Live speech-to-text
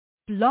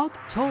Blog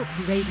Talk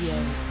Radio.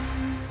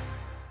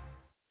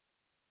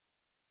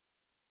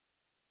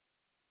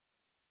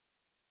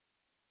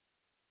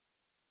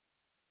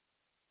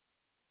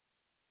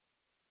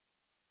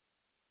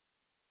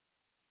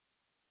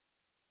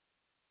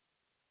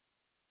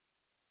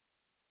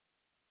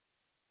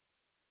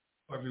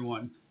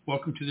 Everyone,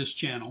 welcome to this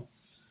channel.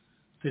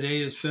 Today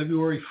is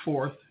February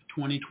 4th,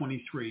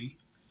 2023.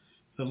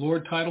 The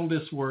Lord titled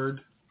this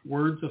word,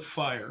 Words of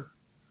Fire.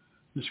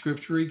 The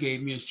scripture he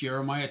gave me is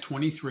Jeremiah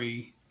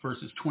 23,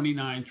 verses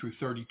 29 through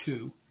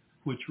 32,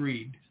 which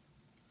read,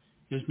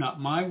 Is not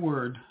my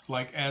word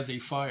like as a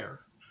fire,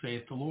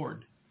 saith the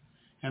Lord,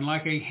 and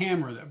like a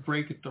hammer that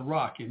breaketh the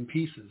rock in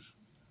pieces?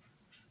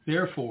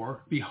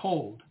 Therefore,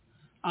 behold,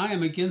 I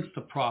am against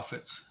the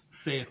prophets,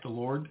 saith the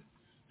Lord,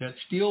 that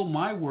steal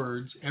my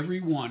words every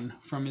one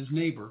from his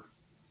neighbor.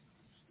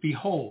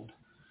 Behold,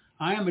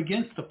 I am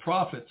against the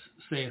prophets,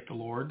 saith the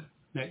Lord,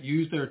 that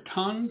use their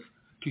tongues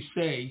to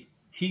say,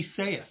 He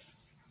saith.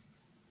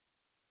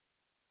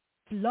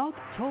 Blog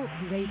Talk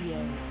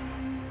Radio.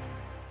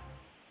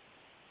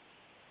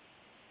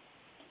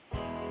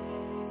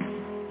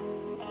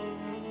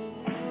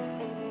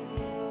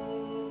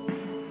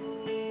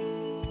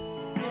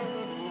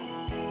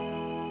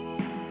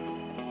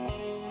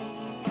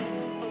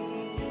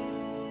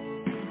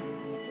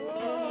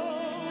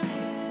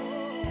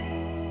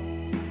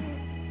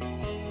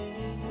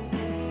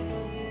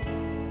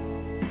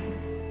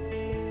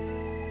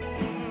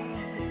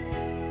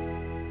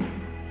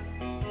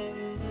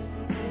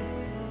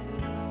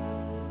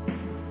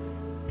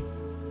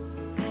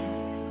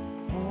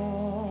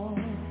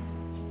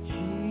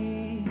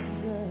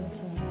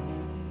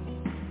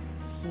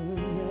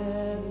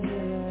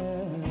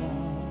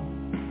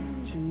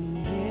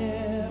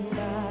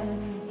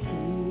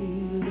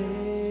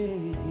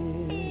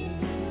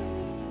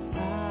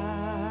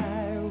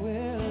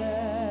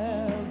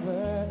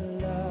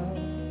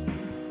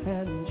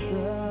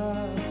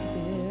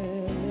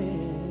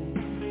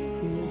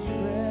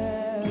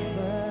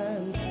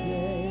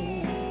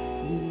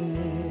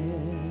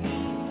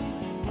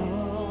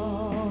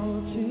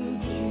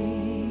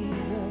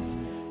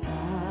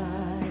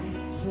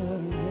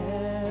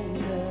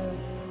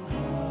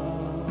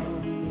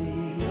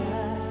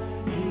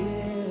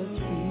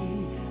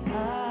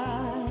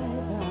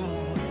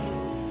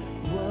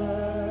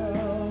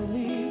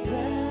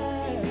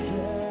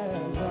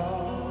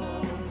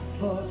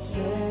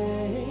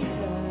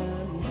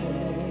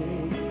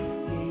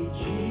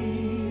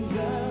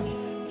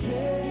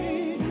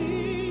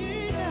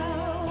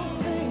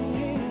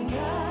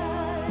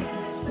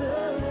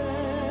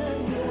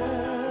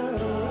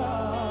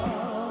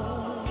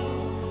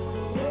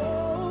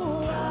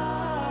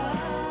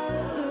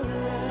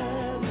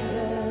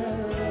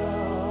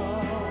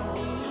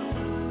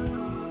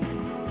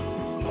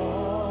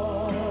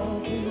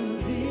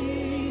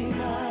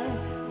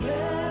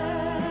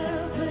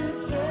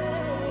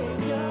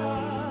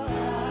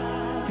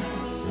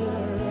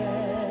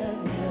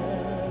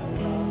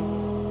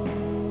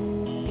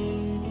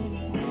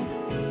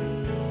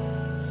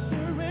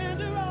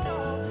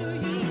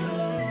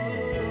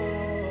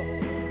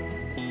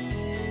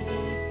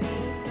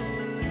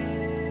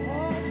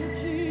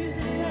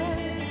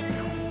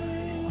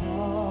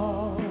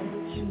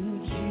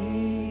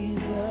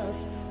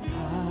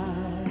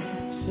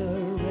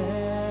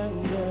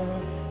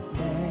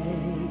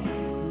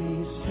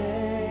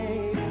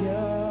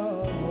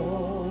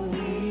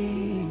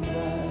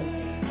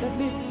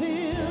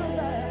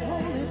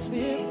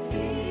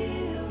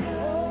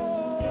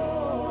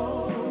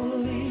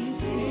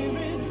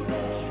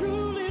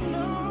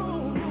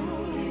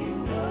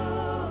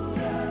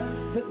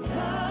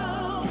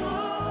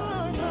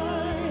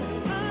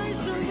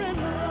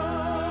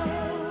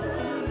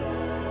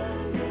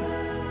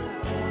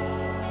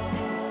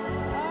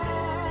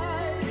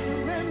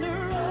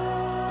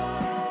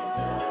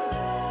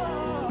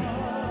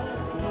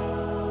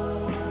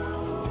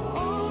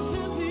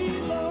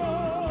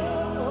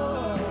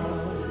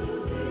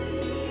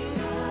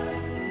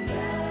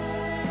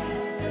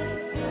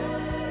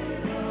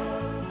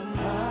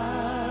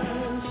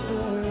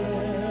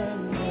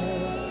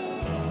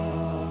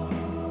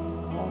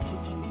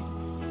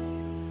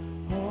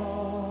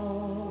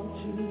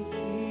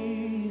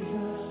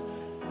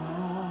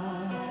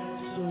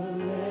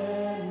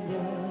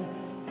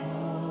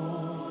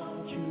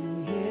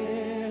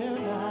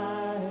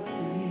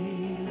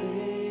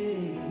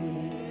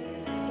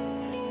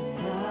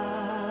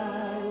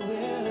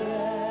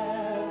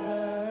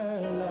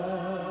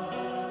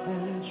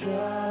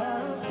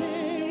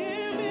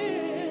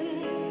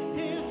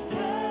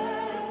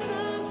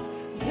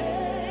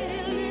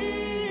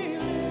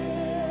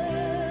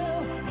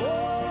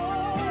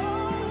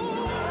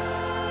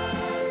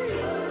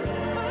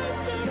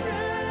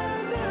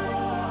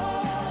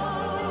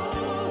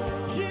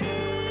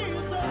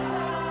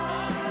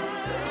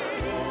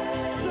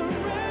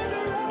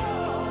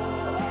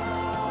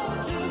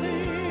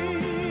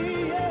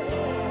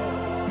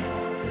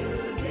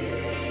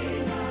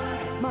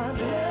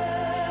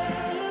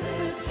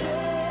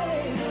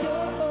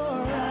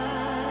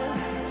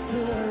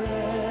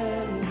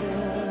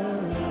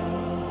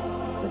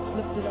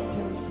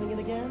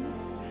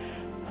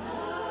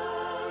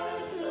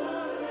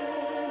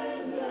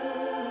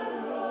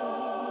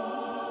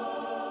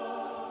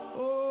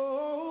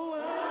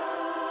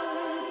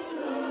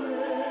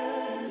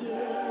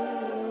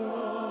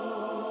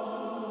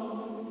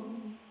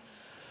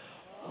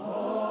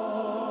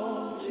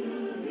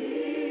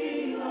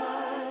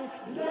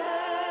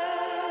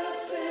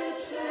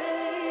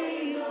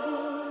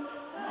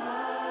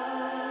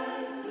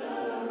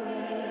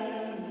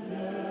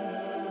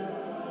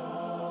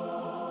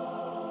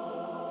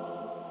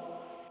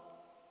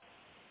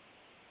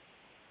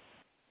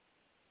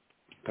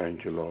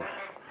 Thank you, Lord.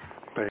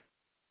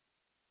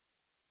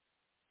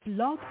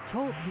 Blog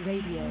Talk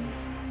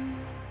Radio.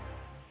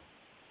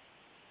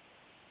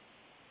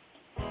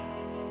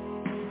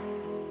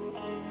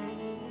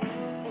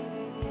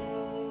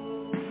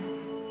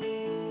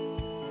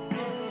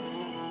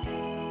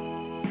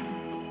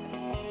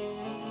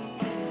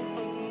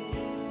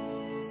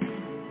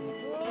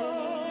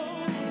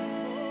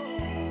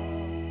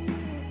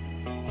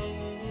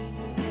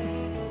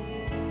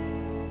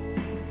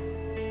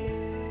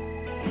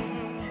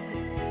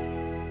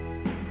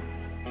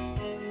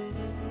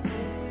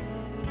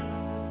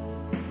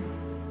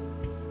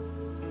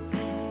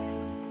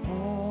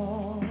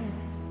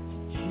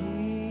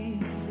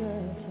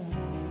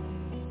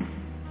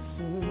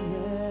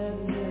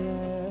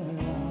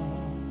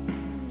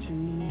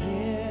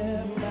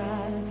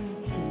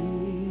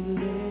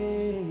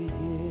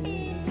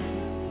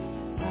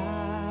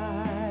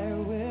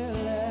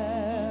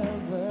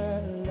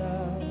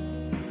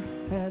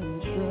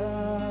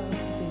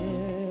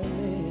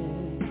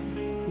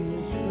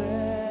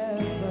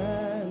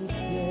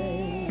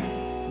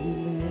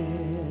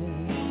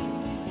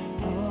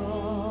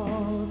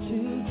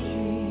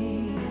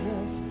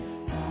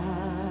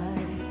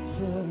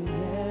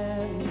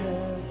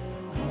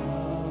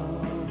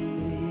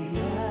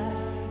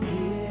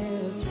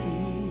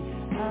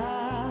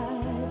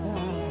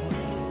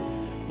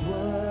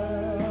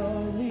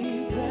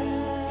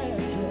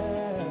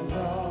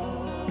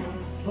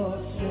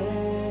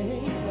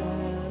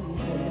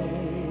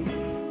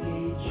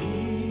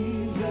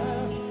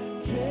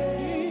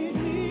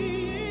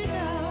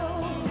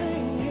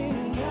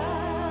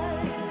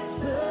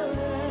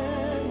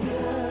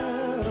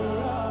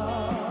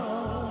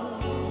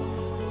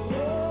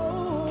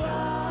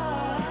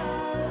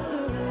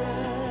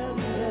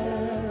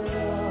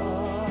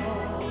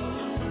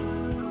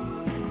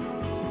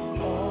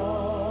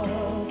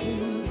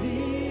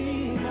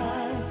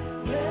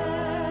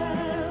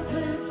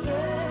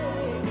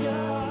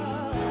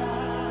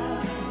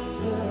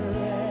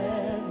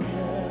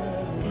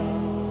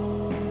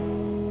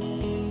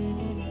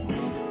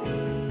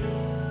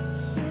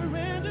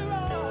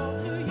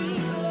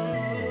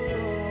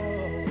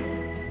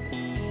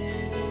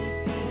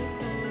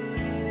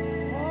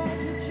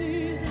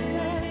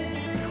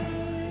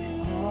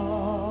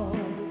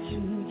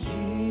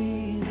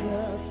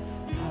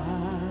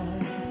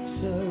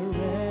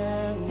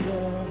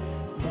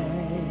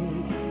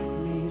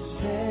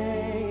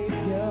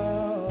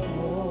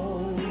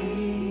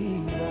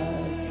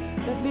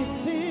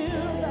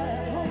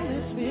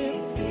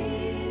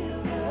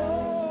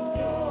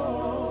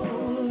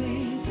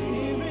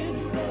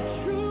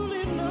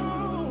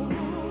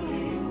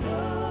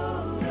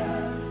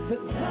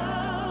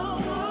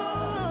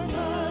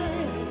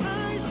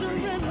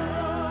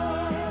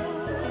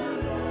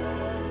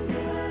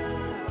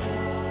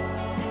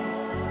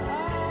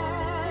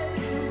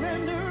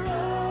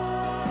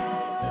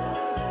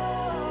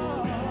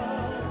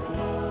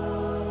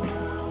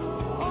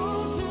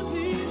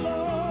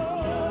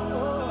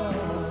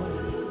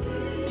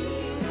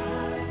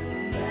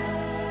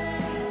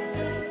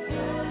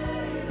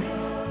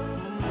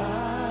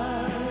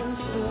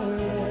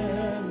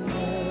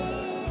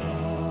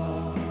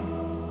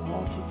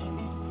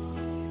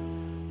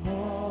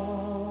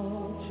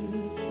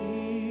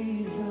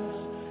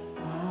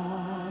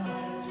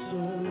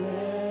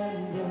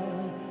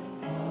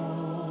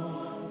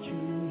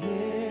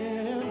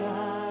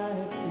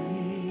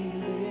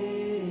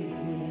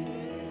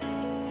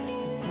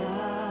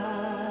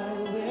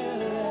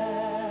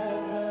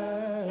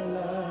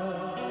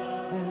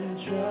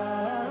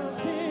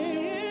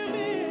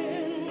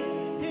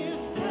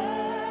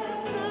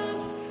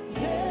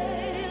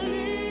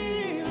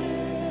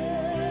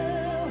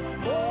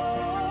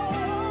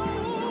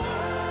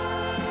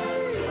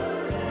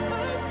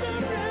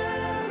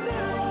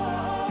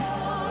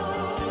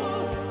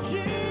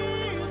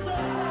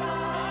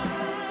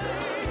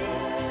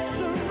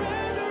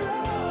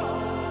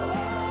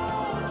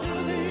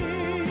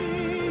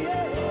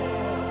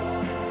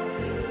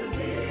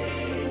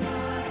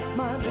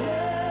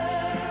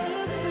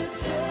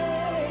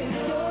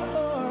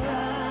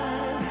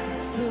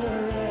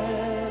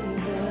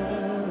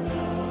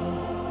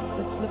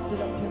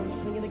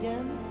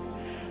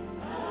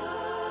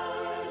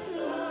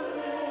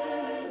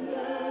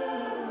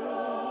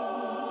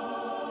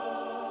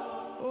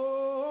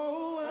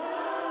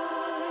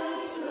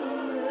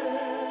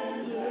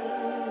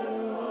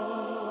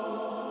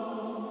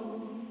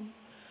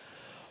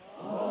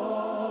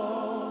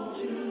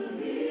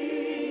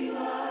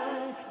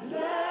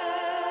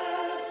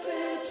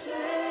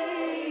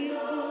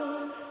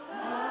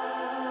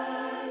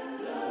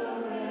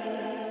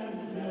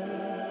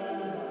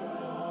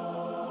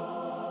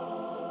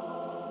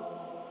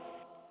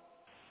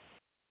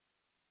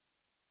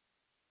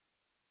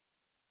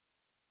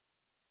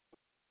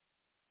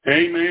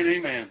 Amen,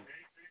 amen.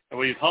 And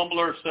we humble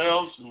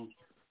ourselves and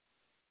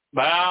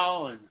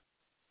bow and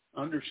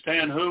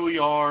understand who we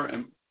are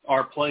and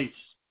our place,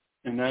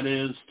 and that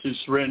is to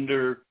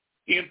surrender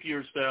empty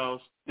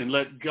ourselves and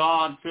let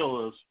God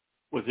fill us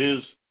with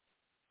His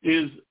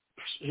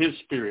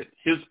Spirit,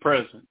 His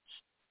presence,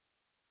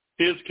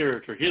 His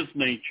character, His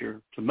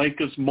nature, to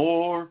make us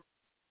more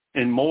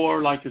and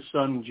more like His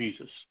Son,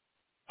 Jesus.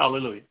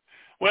 Hallelujah.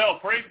 Well,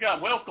 praise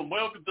God. Welcome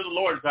to the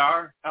Lord's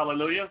Hour.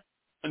 Hallelujah.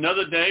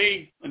 Another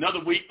day,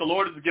 another week the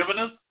Lord has given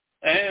us.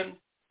 And,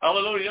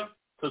 hallelujah,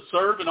 to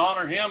serve and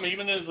honor Him,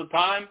 even as the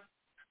time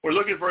we're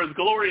looking for His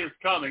glorious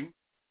coming.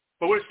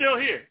 But we're still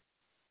here.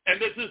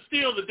 And this is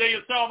still the day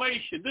of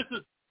salvation. This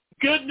is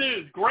good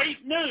news,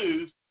 great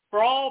news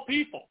for all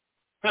people,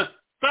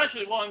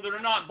 especially ones that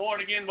are not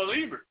born-again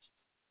believers.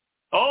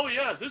 Oh,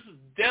 yes, this is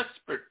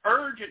desperate,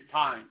 urgent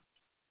times.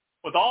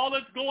 With all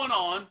that's going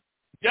on,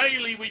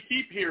 daily we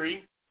keep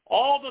hearing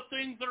all the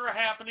things that are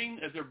happening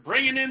as they're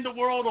bringing in the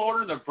world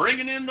order, they're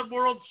bringing in the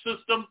world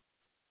system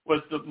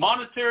with the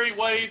monetary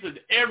ways and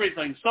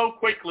everything so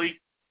quickly.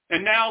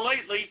 And now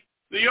lately,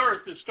 the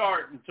earth is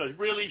starting to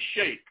really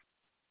shake.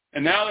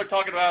 And now they're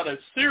talking about a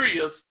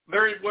serious,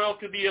 very well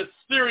could be a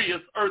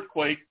serious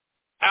earthquake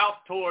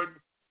out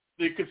toward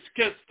the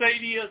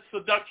Cascadia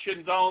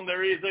subduction zone.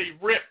 There is a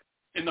rip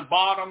in the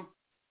bottom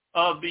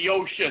of the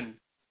ocean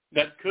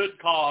that could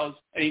cause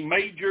a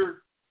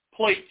major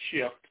plate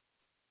shift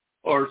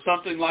or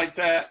something like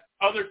that.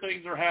 Other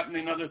things are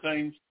happening, other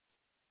things.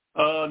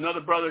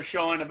 Another brother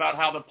showing about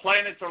how the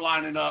planets are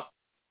lining up.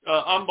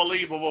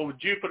 Unbelievable with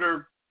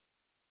Jupiter,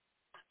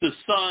 the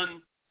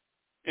sun,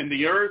 and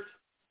the earth,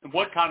 and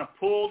what kind of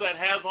pull that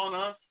has on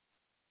us.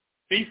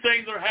 These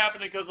things are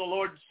happening because the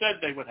Lord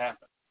said they would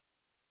happen.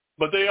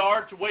 But they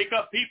are to wake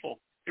up people.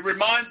 It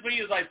reminds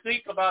me as I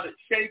think about it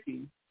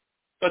shaking,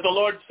 that the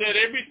Lord said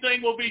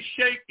everything will be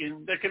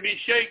shaken that can be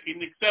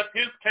shaken except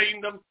His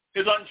kingdom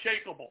is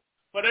unshakable.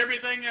 But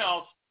everything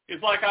else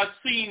is like I've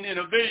seen in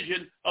a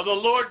vision of the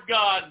Lord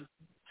God's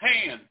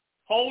hand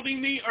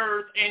holding the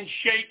earth and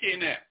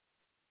shaking it.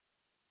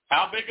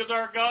 How big is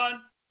our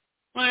God?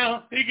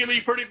 Well, He can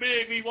be pretty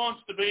big if He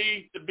wants to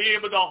be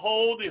able to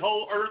hold the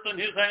whole earth in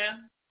His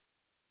hand.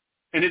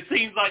 And it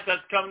seems like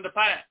that's coming to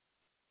pass.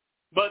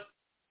 But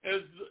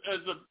as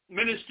a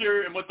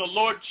minister and what the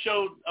Lord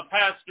showed a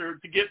pastor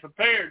to get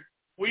prepared,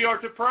 we are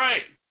to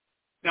pray.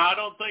 Now, I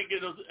don't think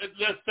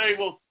let's say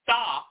we'll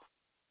stop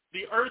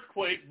the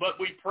earthquake, but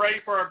we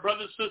pray for our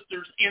brothers and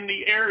sisters in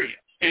the area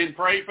and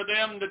pray for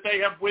them that they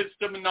have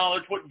wisdom and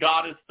knowledge what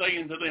God is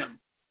saying to them.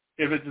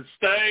 If it's to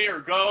stay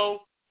or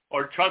go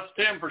or trust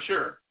Him for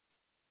sure.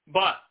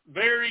 But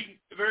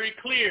very, very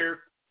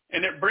clear,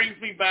 and it brings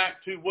me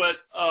back to what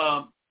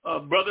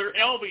Brother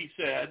Elby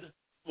said,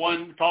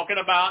 one talking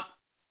about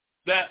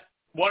that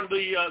one of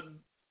the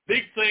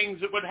big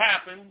things that would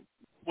happen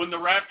when the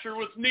rapture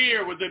was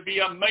near would there be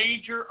a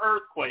major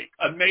earthquake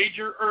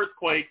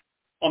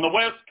on the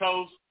West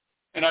Coast,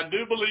 and I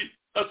do believe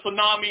a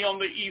tsunami on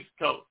the East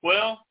Coast.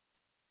 Well,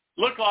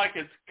 look like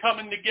it's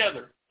coming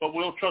together, but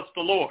we'll trust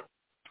the Lord.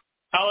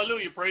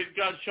 Hallelujah. Praise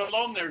God.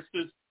 Shalom there,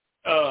 Sis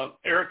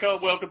Erica.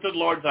 Welcome to the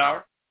Lord's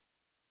Hour.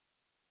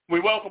 We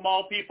welcome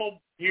all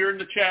people here in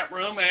the chat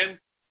room and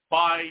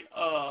by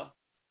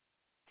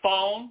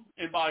phone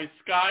and by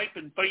Skype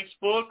and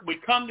Facebook. We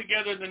come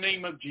together in the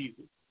name of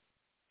Jesus.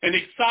 And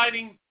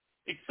exciting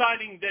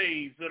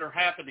days that are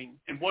happening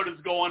and what is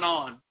going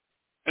on.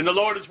 And the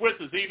Lord is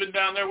with us, even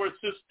down there where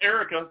Sis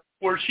Erica,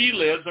 where she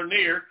lives or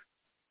near.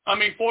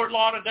 Fort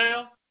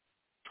Lauderdale,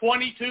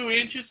 22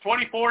 inches,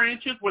 24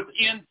 inches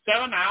within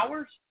 7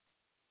 hours.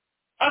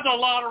 That's a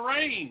lot of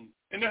rain.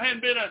 And there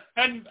hadn't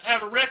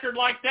had a record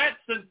like that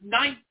since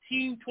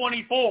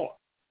 1924.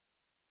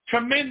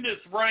 Tremendous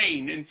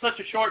rain in such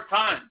a short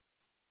time.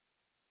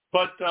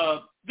 But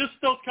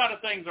those kind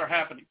of things are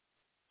happening.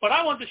 But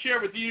I want to share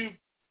with you,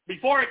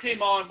 before I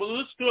came on,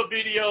 let's do a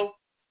video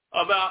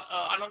about,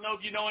 I don't know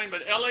if you know him,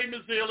 but L.A.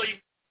 Mazzilli,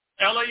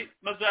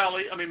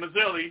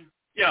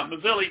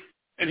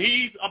 and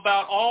he's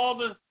about all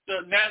the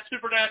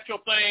supernatural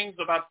things,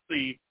 about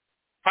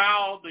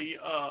how the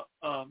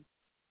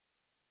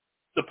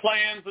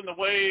plans and the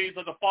ways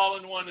of the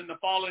fallen one and the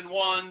fallen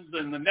ones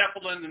and the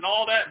Nephilim and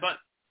all that. But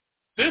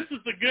this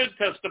is the good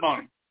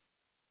testimony.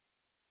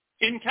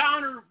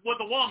 Encounter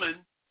with a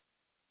woman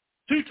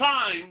 2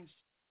 times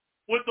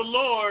with the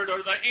Lord or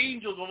the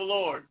angels of the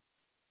Lord.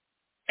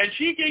 And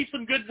she gave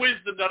some good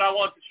wisdom that I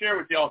want to share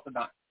with y'all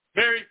tonight.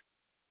 A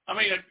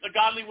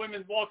godly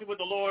woman walking with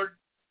the Lord,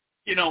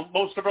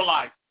 most of her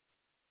life.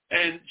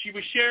 And she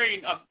was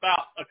sharing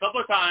about a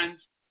couple of times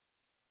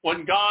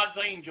when God's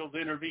angels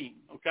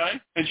intervened, okay?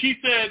 And she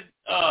said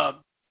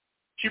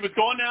she was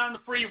going down the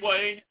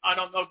freeway. I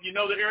don't know if you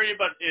know the area,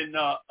 but in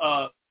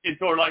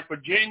sort of like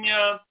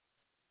Virginia,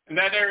 in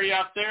that area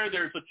out there,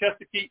 there's a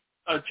Chesapeake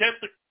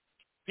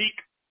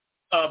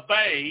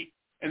Bay,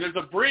 and there's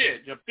a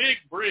bridge, a big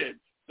bridge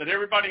that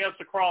everybody has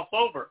to cross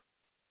over.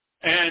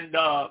 And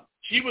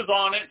she was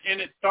on it,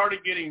 and it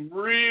started getting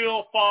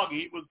real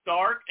foggy. It was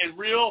dark and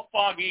real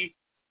foggy,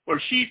 where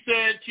she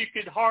said she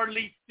could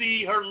hardly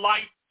see her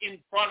light in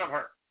front of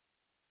her.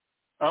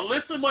 Now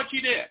listen what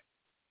she did.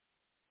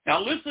 Now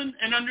listen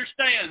and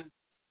understand.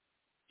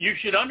 You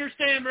should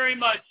understand very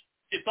much.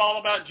 it's all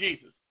about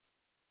Jesus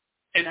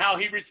and how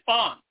he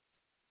responds.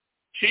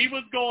 She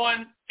was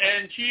going,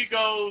 and she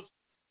goes,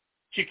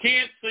 she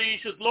can't see.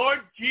 She says, Lord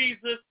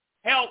Jesus,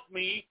 help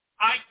me.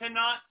 I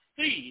cannot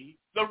see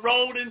the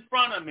road in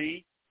front of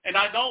me, and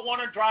I don't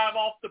want to drive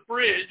off the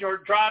bridge or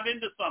drive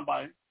into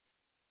somebody.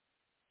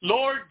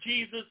 Lord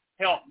Jesus,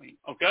 help me.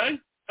 Okay?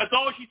 That's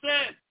all she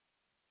said.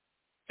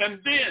 And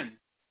then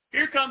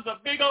here comes a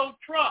big old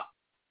truck,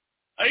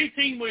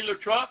 18-wheeler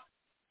truck,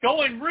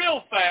 going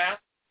real fast.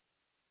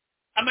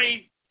 I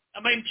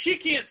mean, she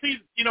can't see,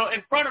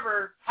 in front of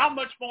her, how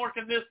much more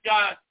can this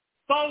guy,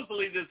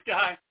 supposedly this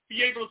guy,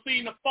 be able to see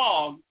in the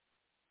fog?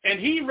 And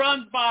he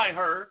runs by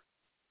her,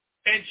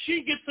 and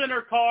she gets in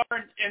her car,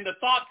 and the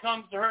thought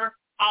comes to her,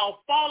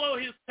 I'll follow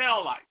his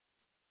taillight.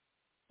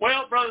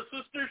 Well, brothers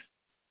and sisters,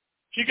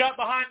 she got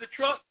behind the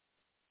truck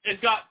and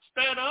got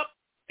sped up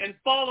and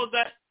followed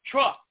that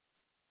truck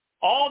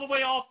all the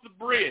way off the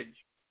bridge.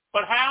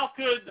 But how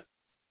could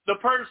the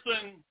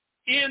person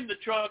in the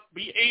truck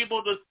be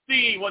able to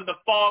see when the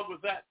fog was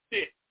that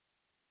thick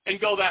and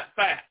go that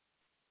fast?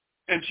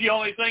 And the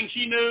only thing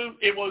she knew,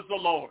 it was the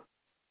Lord.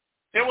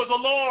 It was the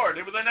Lord.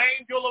 It was an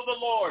angel of the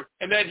Lord.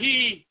 And that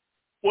he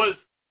was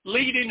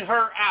leading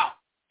her out.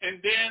 And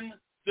then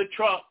the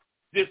truck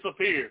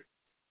disappeared.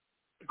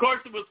 Of course,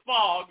 it was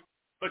fog,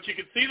 but you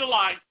could see the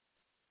light.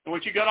 And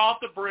when she got off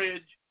the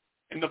bridge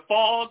and the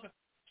fog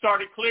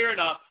started clearing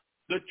up,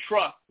 the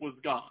truck was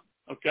gone.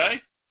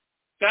 Okay?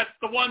 That's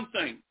the one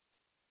thing.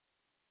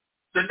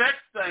 The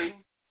next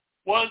thing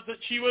was that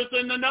she was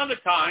in another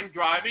time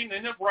driving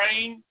in the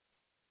rain,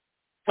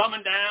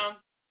 coming down,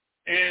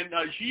 and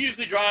she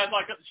usually drives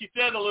she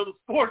said, a little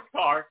sports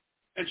car,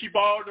 and she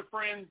borrowed a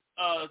friend,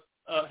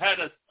 had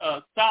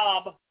a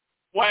Saab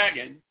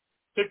wagon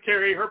to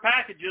carry her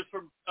packages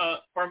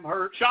from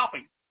her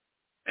shopping.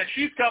 And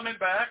she's coming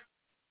back,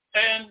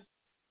 and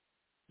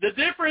the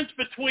difference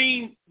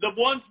between the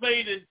ones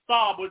made in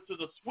Saab, which is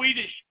a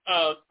Swedish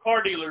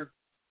car dealer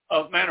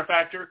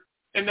manufacturer,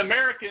 and the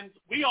Americans,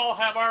 we all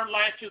have our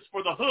latches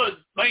for the hoods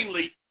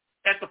mainly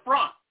at the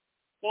front.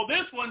 Well,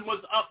 this one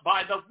was up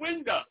by the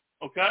window,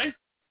 okay?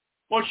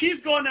 Well,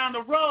 she's going down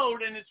the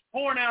road, and it's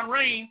pouring down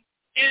rain,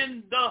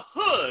 and the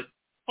hood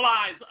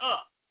flies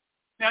up.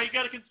 Now, you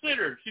got to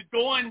consider, she's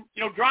going,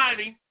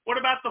 driving. What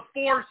about the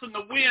force and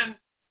the wind?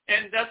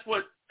 And that's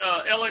what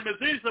L.A.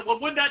 Missouri said. Well,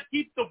 wouldn't that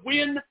keep the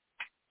wind,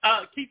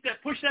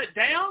 push that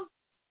down?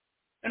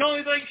 And the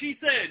only thing she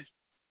said,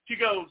 she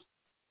goes,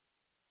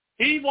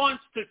 he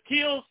wants to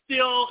kill,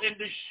 steal, and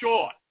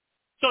destroy.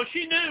 So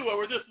she knew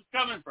where this was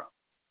coming from.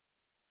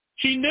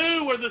 She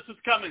knew where this was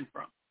coming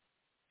from.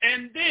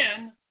 And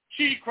then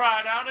she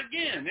cried out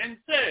again and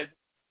said,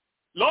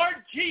 Lord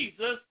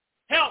Jesus,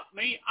 help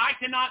me. I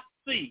cannot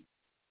see.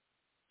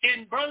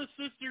 And brothers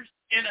and sisters,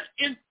 in an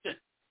instant,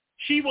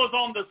 she was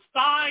on the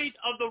side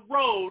of the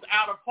road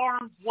out of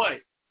harm's way.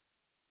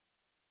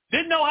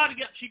 Didn't know how to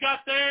she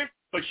got there,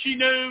 but she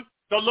knew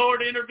the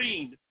Lord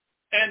intervened.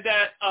 And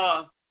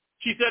that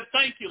she said,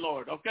 thank you,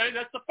 Lord. Okay,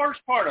 that's the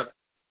first part of it.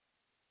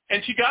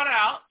 And she got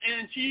out,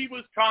 and she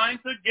was trying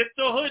to get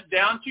the hood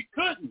down. She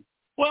couldn't.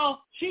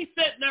 Well, she's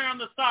sitting there on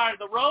the side of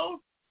the road,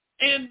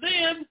 and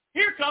then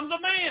here comes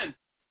a man.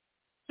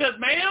 Says,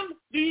 ma'am,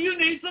 do you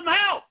need some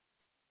help?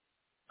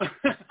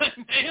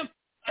 Ma'am,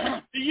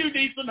 do you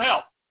need some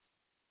help?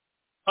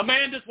 A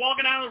man just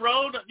walking down the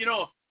road,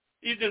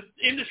 just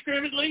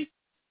indiscriminately.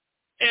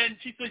 And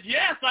she says,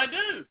 yes, I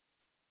do.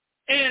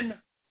 And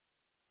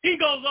he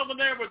goes over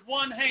there with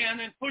one hand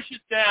and pushes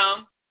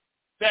down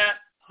that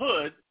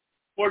hood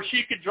where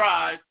she could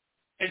drive.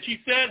 And she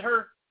said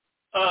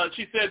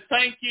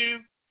thank you.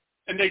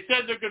 And they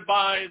said their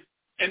goodbyes.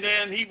 And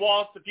then he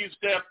walked a few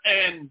steps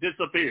and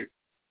disappeared.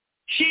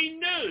 She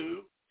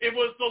knew it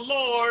was the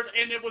Lord,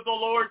 and it was the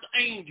Lord's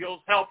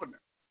angels helping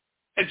her.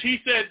 And she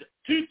said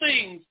two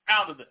things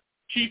out of it.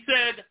 She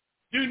said,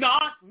 do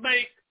not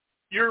make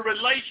your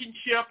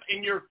relationship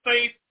and your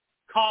faith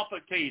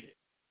complicated.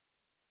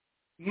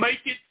 Make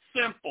it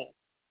simple,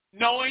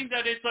 knowing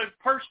that it's a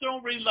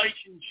personal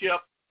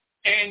relationship,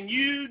 and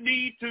you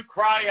need to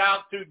cry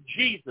out to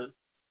Jesus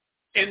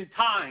in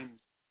times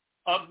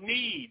of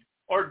need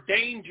or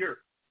danger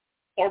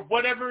or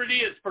whatever it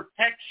is,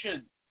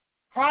 protection.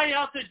 Cry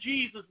out to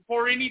Jesus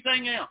before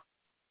anything else.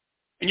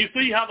 And you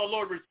see how the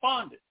Lord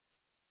responded.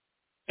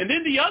 And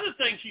then the other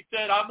thing she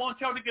said, I want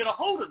y'all to get a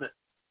hold of it,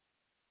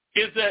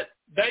 is that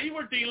they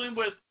were dealing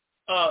with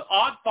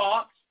odd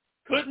thoughts,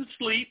 couldn't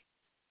sleep.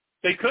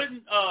 They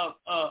couldn't,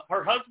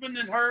 her husband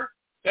and her,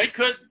 they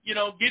couldn't,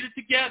 get it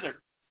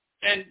together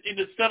and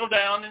to settle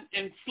down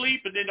and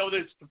sleep, and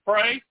there's to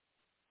pray,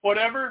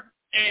 whatever.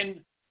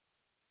 And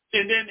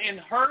then in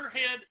her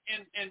head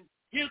and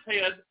his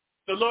head,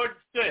 the Lord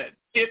said,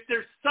 if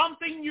there's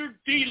something you're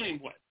dealing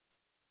with,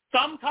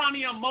 some kind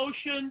of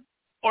emotion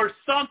or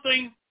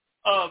something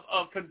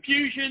of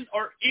confusion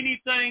or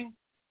anything,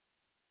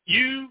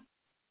 you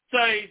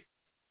say,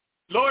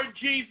 Lord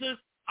Jesus,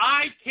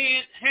 I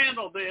can't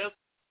handle this,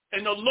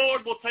 and the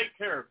Lord will take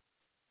care of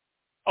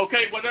it.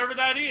 Okay, whatever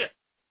that is.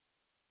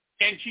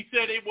 And she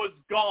said it was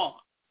gone.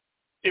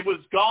 It was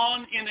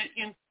gone in an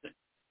instant.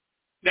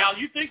 Now,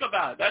 you think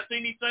about it. That's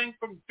anything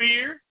from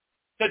fear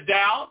to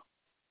doubt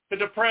to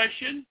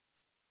depression.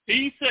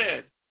 He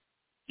said,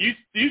 you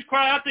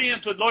cry out to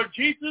him, said, Lord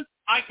Jesus,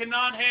 I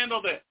cannot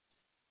handle this.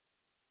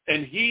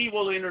 And he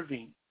will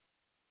intervene.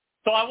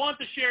 So I want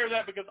to share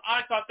that because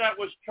I thought that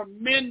was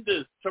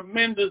tremendous,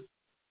 tremendous,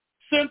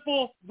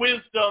 simple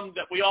wisdom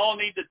that we all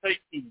need to take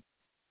heed.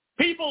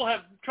 People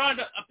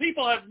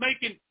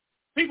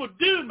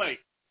do make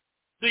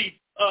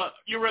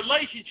your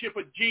relationship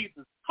with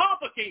Jesus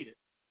complicated.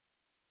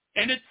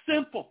 And it's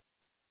simple.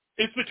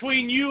 It's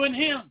between you and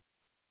him.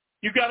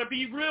 You got to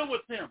be real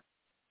with him.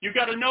 You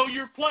got to know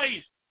your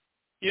place.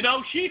 You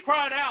know, she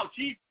cried out.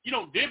 She,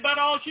 did about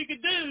all she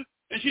could do.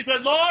 And she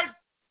said, Lord,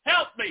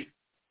 help me.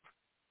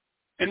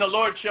 And the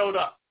Lord showed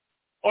up.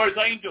 Or his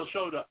angel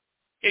showed up.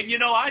 And,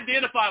 I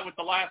identify with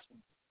the last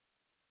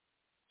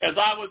one. As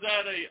I was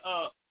at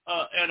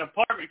an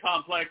apartment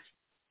complex,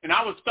 and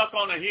I was stuck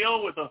on a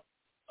hill with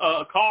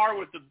a car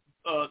with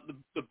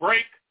the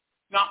brake,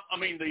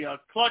 the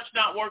clutch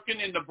not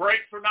working and the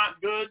brakes were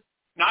not good.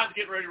 And I was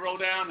getting ready to roll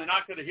down, and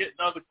I could have hit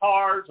other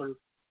cars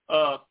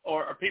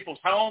or people's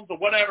homes or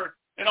whatever.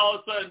 And all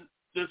of a sudden,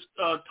 this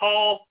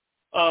tall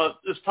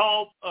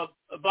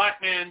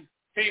black man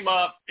came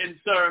up and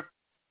said,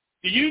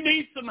 "Do you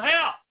need some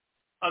help?"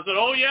 I said,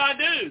 "Oh yeah, I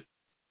do."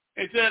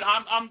 He said,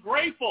 "I'm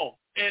grateful."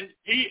 And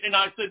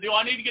I said, "Do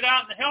I need to get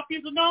out and help you?"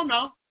 He said,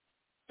 "No,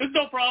 there's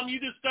no problem. You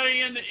just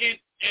stay in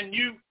and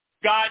you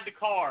guide the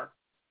car."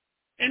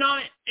 And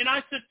I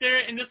sit there,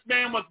 and this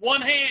man with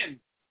one hand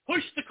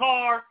pushed the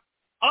car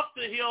up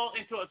the hill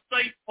into a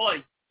safe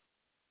place.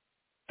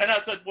 And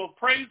I said, "Well,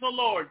 praise the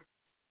Lord."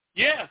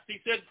 "Yes," he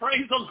said,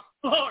 "Praise the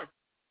Lord."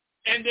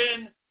 And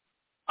then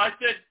I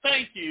said,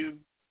 "Thank you,"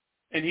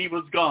 and he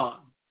was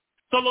gone.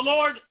 So the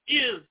Lord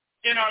is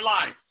in our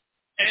life,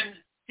 and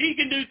he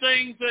can do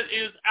things that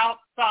is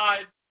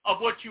outside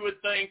of what you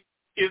would think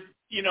is,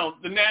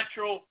 the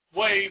natural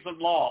ways and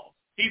laws.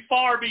 He's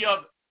far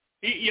beyond.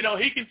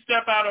 He can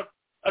step out of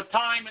a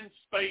time and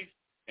space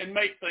and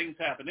make things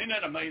happen. Isn't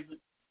that amazing?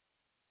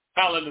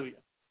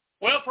 Hallelujah.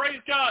 Well,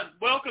 praise God.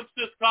 Welcome,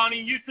 Sis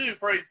Connie. You too,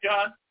 praise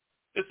God.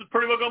 This is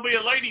pretty well going to be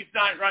a ladies'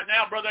 night right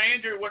now. Brother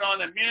Andrew went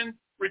on a men's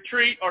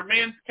retreat or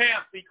men's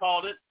camp, he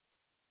called it.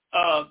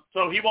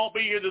 So he won't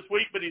be here this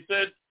week, but he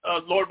said,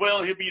 Lord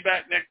willing, he'll be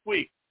back next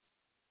week.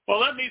 Well,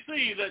 let me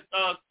see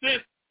that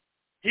Sis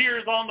here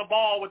is on the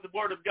ball with the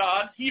Word of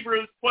God.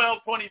 Hebrews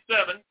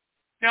 12:27.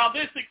 Now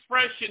this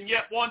expression,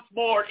 yet once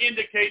more,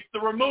 indicates the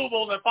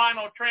removal and the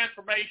final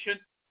transformation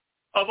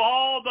of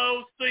all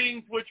those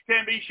things which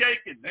can be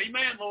shaken.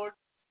 Amen, Lord.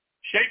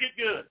 Shake it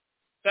good.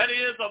 That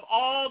is, of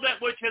all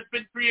that which has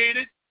been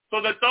created,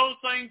 so that those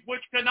things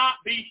which cannot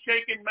be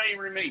shaken may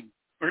remain.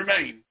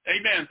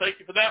 Amen. Thank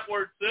you for that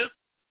word, sis.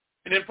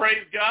 And then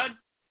praise God.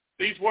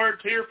 These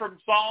words here from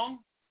Song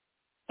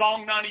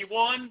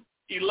 91,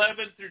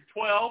 11 through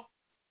 12,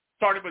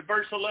 starting with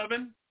verse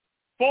 11.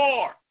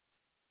 For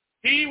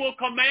he will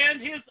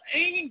command his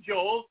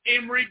angels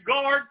in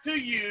regard to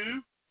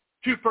you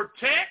to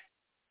protect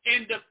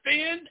and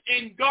defend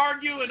and guard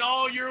you in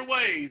all your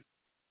ways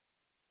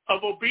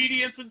of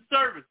obedience and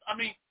service.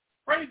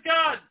 Praise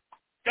God.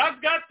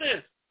 God's got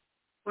this.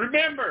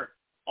 Remember,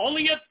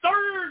 only a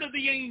third of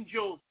the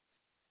angels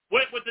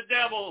went with the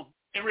devil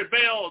and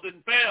rebelled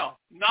and fell.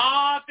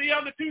 Not the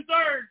other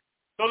 2/3.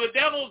 So the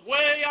devil's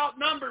way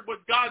outnumbered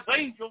with God's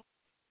angels.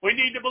 We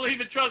need to believe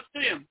and trust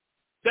him.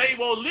 They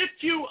will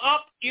lift you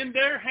up in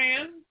their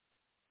hands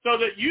so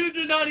that you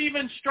do not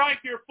even strike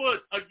your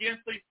foot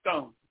against these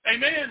stones.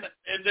 Amen.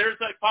 And there's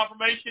that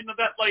confirmation of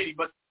that lady.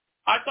 But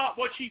I thought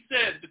what she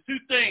said, the two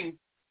things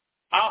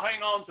I'll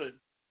hang on to,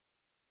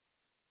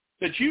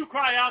 that you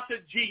cry out to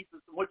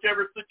Jesus in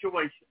whichever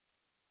situation.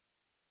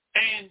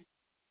 And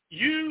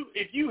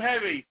if you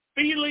have a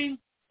feeling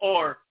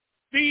or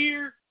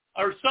fear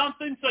or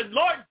something, say,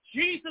 Lord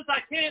Jesus,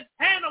 I can't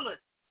handle it.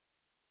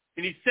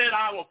 And he said,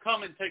 I will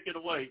come and take it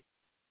away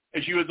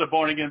as you as a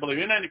born-again believer.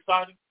 Isn't that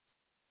exciting?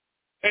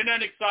 Isn't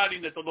that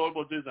exciting that the Lord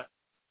will do that?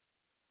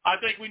 I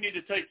think we need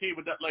to take heed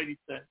what that lady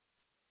said.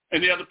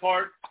 And the other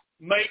part,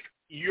 make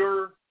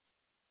your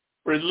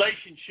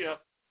relationship,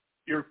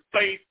 your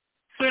faith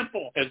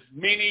simple, as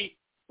many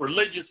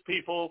religious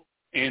people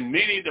and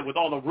many that with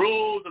all the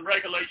rules and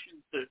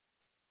regulations do.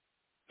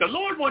 The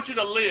Lord wants you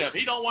to live.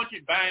 He don't want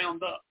you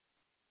bound up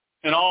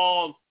in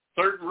all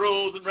certain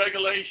rules and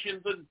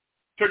regulations and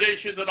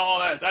traditions and all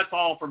that. That's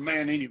all for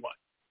man anyway.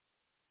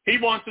 He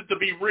wants it to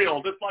be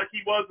real, just like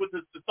he was with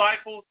his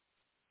disciples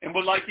and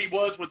like he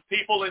was with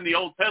people in the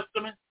Old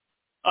Testament.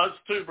 Us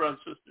too, brothers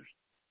and sisters.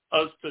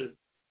 Us too.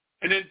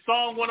 And in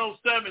Psalm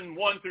 107,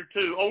 1 through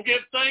 2, oh, give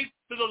thanks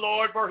to the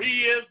Lord, for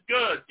he is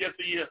good. Yes,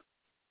 he is.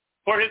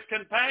 For his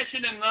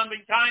compassion and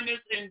loving kindness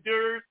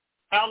endures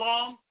how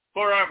long?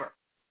 Forever.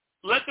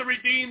 Let the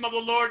redeemed of the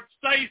Lord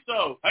say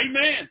so.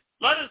 Amen.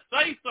 Let us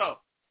say so.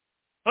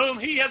 Whom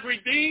he has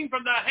redeemed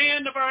from the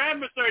hand of our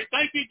adversary.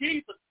 Thank you,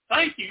 Jesus.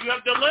 Thank you. You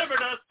have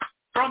delivered us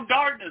from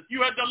darkness.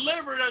 You have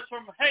delivered us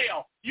from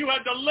hell. You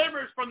have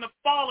delivered us from the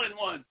fallen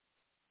one.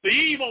 the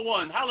evil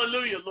one.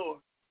 Hallelujah, Lord.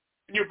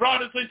 And you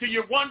brought us into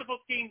your wonderful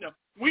kingdom.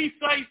 We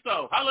say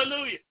so.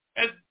 Hallelujah.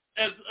 As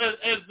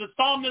the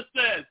psalmist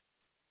says,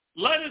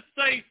 let us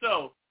say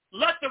so.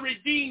 Let the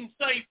redeemed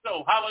say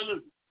so.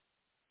 Hallelujah.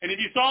 And if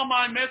you saw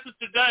my message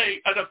today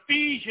at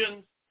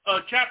Ephesians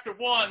chapter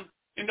 1,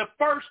 in the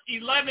first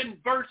 11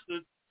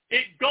 verses,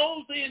 it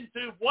goes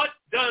into what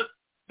does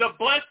the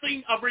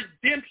blessing of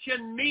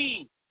redemption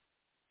mean.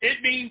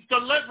 It means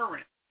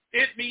deliverance.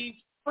 It means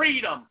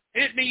freedom.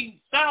 It means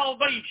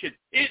salvation.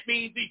 It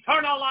means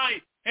eternal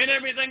life and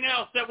everything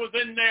else that was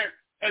in there.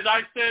 As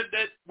I said,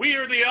 that we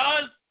are the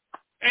us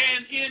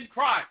and in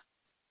Christ.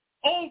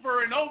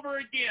 Over and over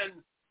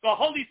again, the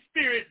Holy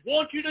Spirit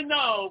wants you to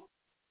know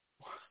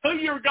who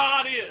your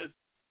God is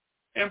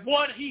and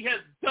what he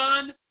has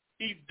done,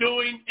 he's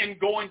doing, and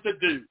going to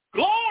do.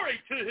 Glory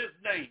to his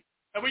name.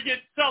 And we get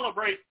to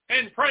celebrate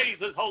and praise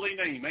his holy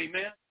name.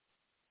 Amen.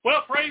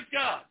 Well, praise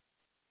God.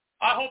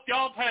 I hope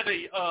y'all have had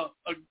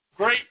a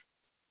great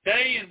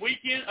day and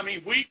weekend. I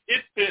mean,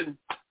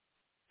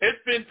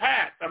 it's been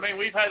packed. I mean,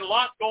 we've had a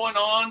lot going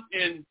on,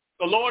 and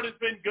the Lord has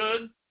been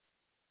good.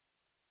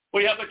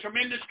 We have a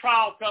tremendous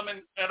trial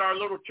coming at our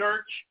little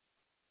church,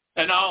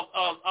 and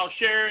I'll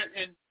share it,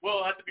 and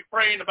we'll have to be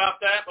praying about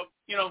that. But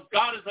you know,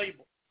 God is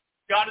able.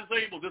 God is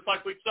able, just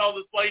like we saw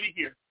this lady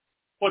here,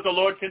 what the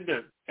Lord can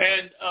do.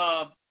 And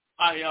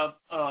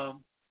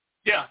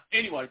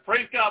Anyway,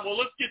 praise God. Well,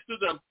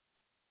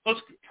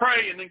 let's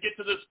pray and then get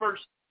to this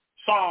first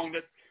song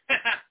that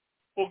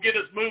will get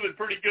us moving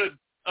pretty good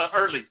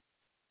early.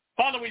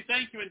 Father, we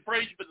thank you and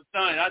praise you for this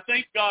night. I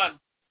thank God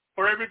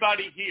for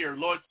everybody here,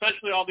 Lord,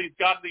 especially all these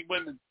godly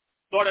women.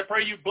 Lord, I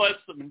pray you bless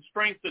them and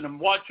strengthen them,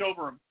 watch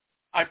over them.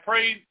 I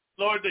pray,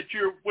 Lord, that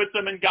you're with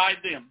them and guide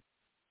them.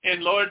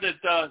 And, Lord,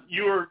 that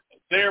you're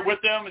there with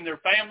them and their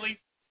families,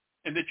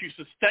 and that you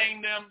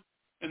sustain them.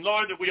 And,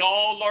 Lord, that we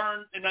all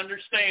learn and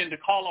understand to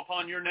call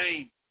upon your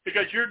name,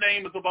 because your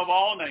name is above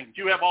all names.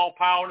 You have all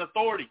power and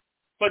authority.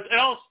 But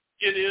else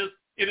it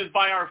is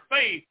by our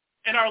faith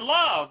and our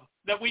love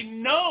that we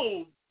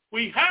know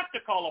we have to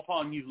call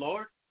upon you,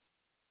 Lord.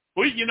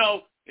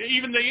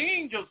 Even the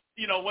angels,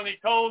 when he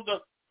told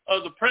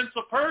the prince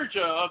of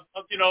Persia,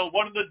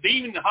 one of the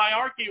demon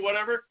hierarchy,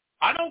 whatever,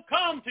 I don't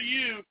come to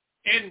you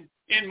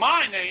in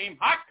my name.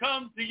 I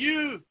come to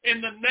you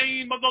in the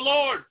name of the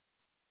Lord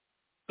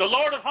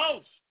of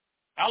hosts.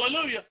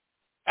 Hallelujah.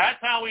 That's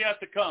how we have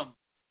to come.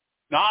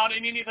 Not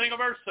in anything of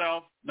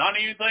ourselves, not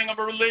anything of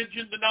a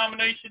religion,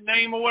 denomination,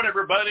 name, or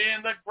whatever, but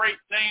in the great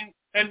name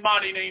and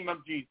mighty name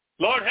of Jesus.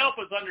 Lord, help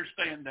us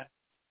understand that.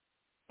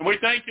 And we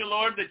thank you,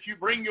 Lord, that you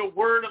bring your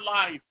word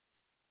alive.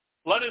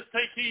 Let us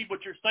take heed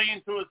what you're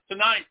saying to us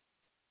tonight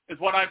is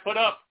what I put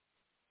up.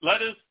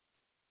 Let us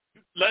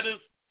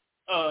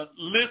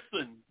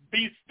listen,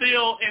 be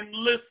still and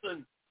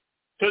listen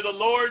to the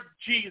Lord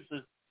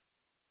Jesus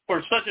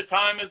for such a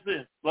time as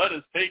this. Let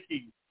us take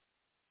heed.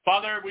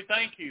 Father, we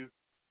thank you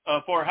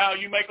for how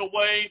you make a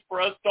way for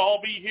us to all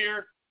be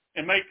here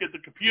and make the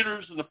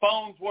computers and the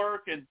phones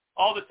work and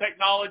all the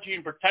technology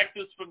and protect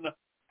us from the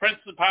prince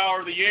of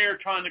power of the air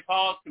trying to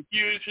cause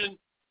confusion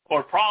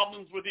or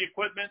problems with the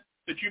equipment,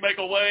 that you make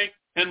a way.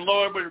 And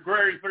Lord, we're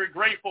very, very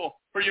grateful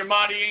for your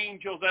mighty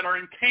angels that are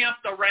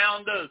encamped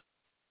around us,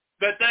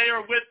 that they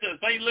are with us.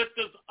 They lift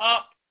us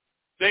up.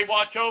 They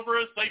watch over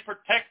us. They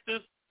protect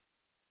us.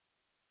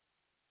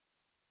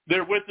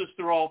 They're with us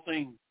through all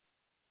things.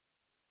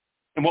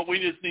 And what we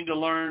just need to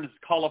learn is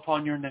call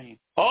upon your name.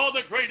 Oh,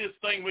 the greatest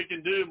thing we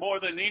can do more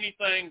than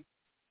anything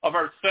of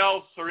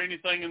ourselves or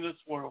anything in this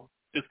world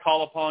is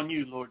call upon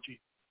you, Lord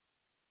Jesus.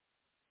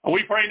 And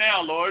we pray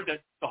now, Lord,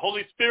 that the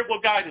Holy Spirit will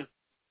guide us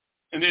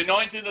and the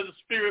anointing of the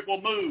Spirit will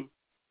move.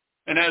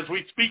 And as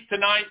we speak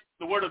tonight,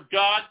 the word of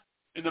God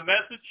in the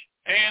message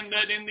and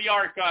that in the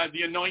archive,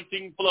 the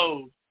anointing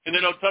flows. And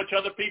it'll touch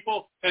other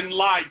people and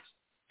lives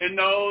and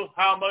know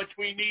how much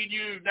we need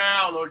you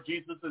now, Lord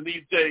Jesus, in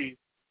these days.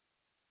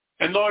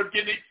 And Lord,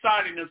 get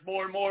exciting as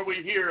more and more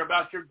we hear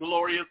about your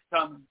glorious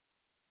coming.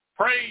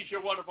 Praise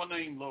your wonderful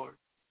name, Lord.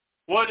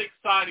 What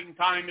exciting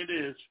time it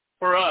is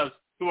for us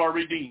who are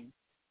redeemed.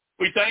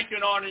 We thank you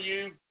and honor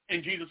you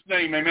in Jesus'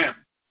 name, amen.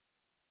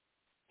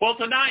 Well,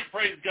 tonight,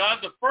 praise God,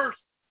 the first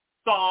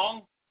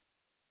song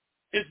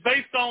is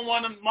based on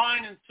one of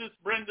mine and Sis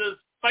Brenda's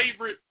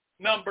favorite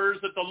numbers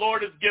that the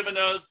Lord has given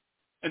us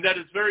and that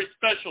is very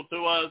special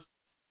to us.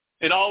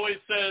 It always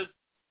says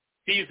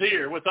he's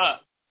here with us.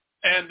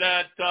 And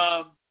that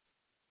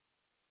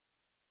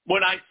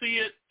when I see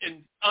it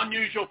in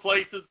unusual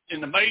places,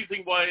 in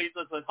amazing ways,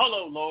 I say,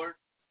 hello, Lord,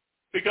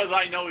 because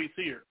I know he's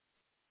here.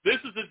 This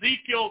is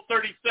Ezekiel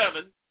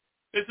 37.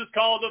 This is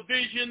called the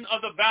vision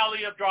of the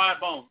valley of dry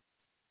bones.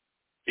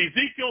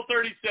 Ezekiel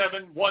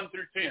 37, 1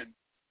 through 10.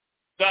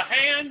 The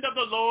hand of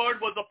the Lord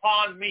was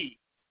upon me,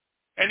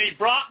 and he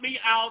brought me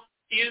out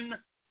in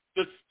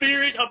the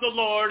spirit of the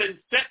Lord and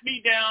set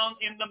me down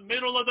in the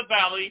middle of the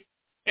valley,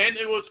 and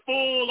it was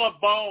full of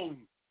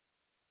bones.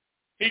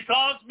 He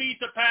caused me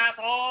to pass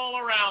all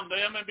around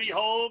them, and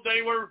behold,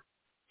 they were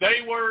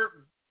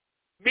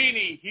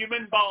many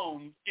human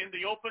bones in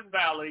the open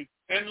valley,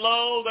 and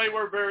lo, they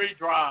were very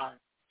dry.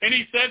 And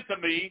he said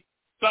to me,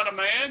 Son of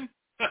man,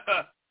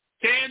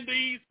 can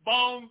these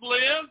bones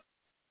live?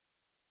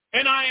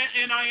 And I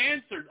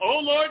answered, Oh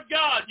Lord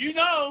God, you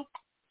know.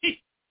 He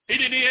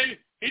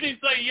didn't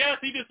say yes.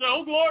 He just said,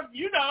 Oh Lord,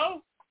 you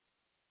know.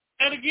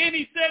 And again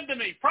he said to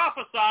me,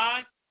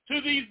 Prophesy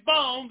to these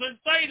bones and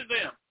say to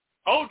them,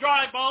 O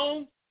dry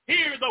bones,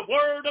 hear the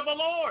word of the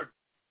Lord.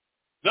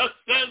 Thus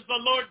says the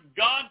Lord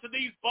God to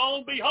these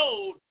bones,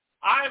 Behold,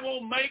 I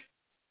will make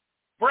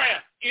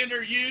breath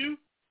enter you,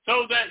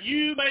 so that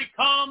you may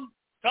come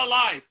to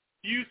life.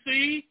 You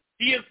see,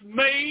 he has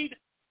made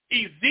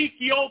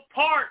Ezekiel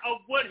part of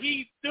what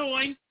he's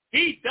doing.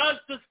 He does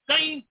the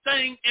same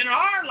thing in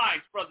our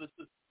lives, brothers and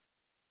sisters.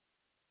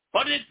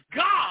 But it's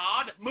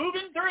God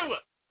moving through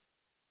it,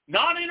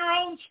 not in our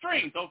own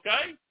strength,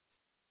 okay?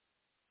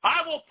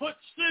 I will put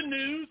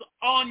sinews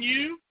on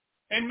you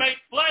and make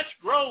flesh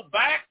grow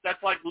back.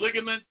 That's like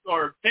ligaments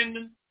or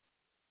tendons,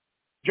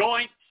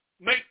 joints.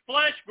 Make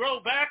flesh grow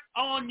back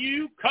on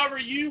you, cover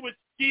you with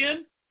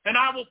skin, and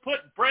I will put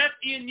breath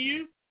in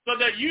you so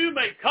that you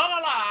may come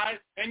alive,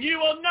 and you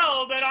will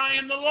know that I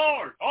am the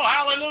Lord. Oh,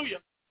 hallelujah.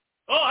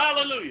 Oh,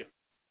 hallelujah.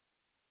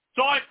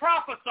 So I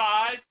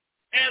prophesied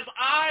as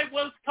I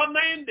was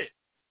commanded.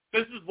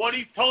 This is what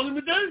he told him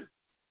to do.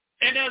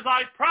 And as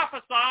I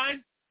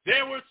prophesied,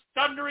 there was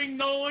thundering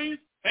noise,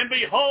 and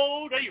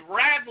behold, a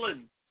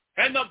rattling,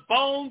 and the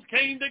bones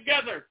came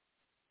together,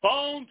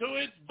 bone to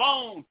its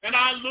bone. And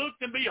I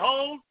looked, and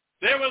behold,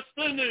 there was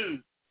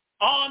sinews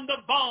on the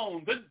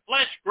bones, and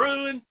flesh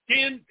grew, and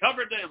skin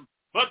covered them,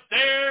 but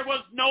there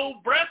was no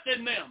breath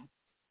in them.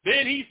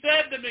 Then he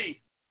said to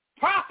me,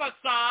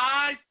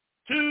 Prophesy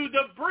to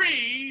the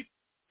breathe,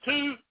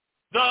 to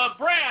the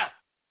breath,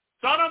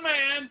 Son of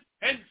man,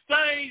 and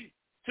say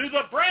to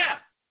the breath,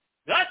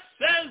 Thus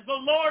says the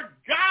Lord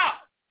God,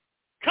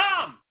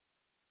 Come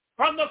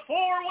from the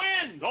four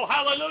winds. Oh,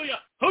 hallelujah.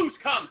 Who's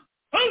coming?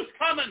 Who's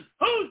coming?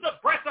 Who's the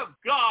breath of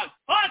God?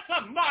 Oh, it's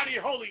the mighty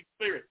Holy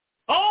Spirit.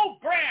 Oh,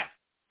 breath,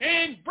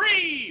 and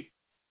breathe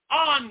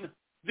on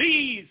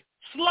these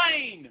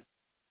slain,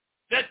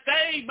 that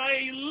they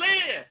may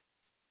live.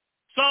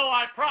 So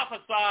I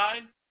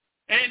prophesied,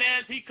 and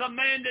as he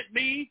commanded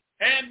me,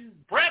 and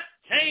breath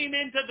came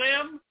into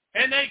them,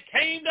 and they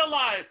came to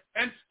life,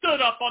 and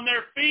stood up on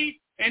their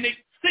feet, an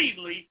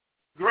exceedingly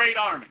great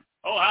army.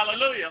 Oh,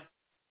 hallelujah.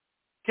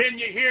 Can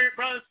you hear it,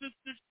 brothers and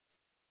sisters?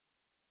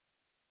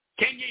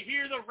 Can you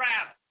hear the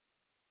rattle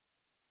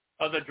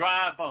of the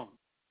dry bones?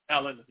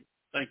 Hallelujah.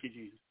 Thank you,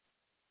 Jesus.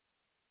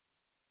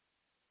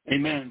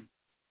 Amen.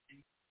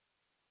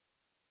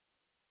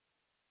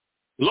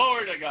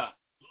 Glory to God.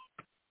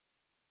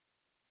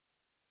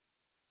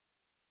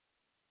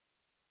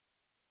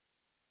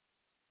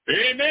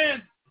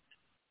 Amen.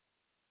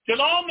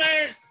 Shalom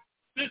there,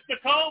 Sister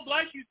Cole.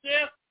 Bless you,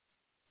 sis.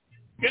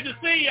 Good to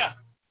see you.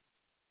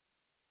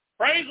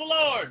 Praise the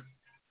Lord.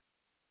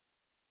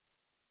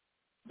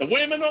 The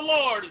women of the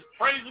Lord is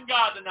praising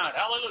God tonight.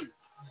 Hallelujah.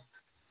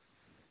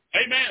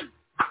 Amen.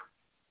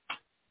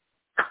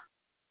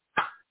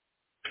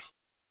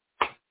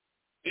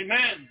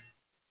 Amen.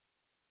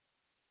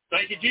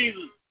 Thank you,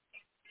 Jesus.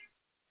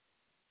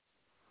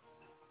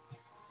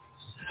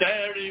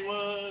 Saturday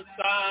was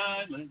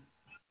silent.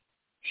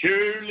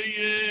 Surely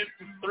it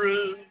was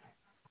through.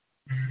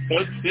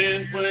 But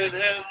since when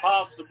has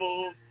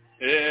possible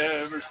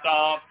ever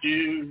stopped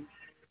you?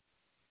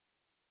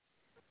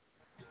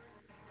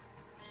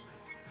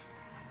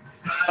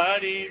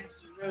 Friday's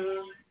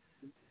room,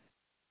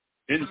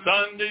 and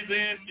Sunday's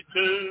empty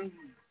too.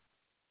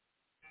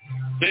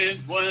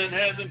 Since when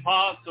has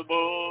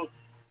impossible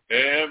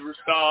ever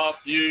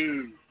stopped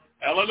you?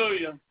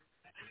 Hallelujah.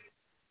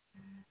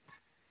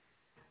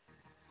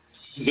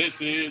 This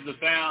is the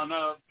sound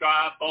of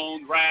dry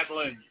bones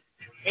rattling.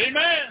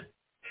 Amen.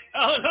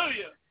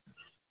 Hallelujah.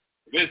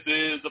 This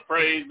is the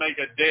praise make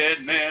a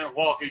dead man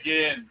walk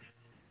again.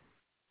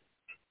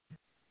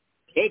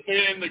 Put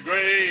in the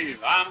grave,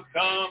 I'm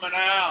coming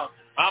out.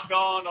 I'm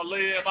going to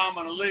live, I'm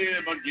going to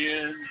live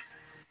again.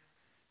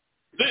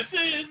 This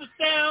is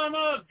the sound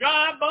of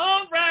dry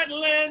bones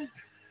rattling.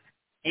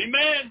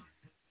 Amen.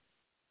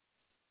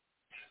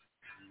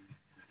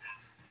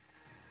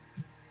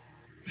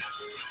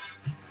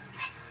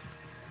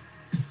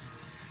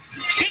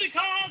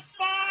 Pentecost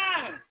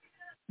fire.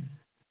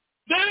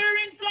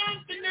 Stirring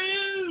something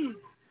new.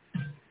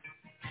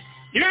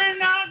 You're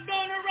not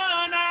going to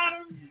run out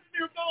of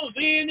miracles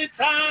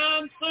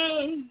anytime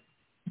soon.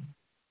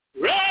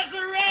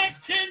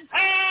 Resurrection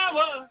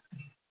power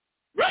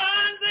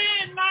runs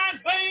in my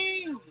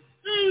veins.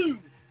 Ooh,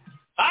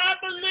 I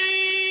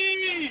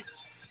believe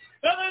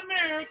there's a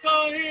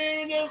miracle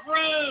here in this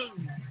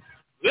room.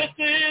 This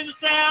is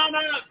the sound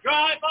of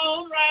dry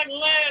bone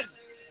rattling.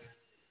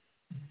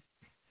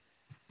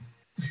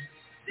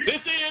 This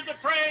is the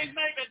praise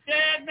make a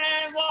dead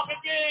man walk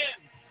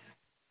again.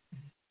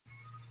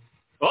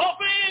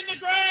 Open the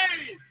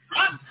grave.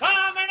 I'm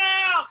coming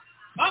out.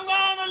 I'm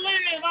going to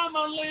live. I'm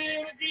going to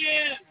live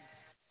again.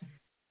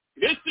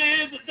 This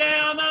is the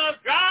sound of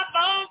dry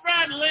bones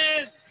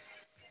rattling.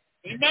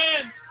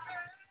 Amen.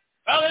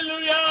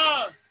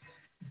 Hallelujah.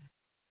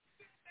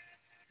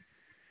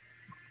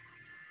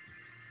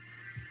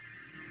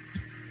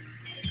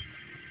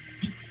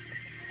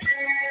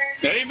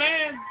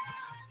 Amen.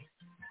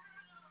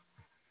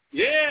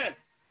 Yes.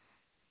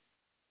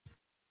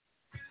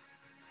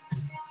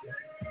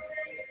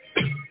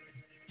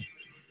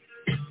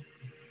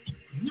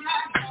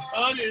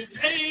 God is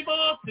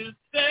able to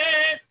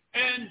save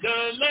and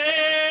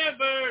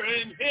deliver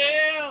and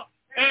heal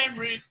and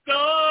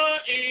restore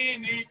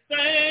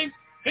anything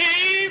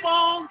He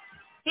wants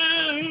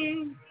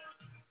to.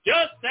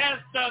 Just as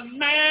the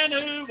man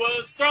who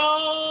was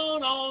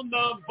thrown on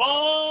the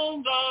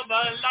bones of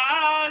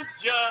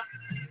Elijah,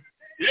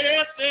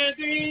 yes, there's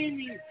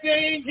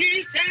anything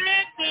He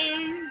can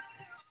do.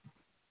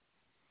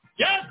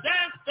 Just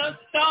as the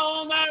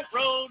stone that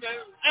rolled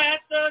at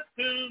the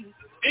tomb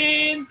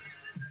in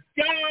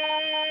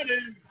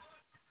garden,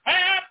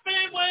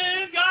 happy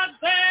when God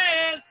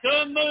says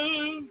to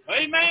move.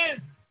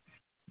 Amen.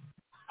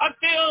 I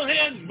feel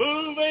Him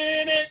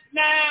moving it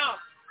now.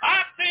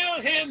 I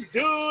feel Him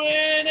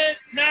doing it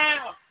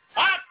now.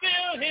 I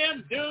feel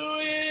Him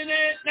doing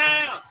it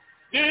now.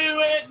 Do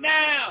it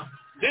now.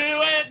 Do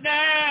it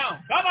now.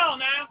 Come on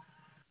now.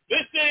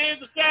 This is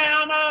the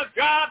sound of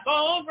dry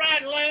bones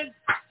rattling.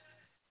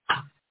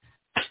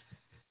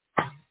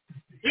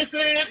 This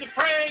is the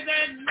praise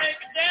that make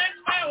a dead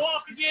man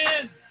walk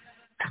again.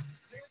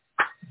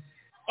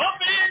 Up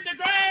in the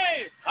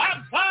grave,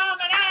 I'm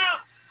coming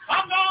out.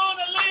 I'm going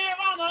to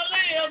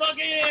live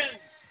again.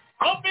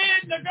 Up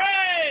in the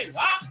grave,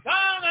 I'm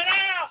coming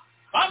out.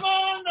 I'm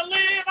going to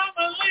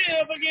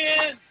live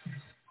again.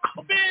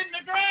 Up in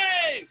the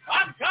grave,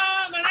 I'm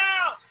coming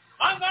out.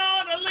 I'm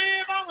going to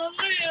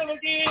live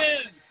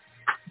again.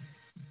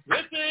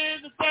 This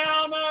is the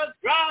sound of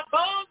dry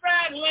bones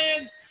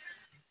rattling.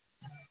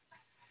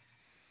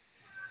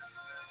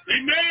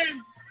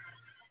 Amen.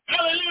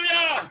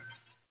 Hallelujah.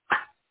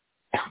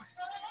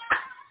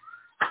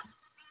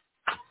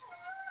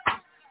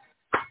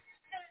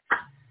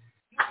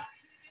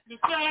 The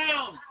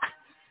sound.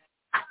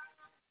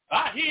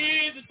 I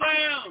hear the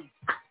sound.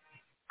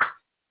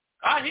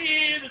 I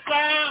hear the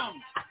sound.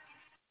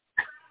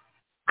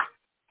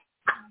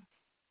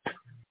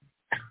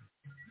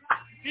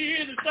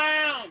 Hear the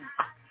sound.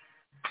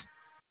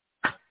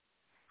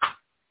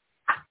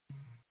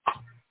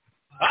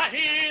 I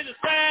hear the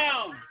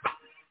sound.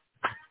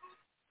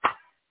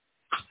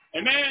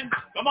 Amen.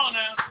 Come on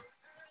now.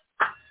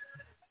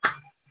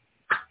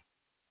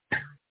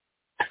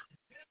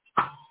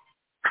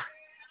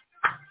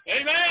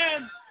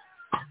 Amen.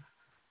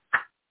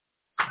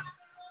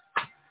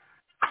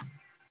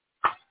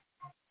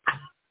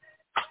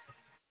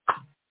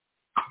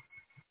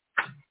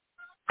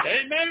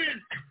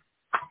 Amen.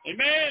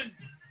 Amen.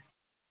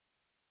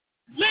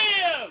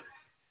 Live.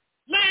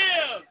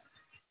 Live.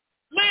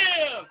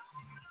 Live.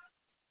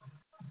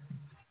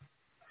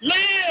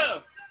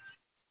 Live.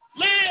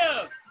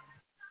 Live.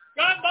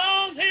 God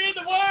bones, hear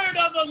the word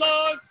of the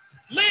Lord.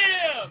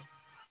 Live.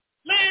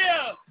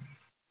 Live.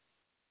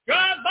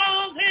 God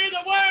bones, hear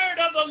the word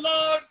of the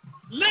Lord.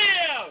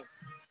 Live.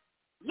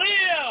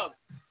 Live.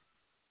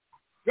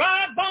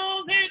 God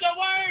bones, hear the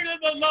word of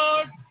the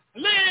Lord.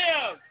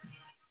 Live.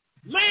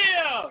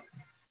 Live.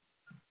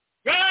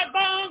 God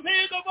bones,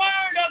 hear the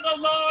word of the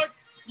Lord.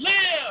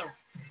 Live.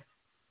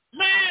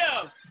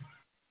 Live.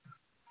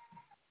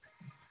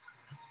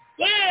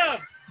 Live.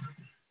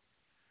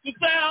 The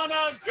sound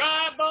of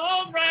dry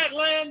bones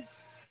rattling.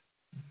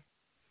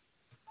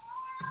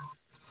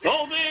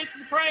 Oh, this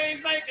and praise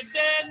make a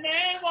dead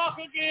man walk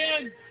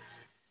again.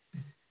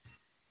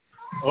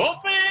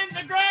 Open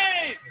the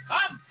grave.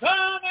 I'm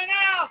coming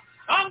out.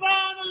 I'm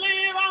going to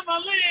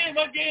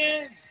live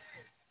again.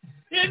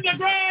 In the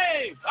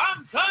grave.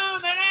 I'm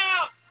coming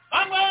out.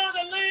 I'm going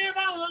to live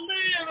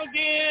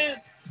again.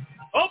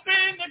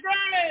 Open the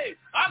grave.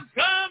 I'm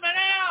coming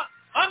out.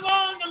 I'm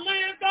going to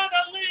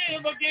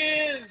live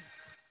again.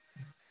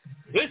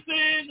 This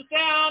is the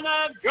sound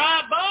of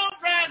dry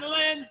bones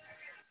rattling.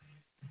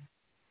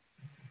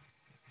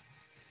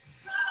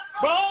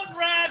 Bones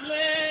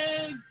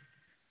rattling.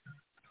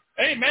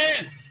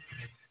 Amen.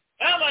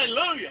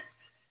 Hallelujah.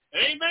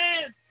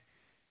 Amen.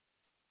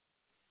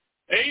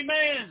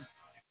 Amen.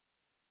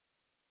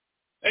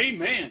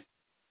 Amen.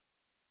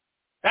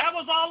 That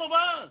was all of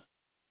us.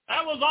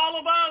 That was all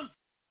of us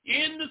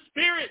in the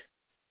spirit.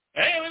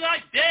 Hey, it was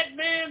like dead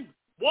men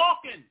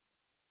walking,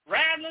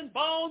 rattling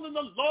bones in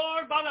the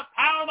Lord by the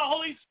power of the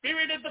Holy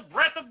Spirit as the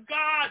breath of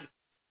God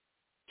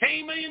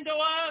came into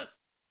us.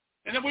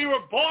 And then we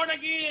were born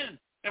again.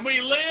 And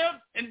we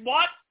live, and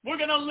what? We're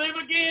going to live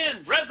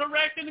again,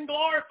 resurrected and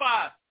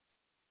glorified.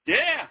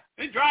 Yeah,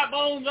 these dry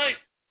bones,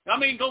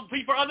 go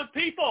be for other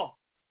people.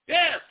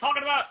 Yes,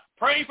 talking about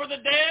pray for the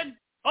dead.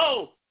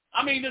 Oh,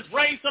 just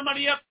raise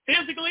somebody up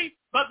physically,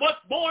 but what's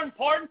more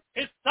important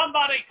is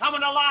somebody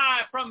coming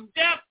alive from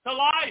death to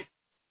life.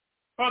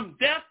 From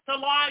death to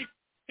life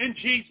in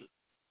Jesus.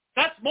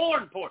 That's more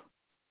important.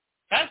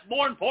 That's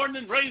more important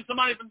than raising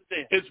somebody from the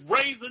dead. It's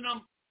raising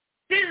them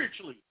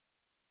spiritually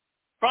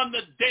from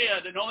the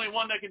dead, and the only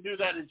one that can do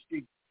that is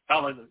Jesus.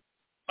 Hallelujah.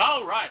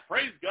 All right,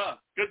 praise God.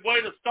 Good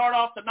way to start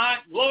off tonight.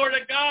 Glory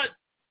to God.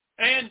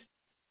 And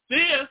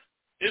this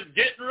is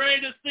getting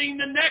ready to sing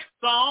the next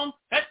song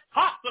that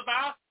talks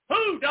about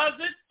who does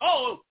it.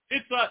 Oh,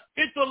 it's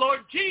the Lord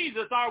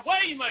Jesus, our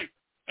way maker.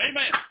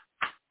 Amen.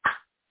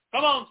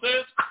 Come on,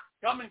 sis.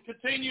 Come and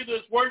continue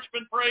this worship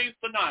and praise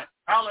tonight.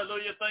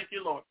 Hallelujah. Thank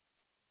you, Lord.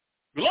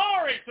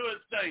 Glory to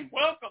his name.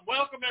 Welcome,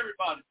 welcome,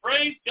 everybody.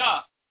 Praise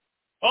God.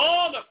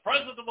 Oh, the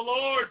presence of the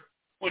Lord.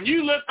 When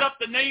you lift up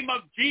the name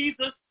of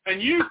Jesus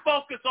and you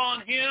focus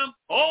on him,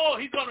 oh,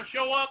 he's going to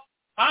show up.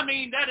 I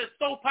mean, that is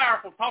so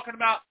powerful, talking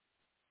about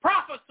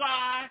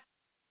prophesy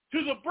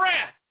to the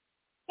breath.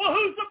 Well,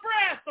 who's the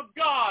breath of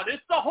God?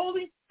 It's the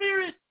Holy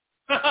Spirit.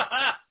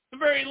 The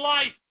very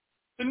life,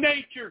 the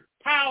nature,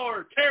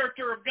 power,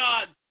 character of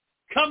God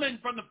coming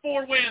from the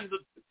four winds.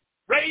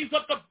 Raise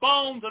up the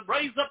bones and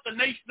raise up the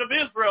nation of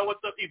Israel,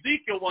 what the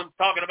Ezekiel one's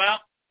talking about.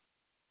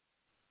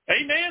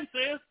 Amen,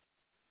 sis.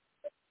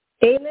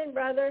 Amen,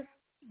 brother.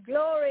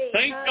 Glory.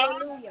 Thank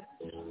Hallelujah.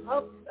 God.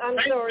 Oh, I'm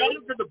Thank sorry. God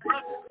for the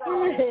breath.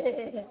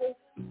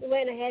 You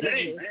went ahead of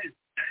me.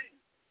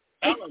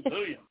 Amen.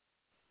 Hallelujah.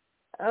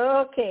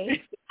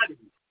 Okay.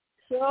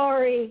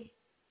 Sorry.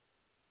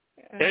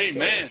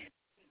 Amen.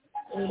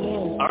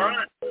 Amen. All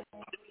right.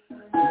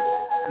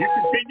 You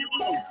continue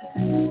on.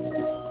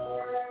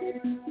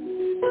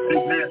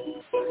 Amen.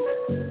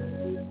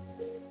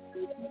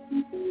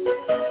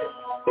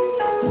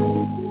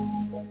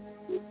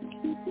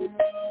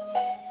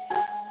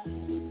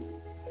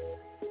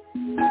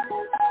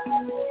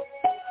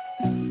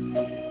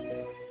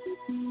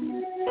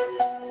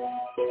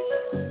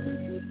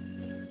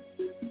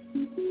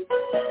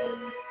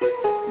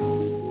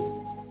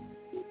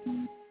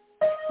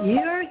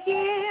 You're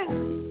here,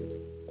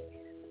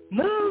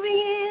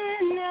 moving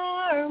in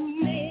our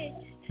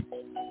midst.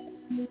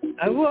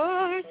 I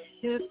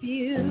worship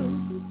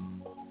you.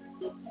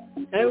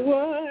 I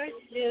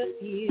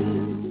worship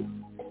you.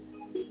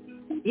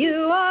 You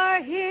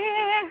are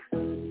here,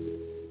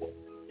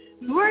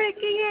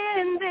 working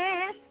in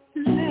this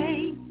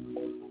place.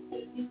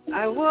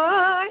 I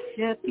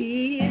worship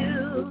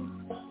you.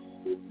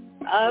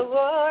 I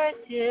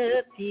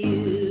worship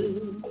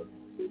you.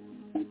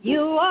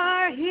 You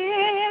are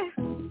here,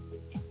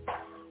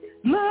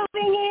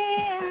 moving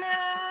in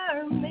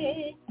our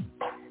midst.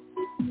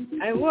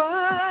 I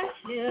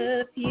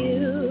worship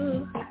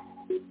you.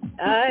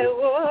 I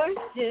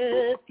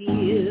worship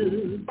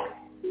you.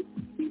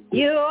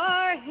 You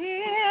are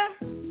here,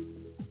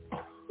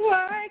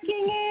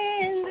 working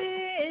in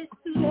this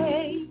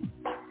place.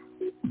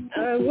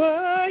 I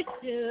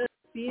worship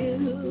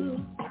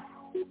you.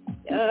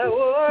 I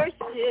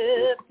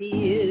worship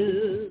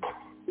you.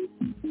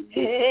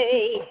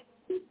 Hey,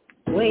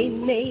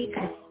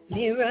 waymaker,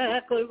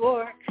 miracle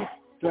worker,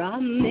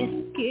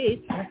 promise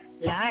keeper,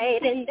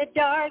 light in the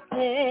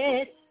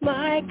darkness.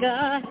 My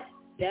God,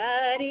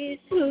 that is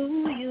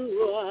who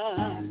you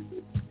are.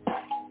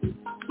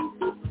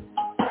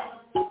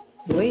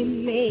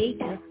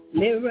 Waymaker,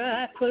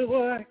 miracle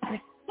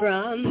worker,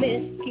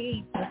 promise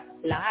keeper,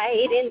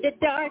 light in the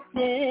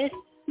darkness.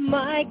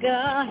 My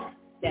God,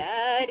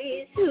 that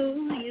is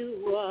who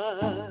you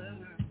are.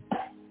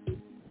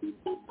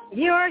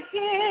 You're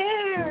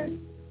here,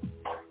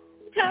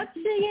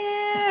 touching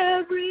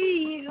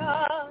every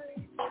heart.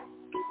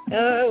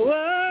 I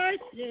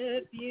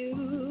worship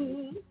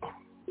you.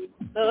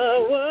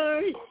 I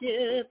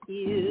worship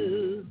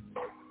you.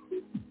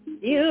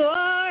 You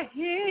are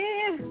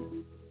here,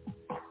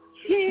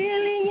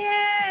 healing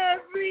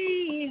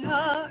every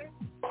heart.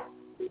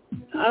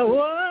 I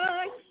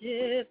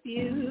worship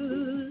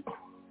you.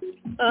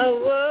 I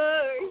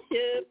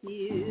worship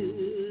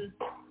you.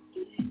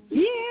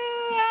 You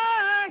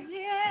are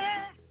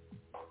here,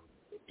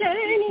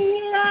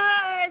 turning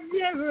lives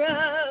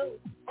around.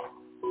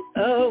 I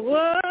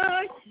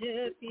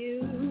worship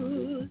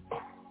you.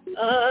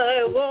 I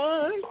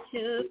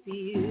worship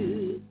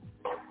you.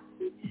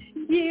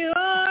 You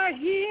are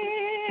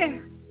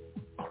here,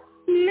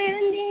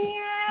 mending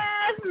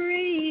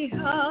every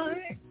heart.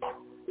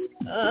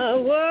 I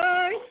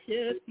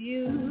worship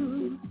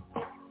you.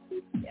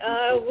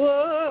 I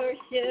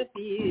worship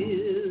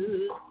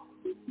you.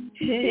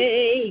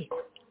 Hey,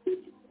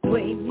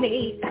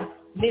 waymaker,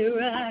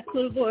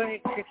 miracle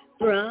worker,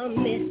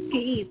 promise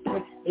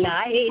keeper,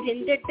 light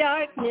in the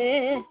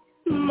darkness.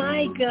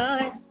 My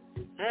God,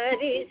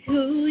 that is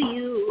who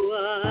you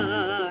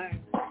are.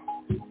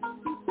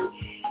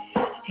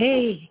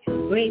 Hey,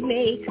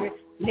 waymaker,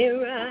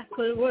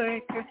 miracle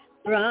worker,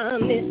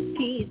 promise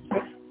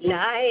keeper,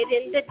 light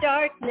in the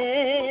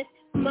darkness.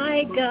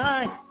 My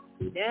God,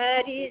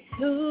 that is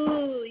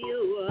who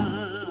you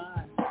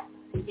are.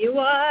 You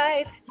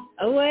wipe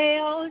away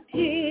all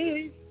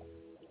tears.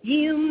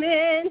 You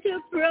mend a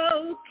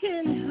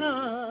broken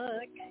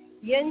heart.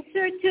 You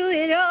answer to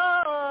it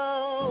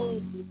all,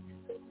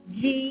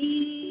 Jesus.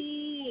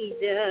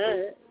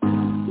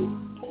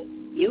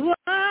 You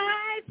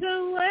wipe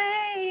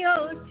away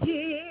all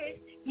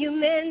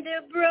mend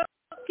a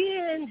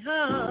broken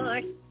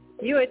heart.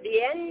 You're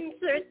the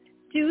answer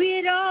to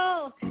it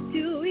all,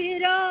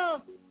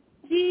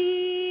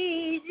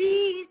 Jesus.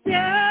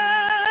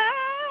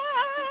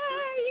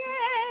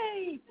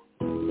 Yay.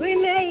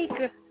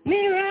 Waymaker,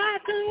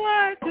 miracle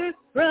worker,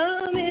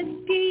 promise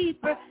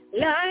keeper,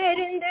 light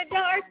in the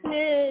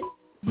darkness.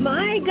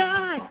 My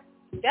God,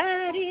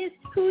 that is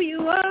who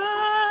you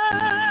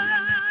are.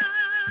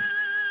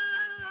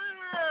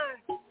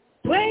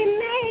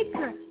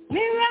 Waymaker,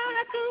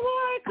 miracle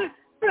worker,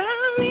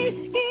 promise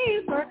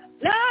keeper,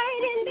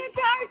 light in the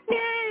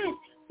darkness.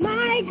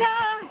 My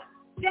God,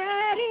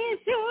 that is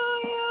who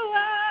you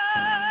are.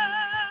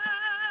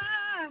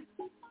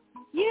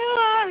 You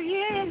are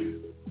here,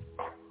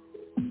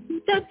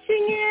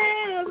 touching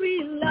every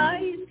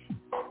life.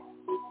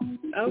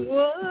 I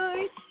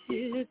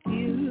worship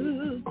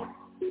you.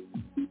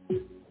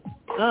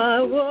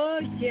 I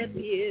worship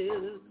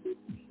you.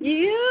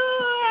 You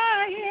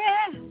are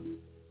here,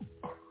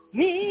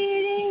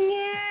 meeting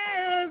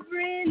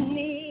every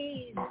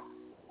need.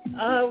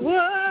 I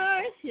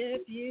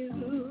worship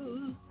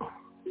you.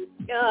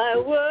 I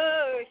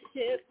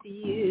worship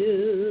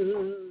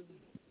you.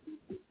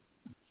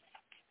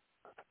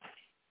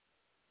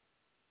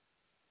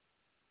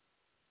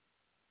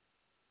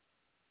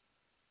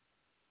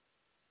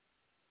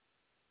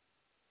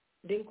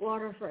 Drink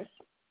water first.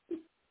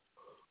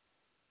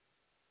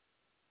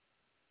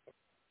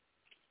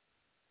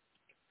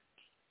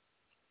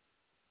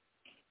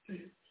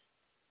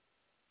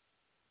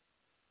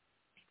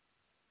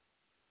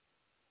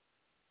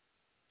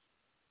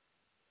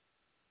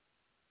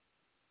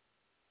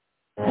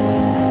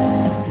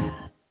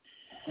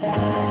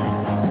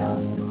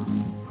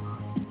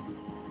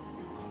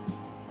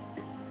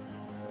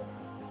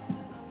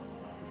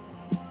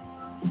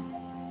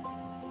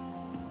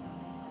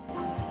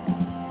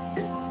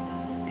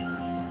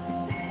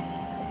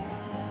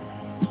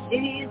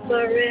 These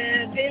were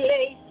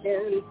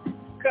revelations,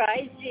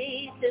 Christ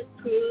Jesus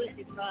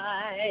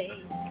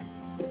crucified.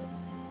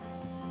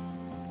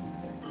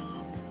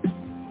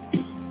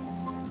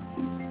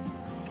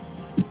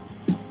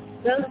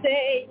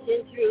 Salvation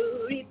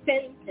through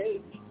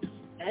repentance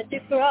at the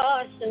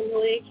cross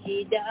on which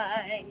he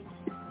died.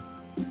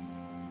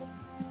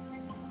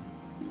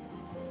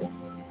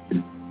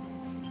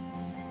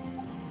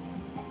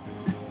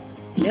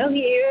 Now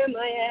hear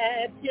my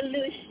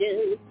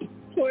absolution,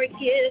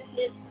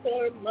 forgiveness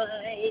for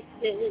my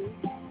sins.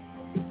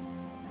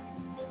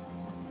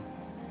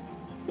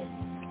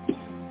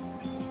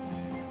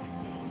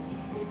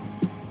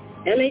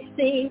 And I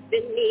sink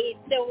beneath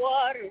the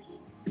waters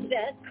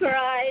that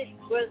Christ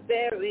was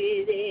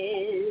buried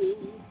in.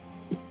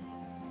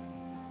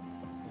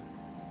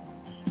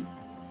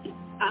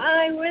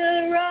 I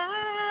will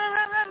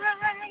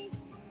rise,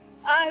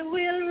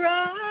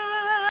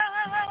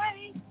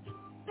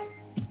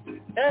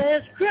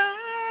 as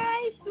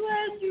Christ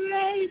was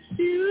raised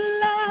to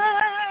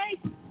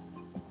life.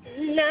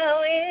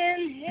 Now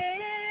in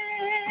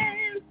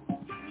Him,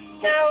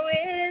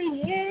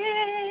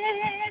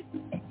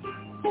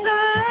 I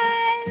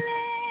live.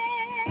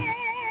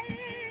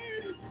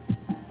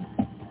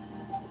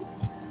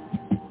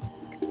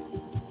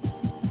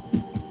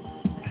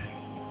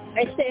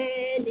 I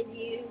stand in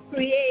new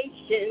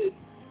creation,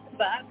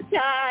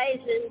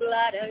 baptized in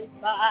blood and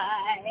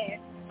fire.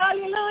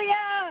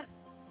 Hallelujah!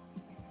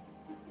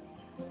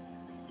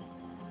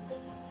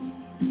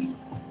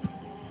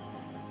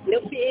 No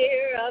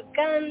fear of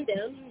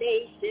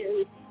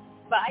condemnation,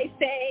 by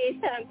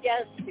faith I'm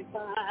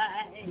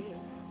justified.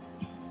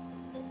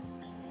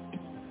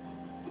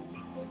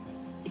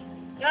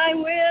 I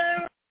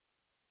will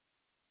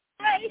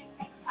rise,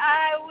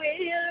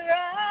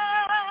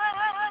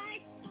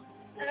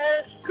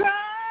 as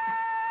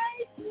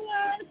Christ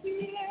was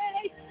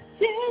raised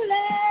to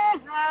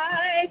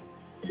life.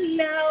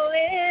 Now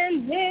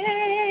in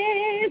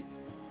Him,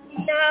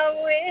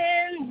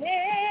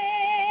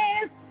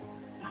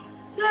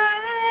 I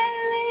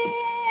live.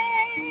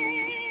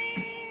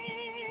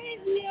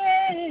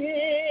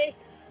 Yeah.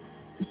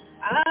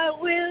 I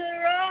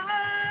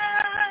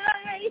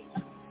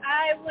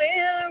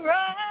will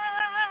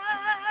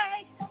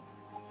rise,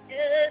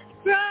 as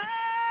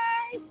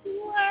Christ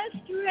was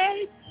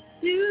raised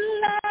to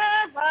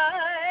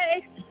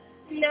life.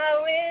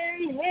 Now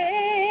in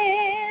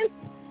Him,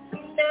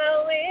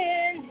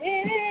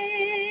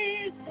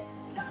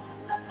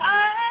 I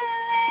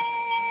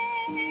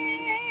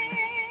live.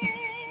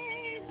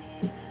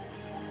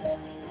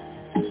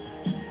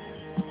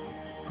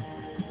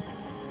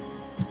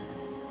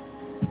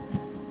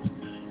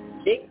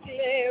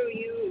 Declare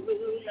you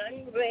rule and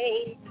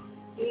reign.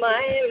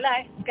 My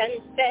life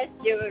confess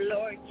your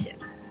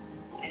lordship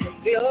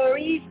and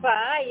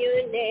glorify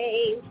your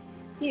name.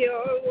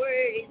 Your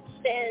word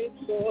stands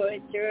for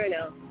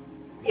eternal.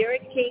 Your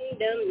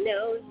kingdom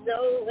knows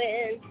no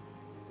end.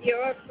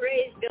 Your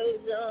praise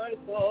goes on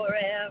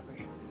forever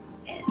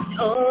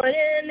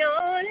and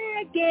on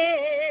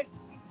again.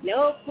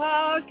 No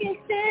power can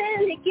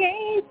stand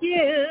against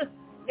you.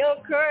 No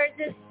curse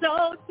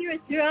assault your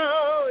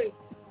throne.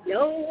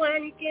 No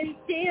one can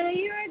steal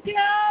your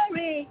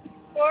glory,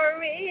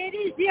 for it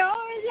is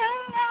yours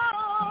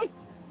alone.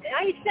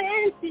 I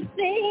stand to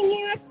sing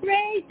your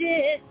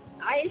praises.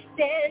 I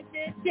stand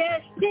to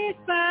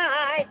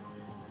testify,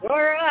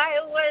 for I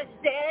was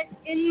dead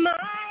in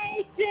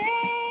my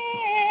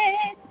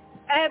sin,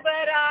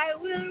 but I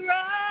will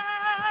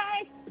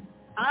rise.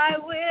 I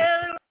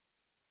will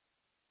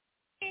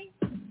rise.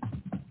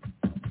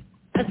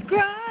 As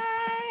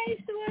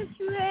Christ was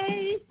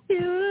raised to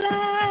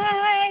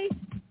life,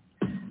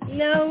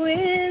 now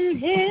in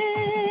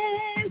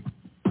Him,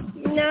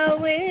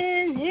 now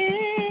in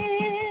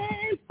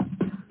Him,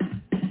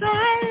 I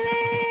live.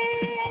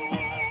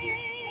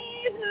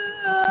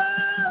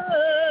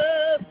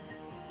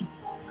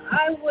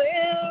 I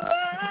will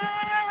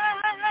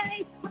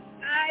rise.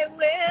 I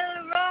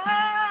will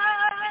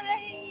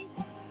rise.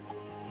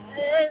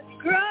 As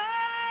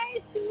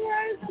Christ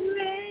was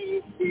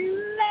raised to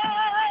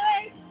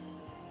life,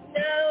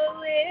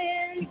 now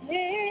in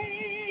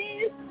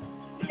Him,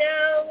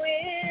 now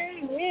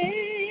in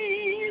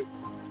Him,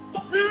 I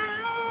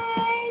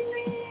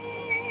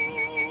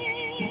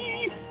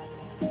live.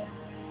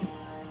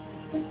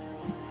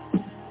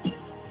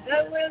 I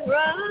will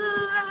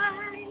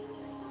rise.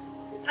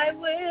 I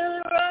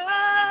will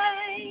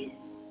rise.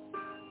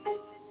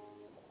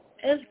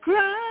 As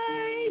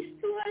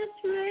Christ was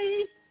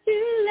raised to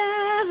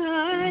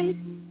life,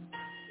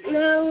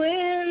 now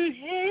in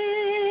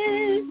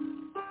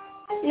Him,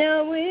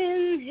 now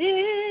in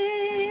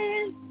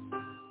Him,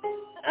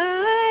 I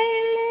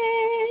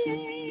live.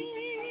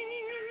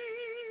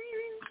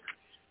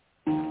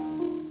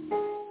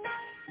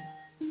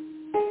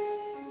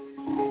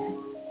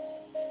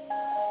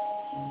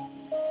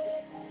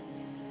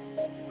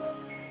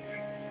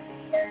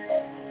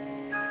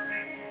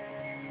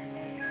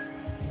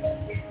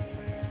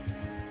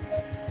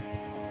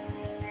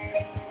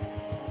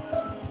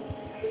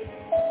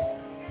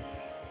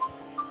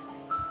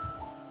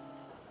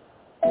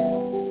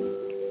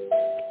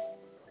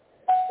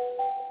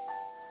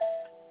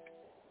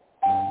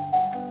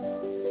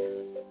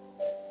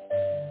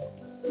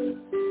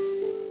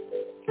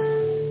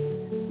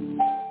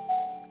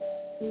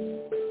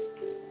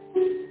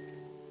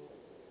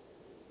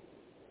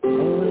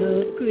 All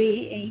of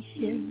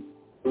creation,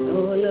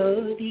 all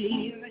of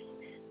the earth,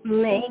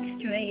 make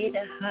straight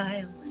a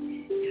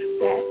highway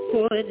back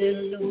for the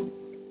Lord.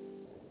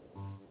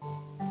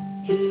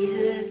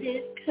 Jesus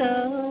is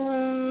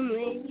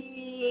coming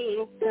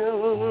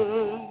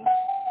soon.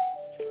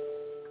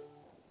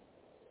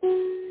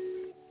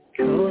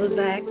 Call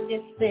back the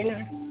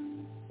sinner,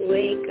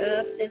 wake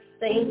up the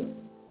saint,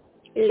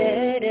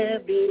 let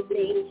every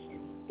nation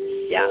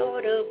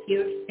shout of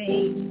your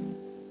faith.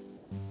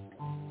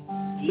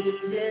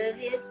 Jesus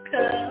is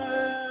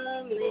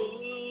coming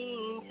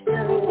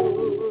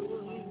soon.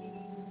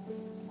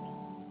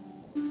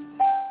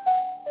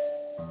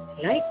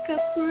 Like a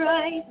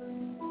bride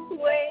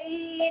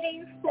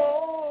waiting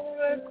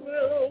for a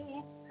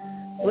groom,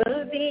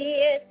 will be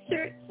at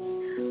church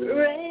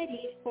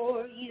ready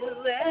for you.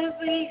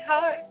 Every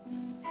heart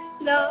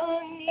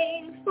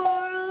longing for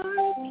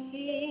our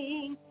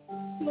King.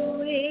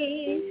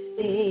 We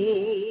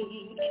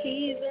sing,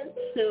 even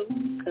so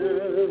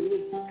come,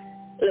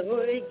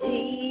 Lord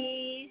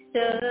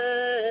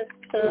Jesus,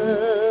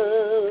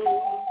 come.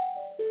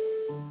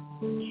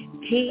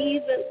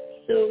 Even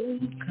so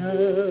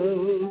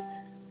come,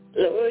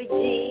 Lord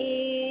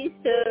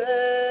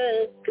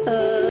Jesus,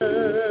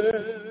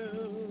 come.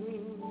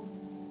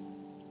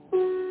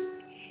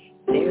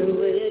 There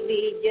will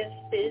be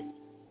justice,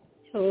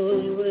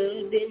 told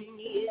will be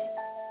near,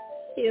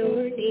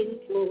 your name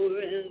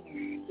forever,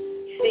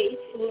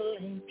 faithful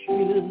and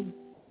true.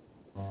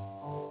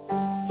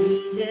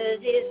 Jesus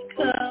is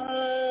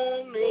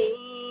coming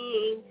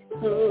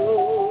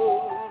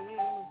home.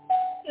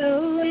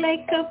 Oh,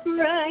 like a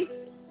bride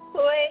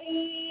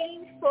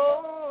waiting for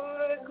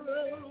a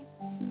groom,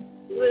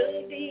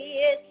 will be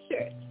at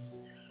church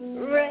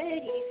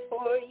ready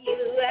for you.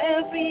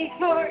 Every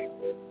heart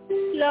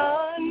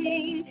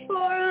longing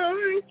for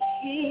our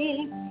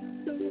King.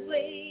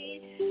 We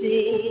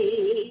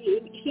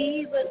sing,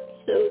 even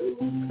so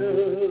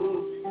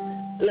come,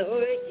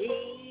 Lord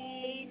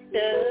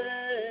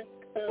Jesus,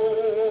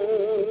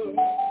 come.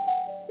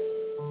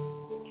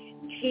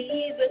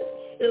 Even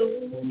so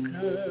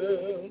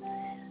come,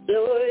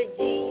 Lord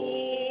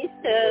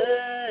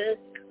Jesus,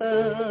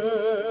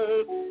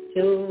 come.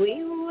 So we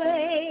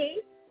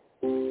wait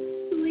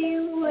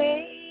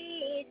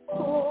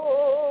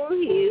for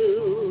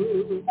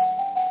you.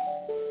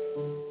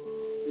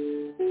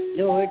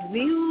 Lord,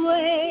 we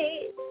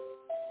wait,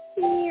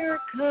 you're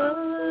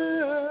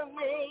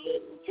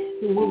coming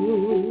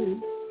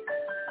soon.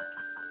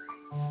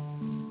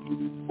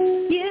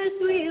 Yes,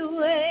 we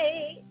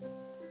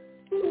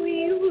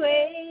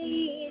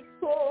wait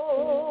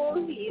for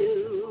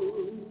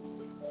you.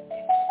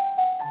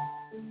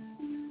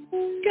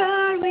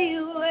 God, we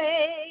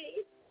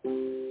wait,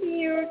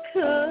 you're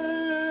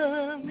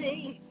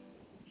coming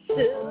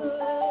soon.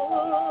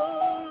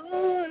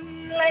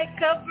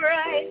 Like a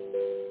bride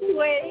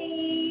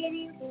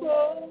waiting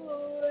for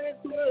a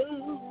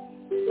groove.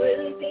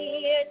 We'll be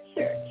at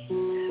church,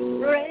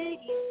 ready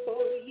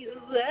for you.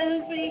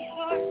 Every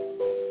heart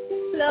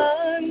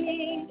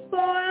longing for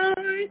our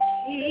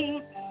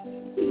King.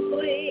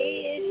 We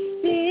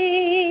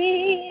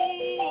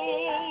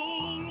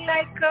sing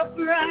like a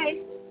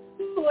bride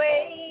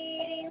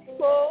waiting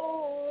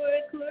for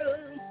a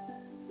groom.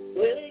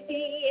 We'll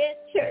be at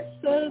church,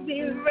 we'll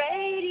be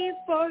ready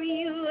for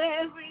you.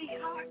 Every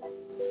heart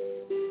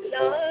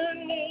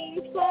longing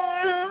for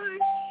our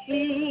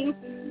King.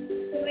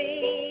 We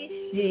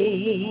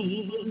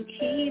sing,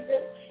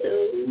 Jesus so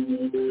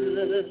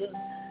good,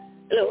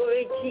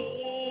 Lord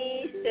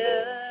Jesus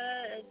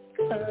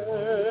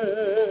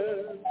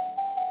come.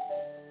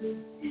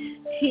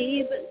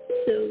 Jesus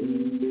so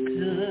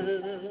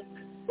good,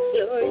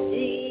 Lord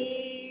Jesus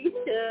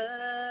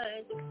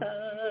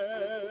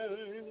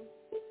come.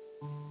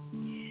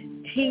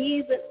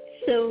 Jesus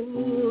so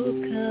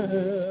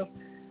come,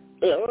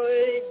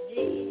 Lord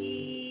Jesus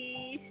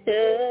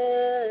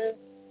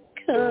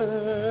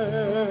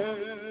come.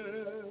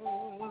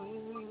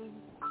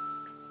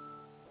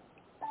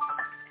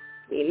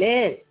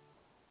 Amen.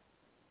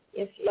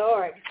 Yes,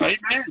 Lord.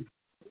 Amen.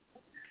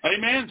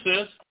 Amen,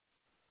 sis.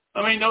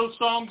 I mean, those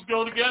songs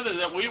go together,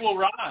 that we will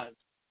rise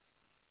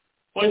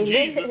when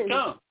Jesus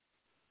comes.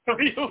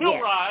 We will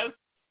rise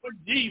when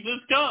Jesus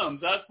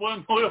comes. That's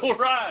when we'll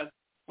rise,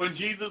 when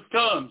Jesus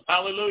comes.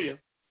 Hallelujah.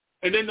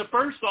 And then the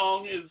first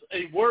song is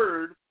a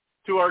word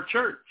to our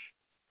church.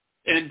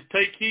 And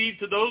take heed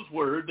to those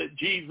words that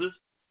Jesus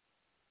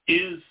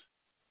is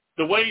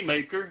the way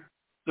maker,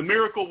 the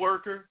miracle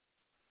worker,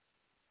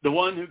 the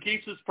one who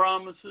keeps his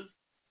promises.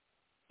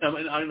 I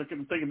mean, I'm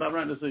thinking about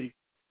right to see.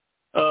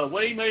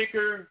 Way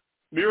maker,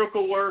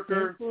 miracle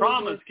worker,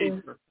 promise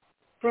keeper.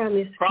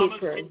 Promise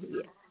keeper.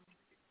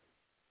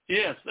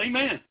 Yes,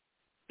 amen.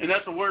 And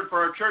that's a word for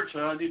our church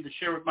that I need to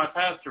share with my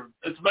pastor.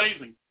 It's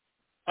amazing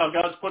how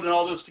God's putting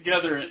all this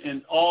together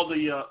and all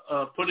the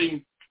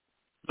putting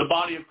the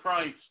body of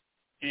Christ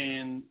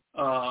and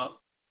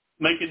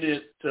making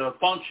it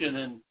function,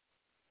 and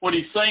what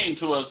he's saying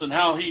to us and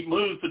how he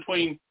moves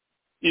between,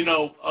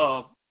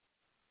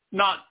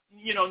 not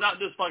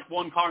just like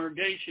one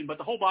congregation, but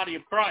the whole body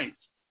of Christ.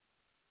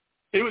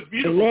 It was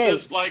beautiful. Amen.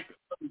 Just like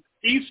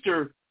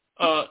Easter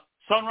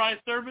sunrise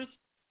service,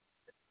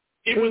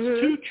 it was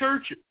two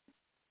churches.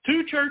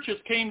 Two churches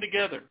came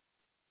together.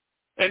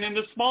 And in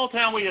this small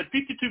town, we had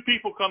 52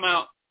 people come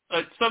out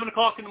at 7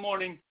 o'clock in the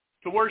morning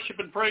to worship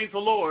and praise the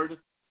Lord.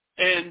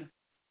 And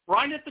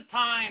right at the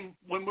time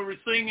when we were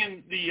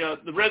singing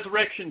the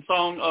resurrection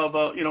song of,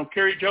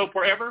 Carry Joe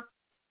Forever,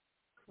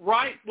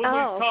 right when we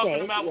were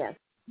talking about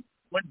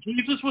when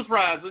Jesus was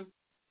rising,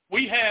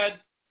 we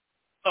had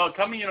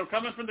coming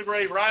from the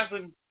grave,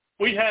 rising,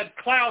 we had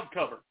cloud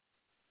cover.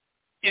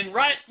 And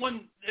right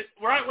when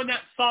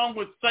that song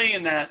was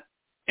saying that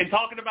and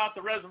talking about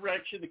the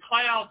resurrection, the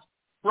clouds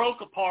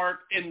broke apart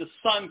and the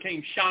sun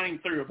came shining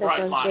through a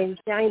bright light. Came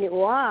shining.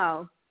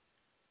 Wow.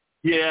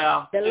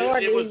 Yeah. The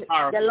Lord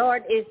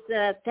is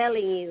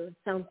telling you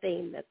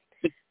something that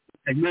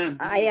Amen.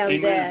 I am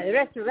the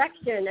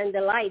resurrection and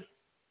the life.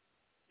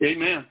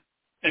 Amen.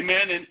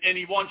 Amen. And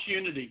he wants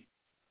unity.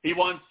 He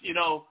wants, he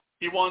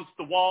wants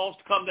the walls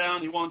to come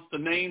down. He wants the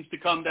names to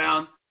come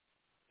down.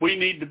 We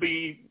need to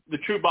be the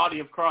true body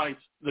of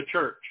Christ, the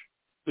church,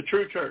 the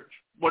true church.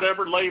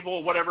 Whatever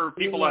label, whatever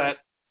people at,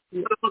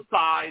 put them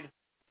aside.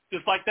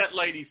 Just like that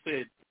lady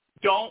said,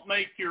 don't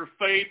make your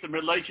faith and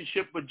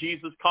relationship with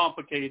Jesus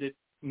complicated.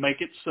 Make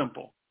it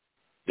simple.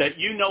 That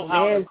you know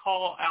how to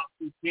call out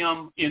to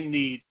him in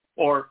need,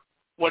 or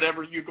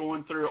whatever you're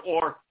going through,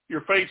 or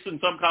you're facing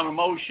some kind of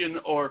emotion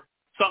or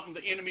something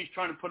the enemy's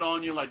trying to put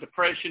on you, like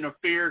depression or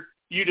fear.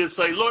 You just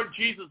say, Lord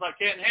Jesus, I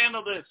can't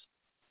handle this.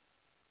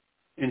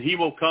 And he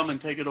will come and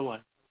take it away.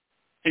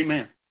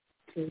 Amen.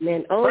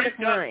 Amen. All the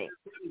time.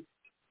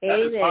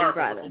 Amen,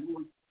 brother.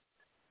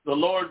 The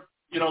Lord,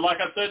 like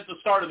I said at the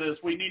start of this,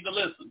 we need to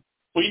listen.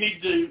 We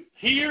need to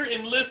hear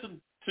and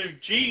listen to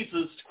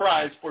Jesus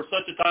Christ for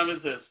such a time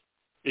as this.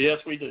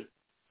 Yes, we do.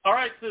 All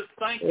right, sis,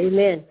 thank you.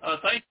 Amen.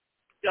 Thank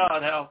you,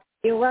 God, how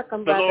you're welcome,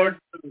 the brother. Lord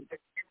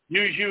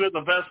use you as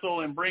a vessel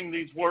and bring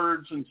these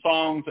words and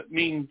songs that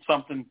mean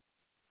something,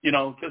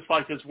 just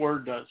like his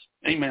word does.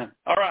 Amen.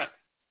 All right.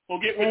 We'll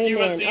get with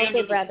you at the end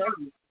of the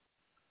service.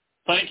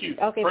 Thank you.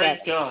 Okay, Praise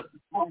brother.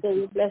 God.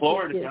 Okay, bless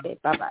Glory you. to God.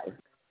 Bye-bye.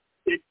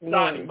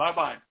 Exciting.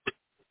 Bye-bye.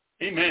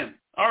 Amen.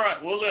 All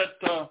right. We'll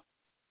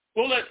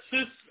let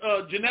Sis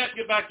Jeanette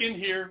get back in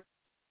here,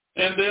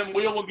 and then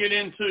we will get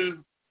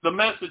into the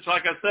message.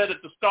 Like I said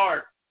at the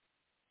start,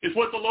 is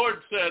what the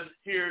Lord said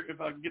here.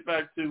 If I can get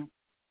back to,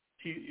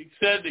 he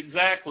said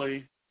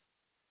exactly,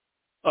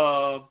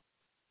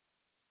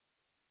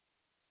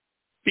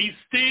 be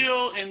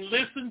still and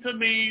listen to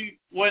me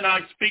when I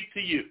speak to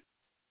you.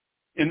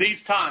 In these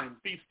times,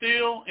 be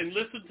still and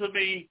listen to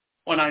me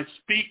when I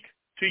speak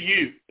to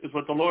you, is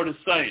what the Lord is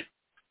saying.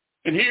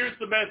 And here's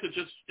the message.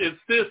 It's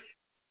this.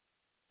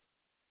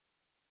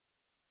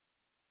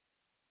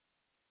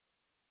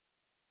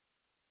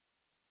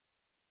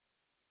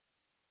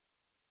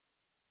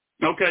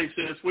 Okay,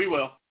 sis, we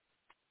will.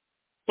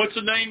 What's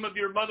the name of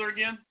your mother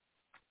again?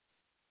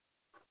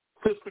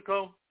 Sister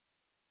Cole?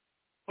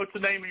 What's the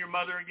name of your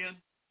mother again?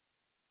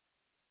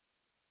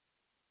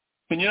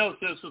 And you know,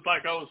 sis, it's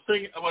like I was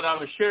thinking, what I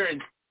was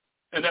sharing,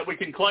 and that we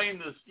can claim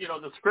this,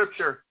 the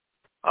scripture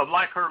of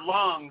like her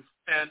lungs,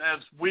 and as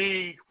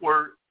we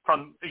were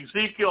from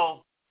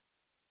Ezekiel,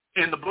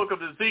 in the book of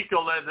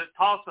Ezekiel, as it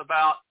talks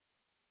about,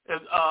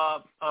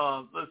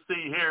 let's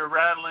see here,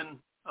 rattling,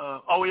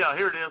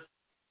 here it is.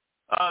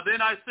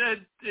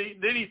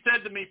 Then he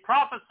said to me,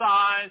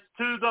 prophesy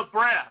to the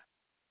breath,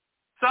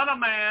 Son of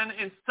man,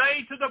 and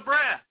say to the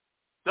breath,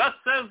 thus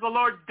says the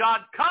Lord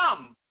God,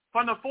 come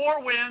from the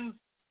four winds,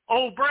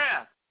 O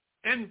breath,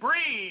 and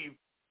breathe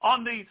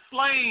on these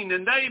slain,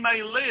 and they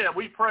may live.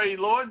 We pray,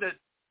 Lord, that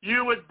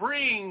you would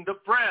bring the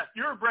breath,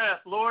 your breath,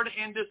 Lord,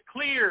 and just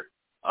clear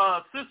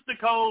Sister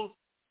Cole's,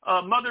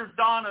 Mother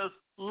Donna's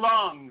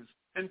lungs,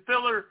 and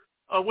fill her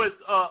with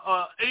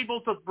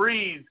able to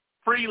breathe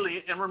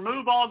freely, and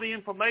remove all the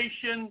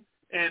inflammation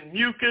and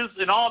mucus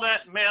and all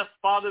that mess,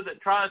 Father, that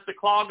tries to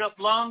clog up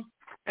lungs.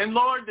 And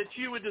Lord, that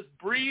you would just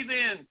breathe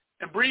in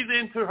and breathe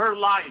into her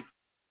life.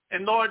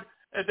 And Lord,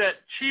 that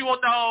she will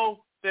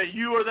know that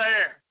you are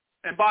there.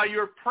 And by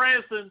your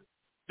presence,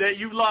 that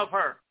you love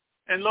her.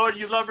 And Lord,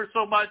 you love her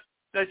so much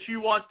that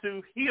you want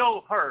to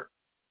heal her.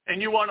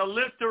 And you want to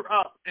lift her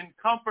up and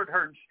comfort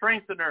her and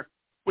strengthen her.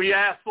 We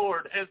ask,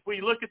 Lord, as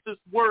we look at this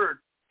word,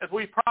 as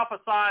we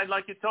prophesy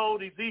like you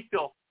told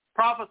Ezekiel,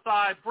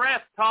 prophesy,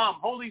 breath come,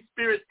 Holy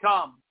Spirit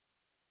come,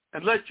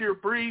 and let your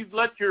breathe,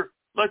 let your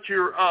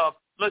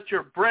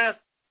breath,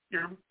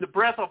 the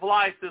breath of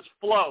life just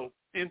flow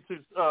into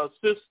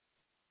Sis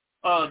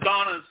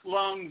Donna's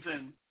lungs,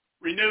 and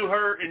renew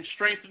her and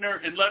strengthen her,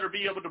 and let her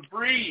be able to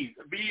breathe,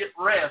 be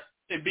at rest,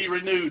 and be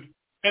renewed.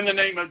 In the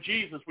name of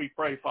Jesus, we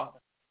pray, Father.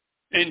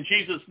 In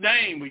Jesus'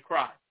 name, we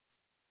cry.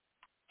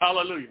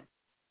 Hallelujah.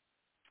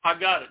 I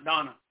got it,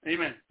 Donna.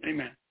 Amen.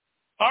 Amen.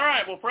 All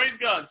right. Well, praise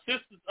God.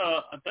 Sister,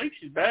 I think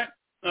she's back.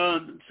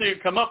 See her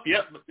come up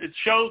yet, but it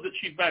shows that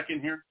she's back in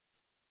here.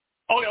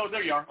 Oh,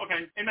 there you are.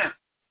 Okay. Amen.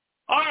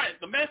 All right.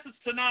 The message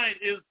tonight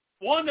is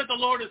one that the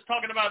Lord is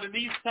talking about in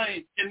these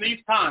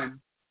times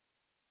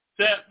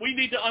that we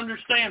need to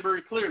understand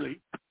very clearly,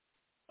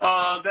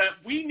 that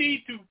we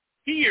need to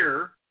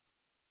hear.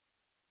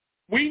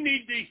 We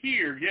need to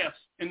hear, yes,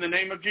 in the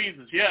name of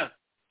Jesus. Yes.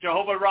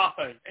 Jehovah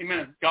Rapha.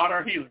 Amen. God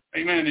our healer.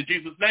 Amen. In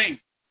Jesus' name.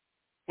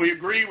 We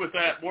agree with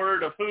that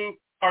word of who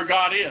our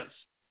God is.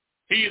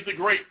 He is a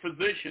great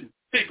physician.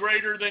 He's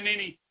greater than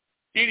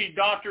any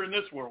doctor in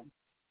this world.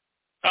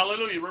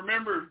 Hallelujah.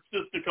 Remember,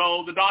 Sister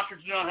Cole, the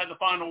doctors do not have the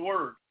final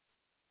word.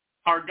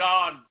 Our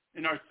God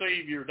and our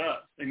Savior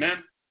does.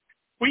 Amen.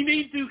 We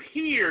need to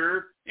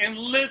hear and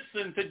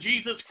listen to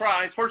Jesus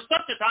Christ for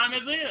such a time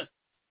as this.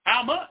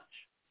 How much?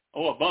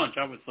 Oh, a bunch,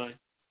 I would say.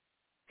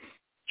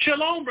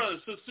 Shalom,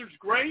 brothers and sisters.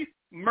 Grace,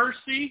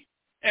 mercy,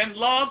 and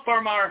love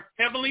from our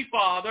Heavenly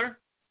Father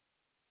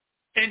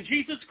and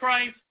Jesus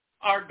Christ,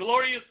 our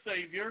glorious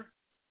Savior,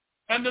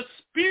 and the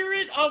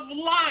Spirit of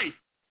life,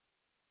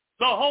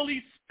 the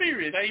Holy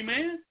Spirit,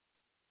 amen?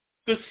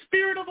 The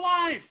Spirit of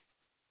life,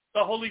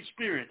 the Holy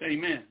Spirit,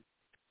 amen.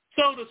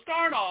 So to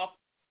start off,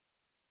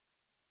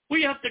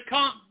 we have to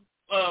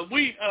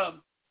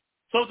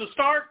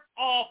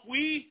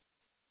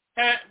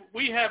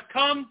we have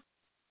come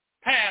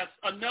past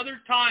another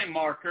time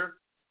marker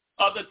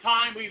of the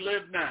time we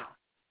live now.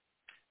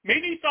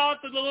 Many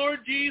thought that the Lord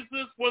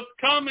Jesus was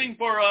coming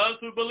for us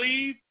who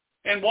believe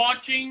and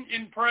watching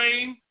and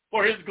praying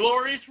for his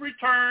glorious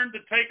return to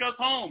take us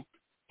home.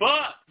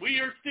 But we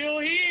are still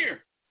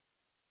here.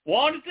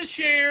 Wanted to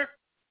share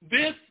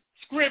this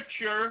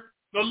scripture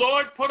the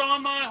Lord put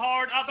on my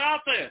heart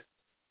about this.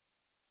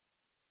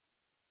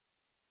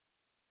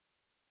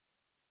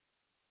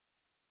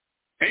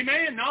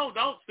 Amen. No,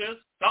 don't, sis.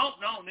 Don't.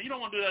 No, you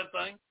don't want to do that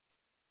thing.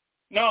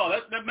 No,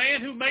 the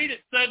man who made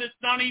it said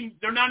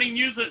they're not even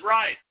using it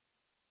right.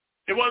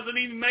 It wasn't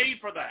even made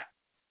for that.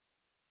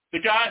 The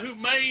guy who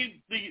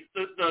made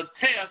the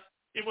test,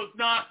 it was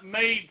not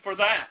made for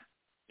that,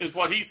 is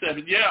what he said.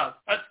 And yeah,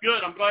 that's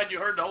good. I'm glad you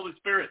heard the Holy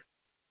Spirit.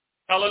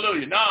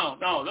 Hallelujah. No,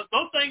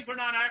 those things are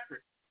not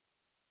accurate.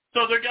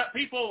 So they got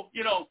people,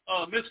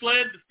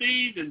 misled,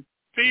 deceived, and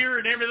fear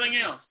and everything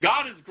else.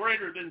 God is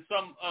greater than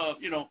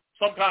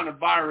some kind of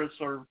virus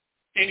or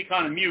any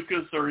kind of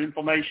mucus or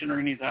inflammation or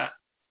any of that.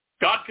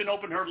 God can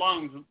open her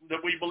lungs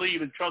that we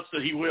believe and trust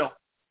that he will.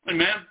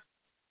 Amen.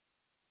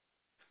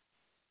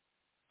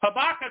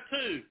 Habakkuk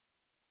 2,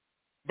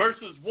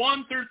 verses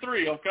 1 through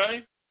 3,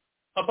 okay?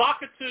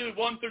 Habakkuk 2,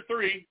 1 through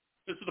 3.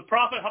 This is the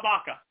prophet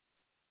Habakkuk.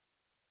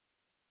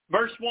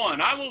 Verse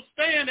 1, I will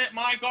stand at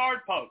my guard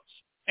posts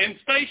and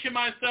station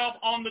myself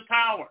on the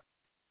tower.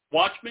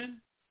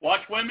 Watchmen,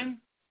 watchwomen,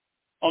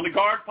 on the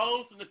guard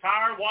posts and the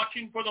tower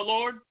watching for the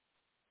Lord.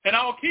 And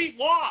I will keep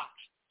watch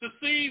to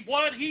see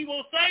what he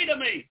will say to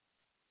me.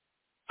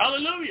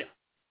 Hallelujah.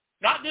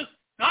 Not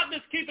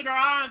just keeping our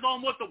eyes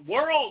on what the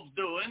world's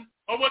doing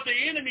or what the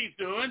enemy's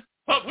doing,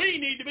 but we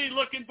need to be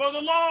looking for the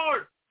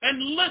Lord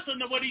and listen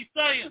to what he's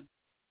saying.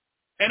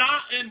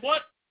 And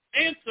what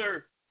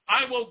answer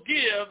I will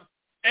give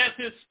as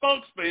his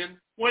spokesman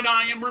when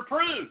I am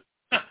reproved?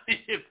 The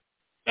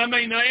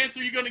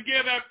answer you're going to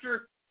give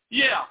after,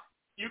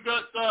 you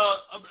got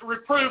a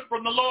reproof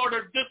from the Lord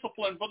or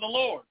discipline from the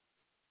Lord.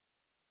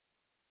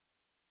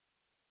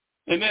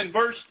 And then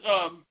verse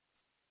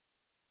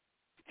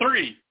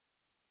 3.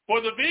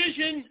 For the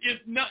vision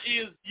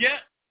is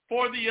yet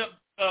for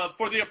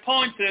the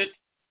appointed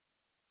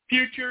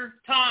future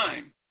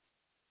time.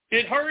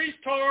 It hurries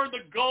toward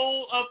the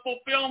goal of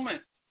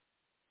fulfillment.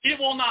 It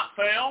will not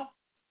fail.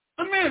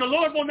 The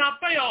Lord will not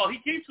fail. He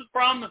keeps his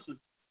promises,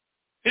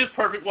 his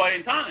perfect way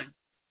and time.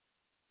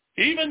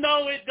 Even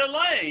though it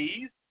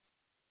delays,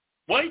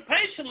 wait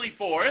patiently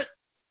for it,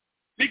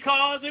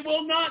 because it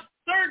will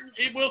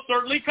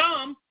certainly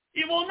come.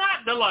 It will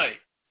not delay.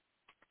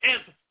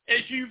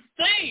 As you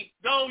think,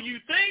 though you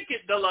think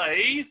it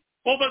delays,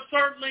 but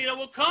certainly it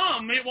will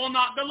come. It will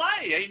not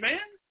delay. Amen?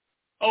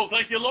 Oh,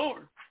 thank you,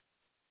 Lord.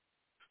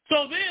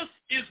 So this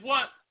is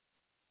what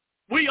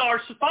we are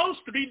supposed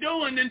to be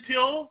doing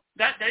until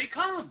that day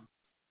comes.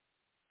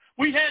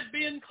 We had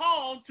been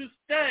called to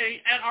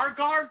stay at our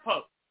guard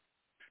post,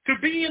 to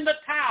be in the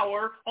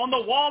tower on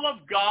the wall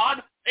of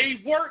God,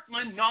 a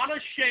workman not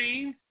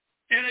ashamed,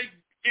 and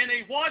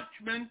a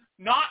watchman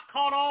not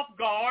caught off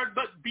guard,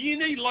 but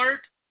being alert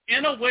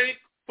and awake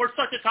for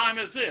such a time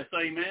as this.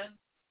 Amen.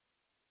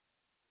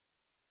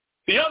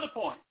 The other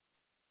point,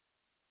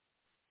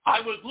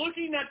 I was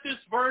looking at this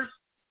verse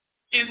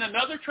in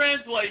another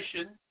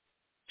translation,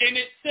 and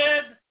it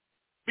said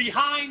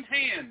behind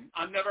hand.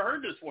 I've never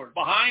heard this word,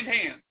 behind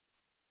hand.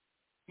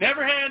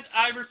 Never had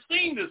I ever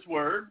seen this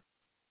word,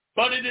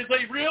 but it is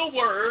a real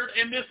word,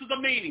 and this is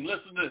the meaning.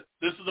 Listen to this.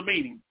 This is the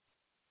meaning.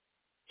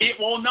 It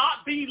will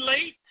not be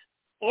late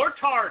or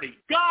tardy.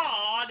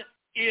 God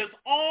is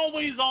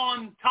always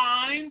on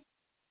time,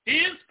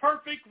 his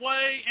perfect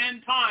way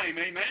and time.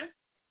 Amen?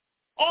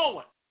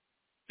 Always.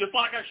 Just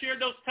like I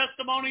shared those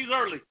testimonies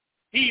earlier.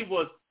 He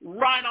was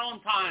right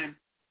on time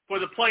for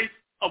the place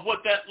of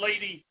what that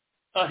lady,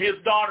 his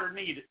daughter,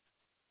 needed.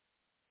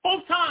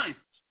 Both times.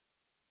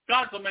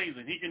 God's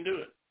amazing. He can do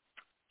it.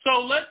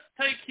 So let's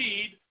take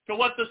heed to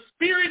what the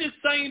Spirit is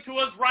saying to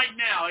us right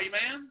now.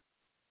 Amen?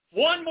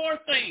 One more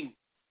thing.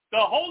 The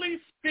Holy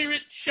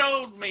Spirit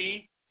showed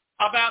me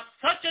about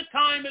such a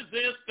time as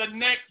this, the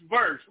next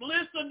verse.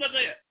 Listen to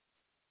this.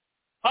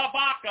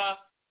 Habakkuk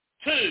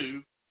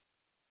 2,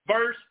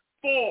 verse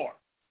 4.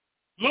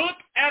 Look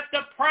at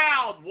the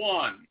proud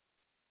one.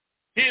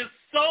 His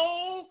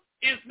soul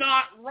is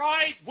not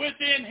right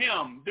within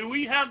him. Do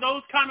we have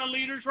those kind of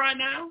leaders right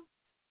now?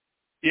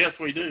 Yes,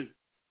 we do.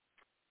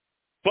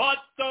 But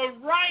the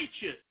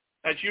righteous,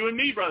 that's you and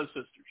me, brothers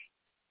and sisters.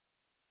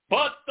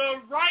 But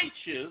the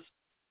righteous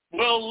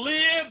will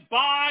live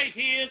by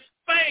his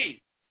faith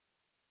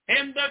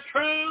in the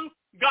true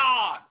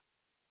God,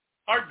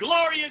 our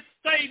glorious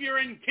Savior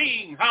and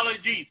King.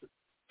 Hallelujah, Jesus.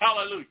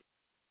 Hallelujah.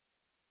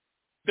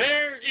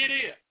 There it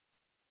is.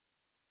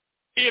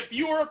 If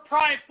you are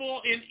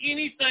prideful in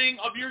anything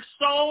of your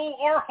soul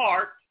or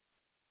heart,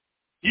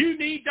 you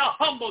need to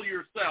humble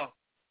yourself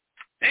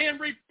and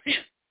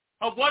repent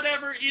of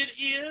whatever it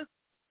is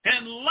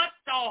and let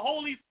the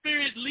Holy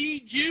Spirit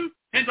lead you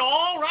into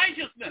all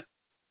righteousness.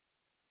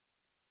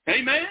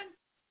 Amen?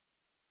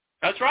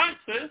 That's right,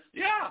 sis.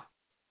 Yeah.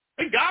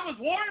 And God was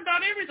warned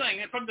about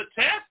everything, and from the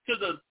test to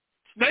the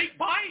snake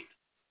bite.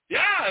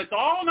 Yeah, it's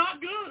all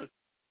not good.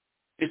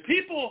 If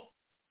people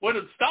would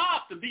have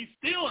stopped and be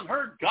still and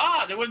heard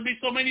God, there wouldn't be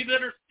so many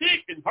that are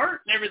sick and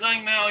hurt and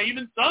everything now,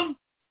 even some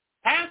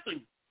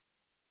passing.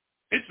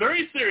 It's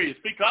very serious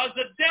because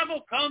the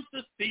devil comes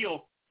to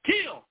steal,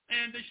 kill,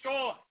 and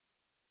destroy.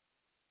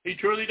 He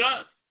truly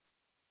does.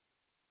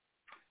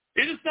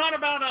 It is not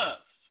about us.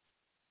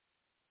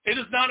 It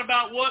is not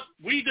about what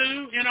we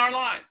do in our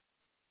life.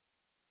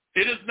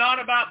 It is not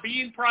about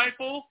being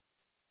prideful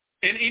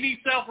in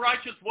any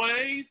self-righteous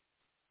ways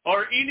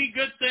or any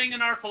good thing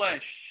in our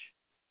flesh.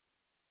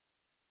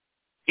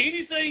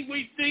 Anything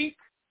we think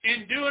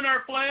and do in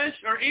our flesh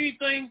or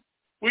anything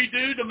we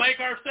do to make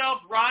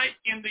ourselves right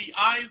in the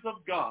eyes of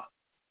God.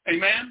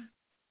 Amen?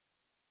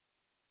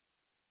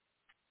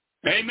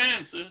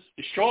 Amen, sis.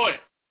 Destroy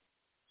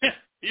it.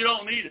 You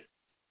don't need it.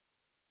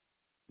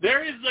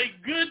 There is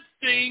a good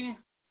thing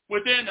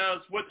within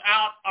us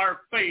without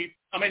our faith.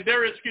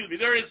 There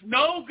is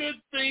no good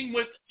thing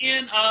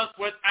within us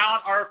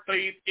without our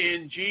faith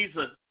in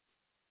Jesus.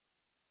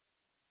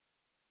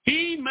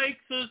 He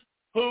makes us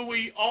who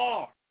we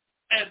are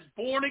as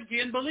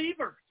born-again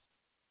believers.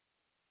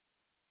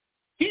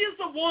 He is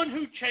the one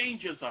who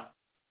changes us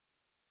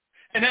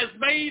and has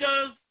made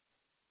us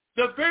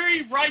the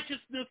very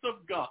righteousness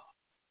of God.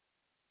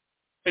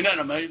 Isn't that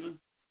amazing?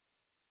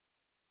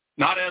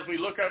 Not as we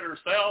look at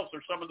ourselves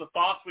or some of the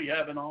thoughts we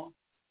have and all,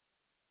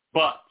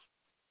 but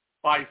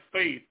by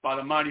faith, by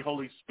the mighty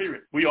Holy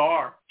Spirit, we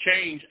are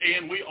changed,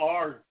 and we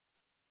are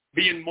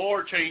being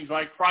more changed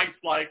like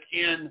Christ-like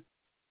in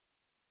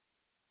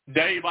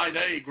day by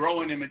day,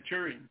 growing and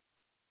maturing.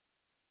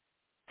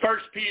 1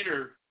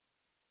 Peter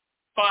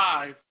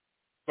 5,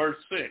 Verse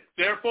 6,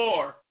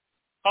 therefore,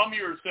 humble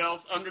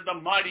yourselves under the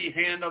mighty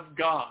hand of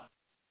God.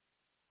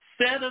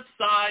 Set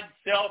aside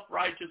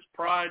self-righteous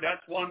pride.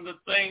 That's one of the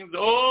things,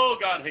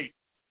 God hates.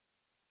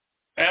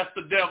 Ask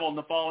the devil and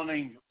the fallen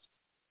angels.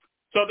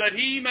 So that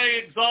he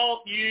may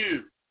exalt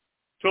you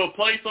to a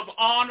place of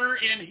honor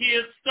in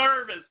his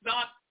service,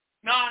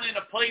 not in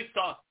a place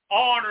to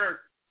honor,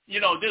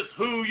 just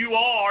who you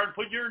are and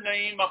put your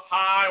name up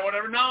high or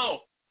whatever. No,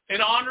 in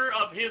honor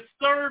of his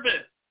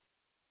service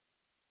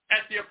at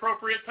the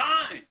appropriate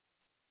time.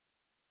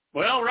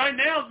 Well, right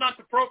now is not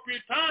the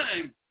appropriate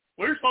time.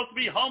 We're supposed to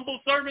be humble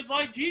servants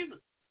like Jesus.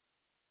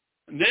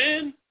 And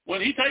then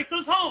when he takes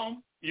us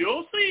home,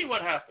 you'll see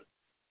what happens.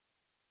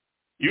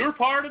 You're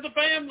part of the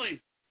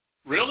family.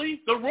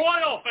 Really? The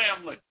royal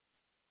family.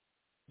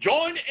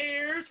 Joint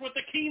heirs with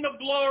the King of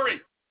Glory.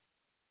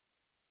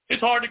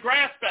 It's hard to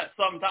grasp that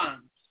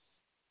sometimes.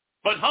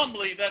 But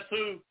humbly, that's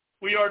who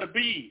we are to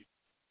be.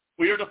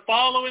 We are to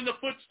follow in the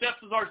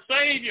footsteps of our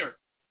Savior,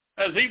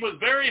 as he was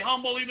very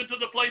humble even to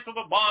the place of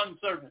a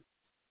bondservant.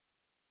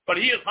 But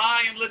he is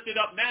high and lifted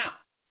up now.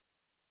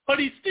 But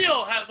he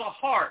still has a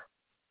heart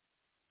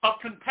of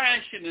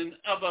compassion and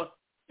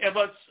as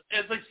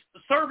a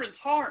servant's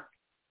heart.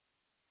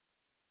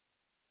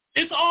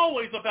 It's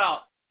always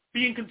about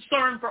being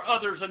concerned for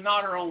others and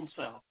not our own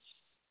selves.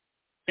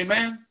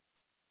 Amen?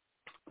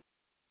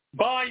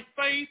 By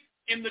faith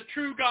in the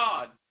true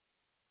God,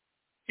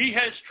 he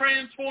has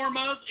transformed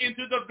us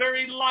into the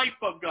very life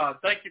of God.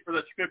 Thank you for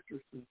that scripture,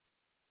 Sue.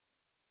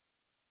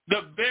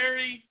 The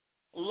very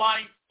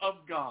life of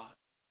God.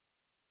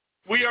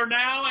 We are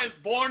now as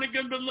born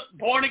again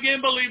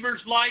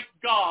believers like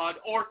God,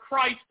 or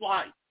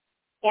Christ-like,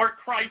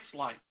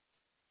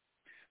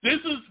 This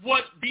is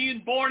what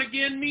being born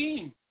again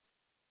means.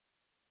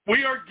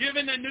 We are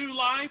given a new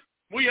life.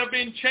 We have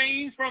been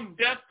changed from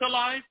death to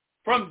life,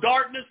 from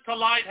darkness to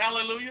light.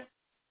 Hallelujah.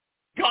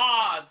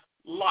 God's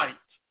light.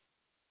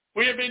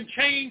 We have been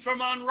changed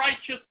from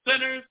unrighteous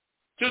sinners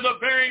to the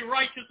very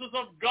righteousness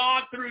of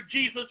God through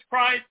Jesus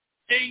Christ.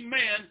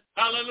 Amen.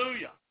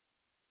 Hallelujah.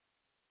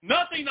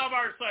 Nothing of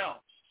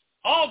ourselves.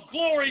 All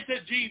glory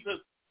to Jesus.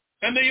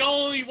 And the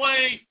only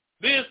way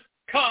this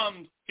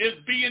comes is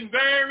being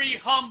very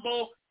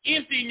humble,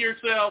 emptying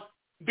yourself,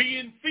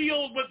 being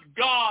filled with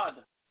God.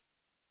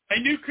 A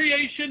new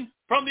creation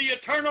from the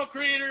eternal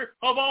creator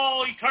of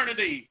all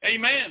eternity.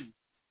 Amen.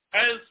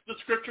 As the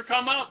scripture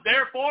come up,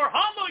 therefore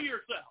humble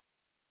yourself.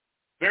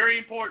 Very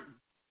important.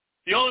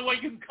 The only way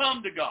you can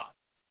come to God.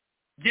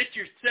 Get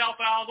yourself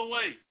out of the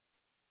way.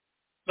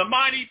 The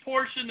mighty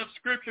portion of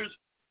scriptures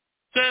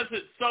says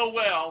it so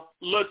well.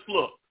 Let's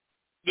look.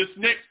 This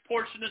next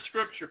portion of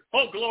scripture.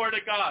 Oh, glory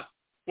to God.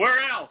 Where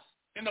else?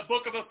 In the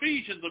book of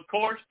Ephesians, of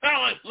course.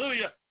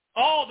 Hallelujah.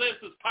 All this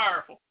is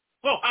powerful.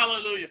 Oh,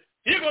 hallelujah.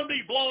 You're going to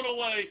be blown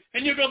away,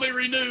 and you're going to be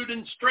renewed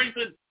and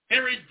strengthened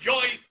and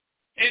rejoice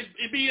and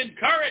be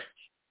encouraged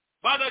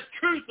by the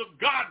truth of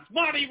God's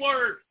mighty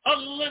word, a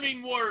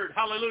living word.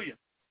 Hallelujah.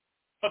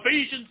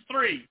 Ephesians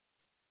 3,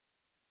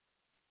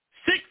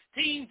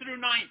 16 through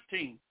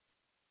 19.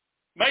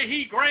 May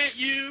he grant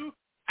you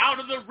out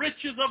of the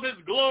riches of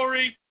his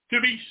glory to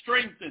be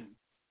strengthened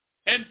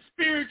and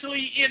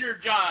spiritually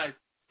energized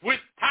with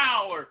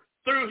power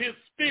through his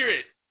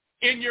Spirit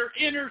in your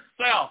inner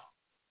self,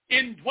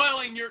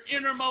 indwelling your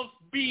innermost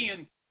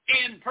being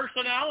and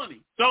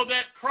personality, so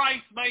that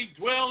Christ may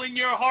dwell in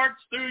your hearts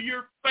through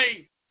your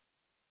faith.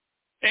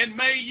 And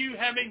may you,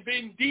 having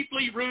been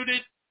deeply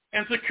rooted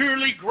and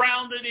securely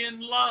grounded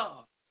in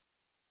love,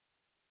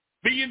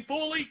 being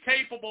fully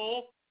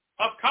capable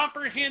of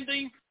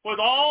comprehending with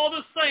all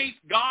the saints,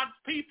 God's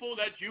people,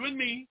 that's you and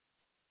me,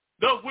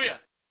 the width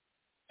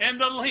and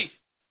the length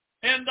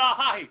and the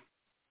height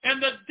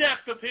and the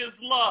depth of his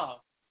love,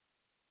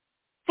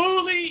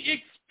 fully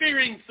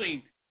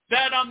experiencing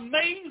that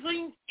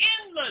amazing,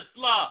 endless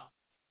love.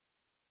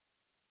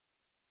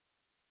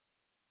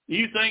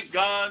 You think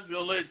God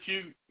will let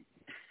you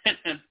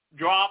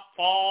drop,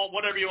 fall,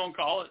 whatever you want to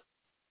call it?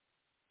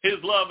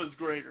 His love is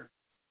greater.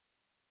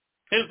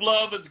 His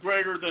love is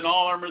greater than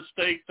all our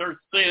mistakes or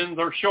sins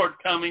or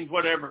shortcomings,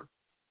 whatever.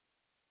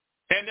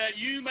 And that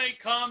you may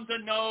come to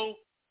know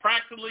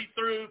practically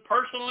through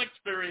personal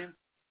experience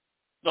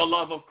the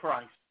love of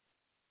Christ,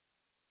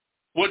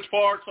 which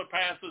far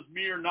surpasses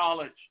mere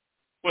knowledge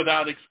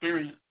without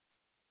experience,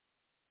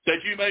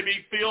 that you may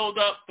be filled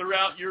up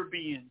throughout your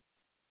being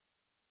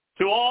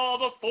to all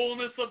the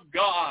fullness of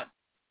God,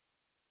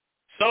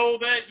 so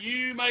that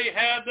you may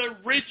have the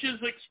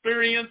richest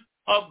experience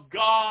of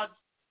God's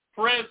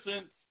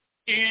presence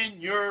in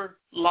your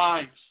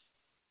lives,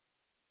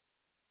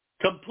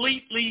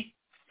 completely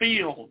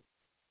filled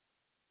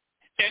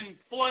and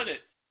flooded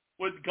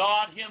with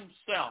God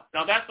himself.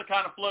 Now that's the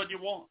kind of flood you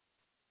want.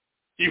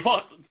 You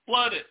want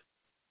flooded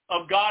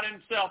of God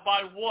himself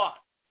by what?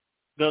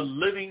 The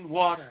living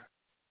water,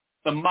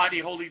 the mighty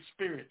Holy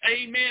Spirit.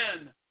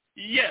 Amen.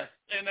 Yes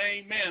and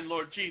amen,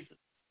 Lord Jesus.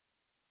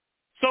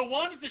 So I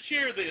wanted to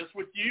share this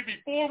with you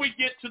before we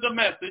get to the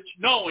message,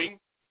 knowing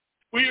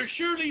we are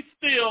surely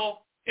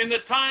still in the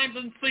times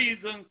and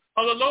seasons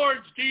of the Lord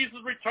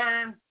Jesus'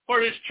 return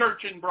for his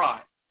church and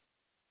bride.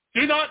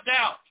 Do not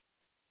doubt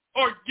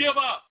or give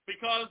up,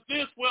 because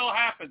this will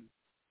happen.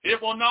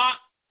 It will not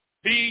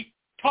be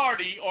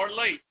tardy or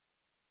late.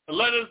 But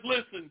let us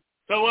listen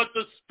to what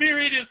the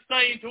Spirit is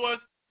saying to us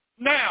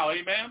now.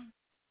 Amen.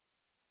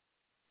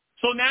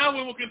 So now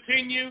we will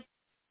continue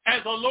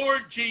as the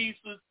Lord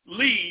Jesus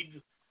leads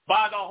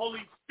by the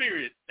Holy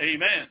Spirit.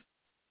 Amen.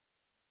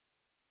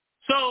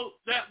 So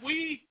that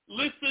we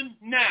listen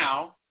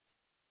now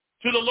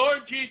to the Lord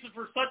Jesus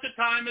for such a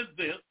time as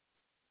this.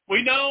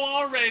 We know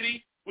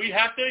already we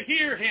have to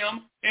hear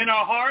him in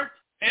our hearts,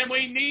 and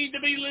we need to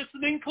be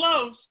listening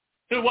close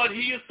to what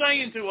he is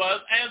saying to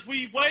us as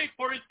we wait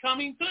for his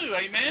coming too.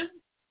 Amen?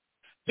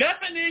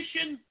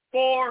 Definition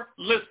for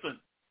listen.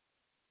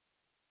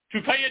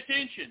 To pay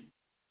attention,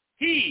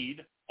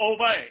 heed,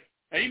 obey.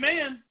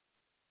 Amen?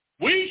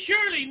 We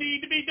surely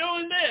need to be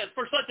doing this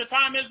for such a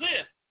time as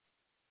this.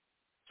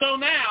 So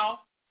now,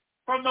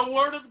 from the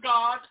Word of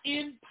God,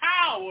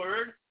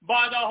 empowered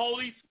by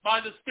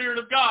the Spirit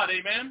of God.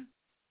 Amen?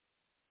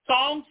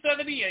 Psalm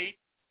 78,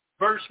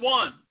 verse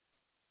 1.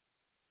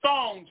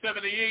 Psalm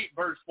 78,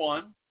 verse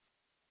 1.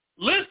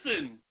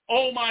 Listen,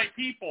 O my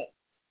people,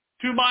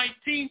 to my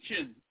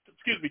teaching.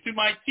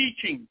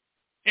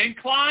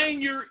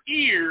 Incline your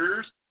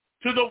ears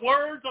to the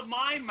words of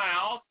my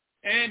mouth,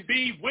 and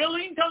be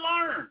willing to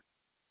learn.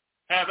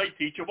 Have a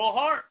teachable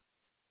heart.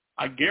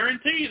 I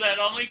guarantee that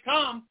only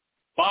comes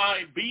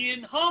by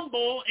being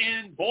humble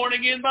and born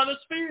again by the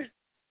Spirit.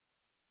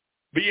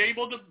 Be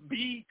able to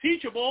be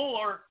teachable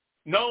or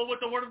know what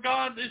the Word of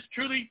God is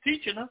truly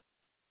teaching us.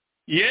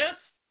 Yes,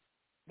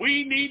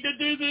 we need to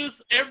do this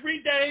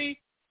every day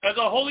as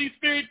the Holy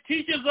Spirit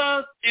teaches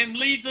us and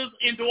leads us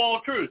into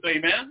all truth.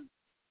 Amen?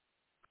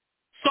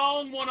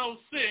 Psalm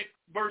 106,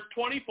 verse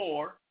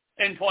 24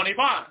 and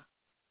 25.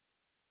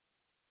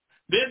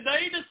 Did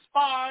they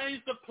despise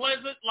the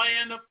pleasant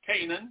land of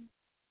Canaan?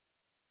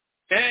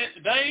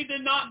 And they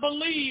did not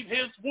believe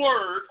his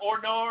word or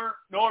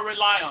nor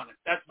rely on it.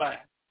 That's bad.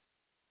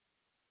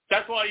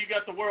 That's why you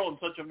got the world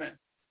in such a mess.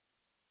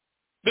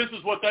 This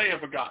is what they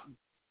have forgotten.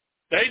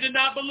 They did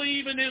not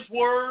believe in his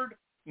word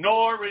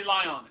nor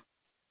rely on it.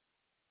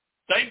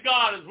 Thank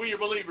God, as we are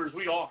believers,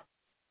 we are.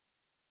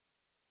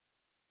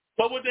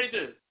 What would they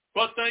do?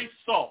 But they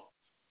sulked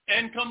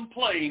and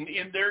complained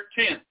in their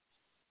tents.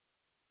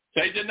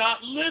 They did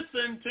not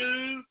listen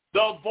to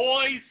the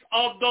voice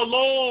of the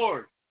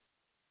Lord.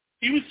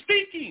 He was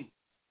speaking,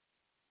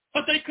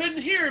 but they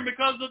couldn't hear him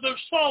because of their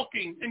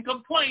sulking and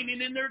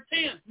complaining in their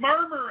tents,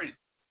 murmuring.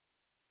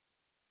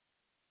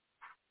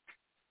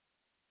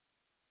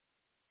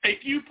 A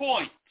few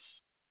points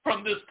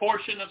from this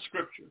portion of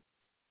Scripture.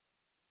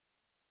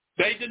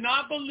 They did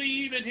not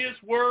believe in his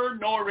word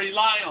nor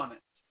rely on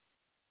it.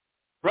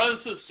 Brothers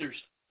and sisters,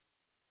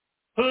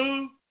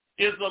 who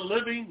is the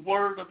living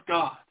word of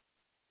God?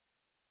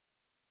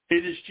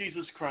 It is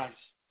Jesus Christ,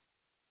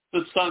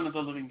 the Son of the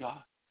living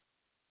God.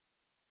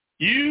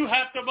 You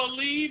have to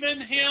believe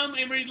in him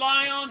and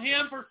rely on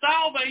him for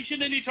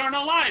salvation and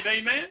eternal life.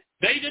 Amen?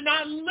 They did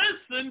not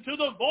listen to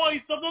the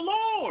voice of the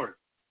Lord.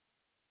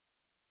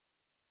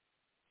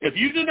 If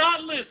you do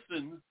not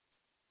listen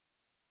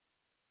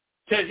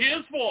to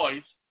his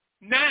voice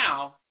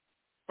now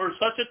for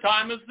such a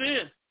time as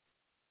this,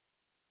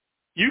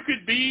 you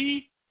could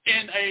be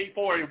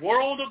for a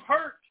world of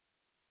hurt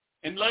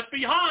and left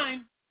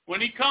behind when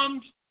he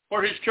comes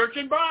for his church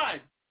and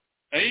bride.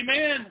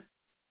 Amen.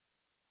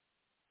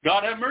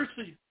 God have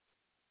mercy.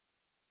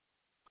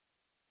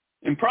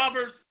 In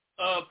Proverbs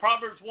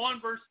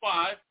 1, verse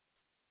 5,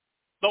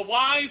 the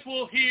wise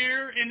will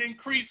hear and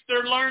increase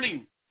their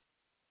learning,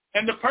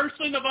 and the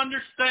person of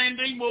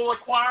understanding will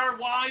acquire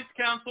wise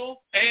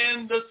counsel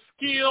and the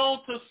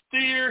skill to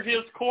steer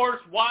his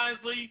course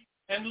wisely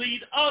and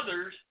lead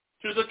others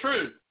to the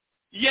truth.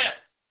 Yet,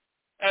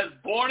 as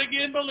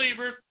born-again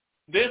believers,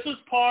 this is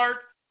part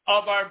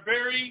of our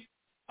very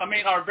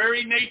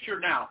nature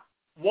now,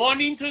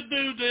 wanting to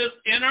do this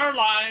in our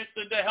lives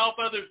and to help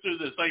others do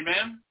this.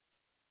 Amen?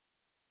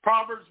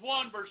 Proverbs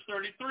 1, verse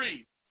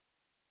 33.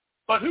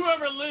 But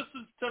whoever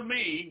listens to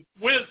me,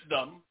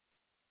 wisdom,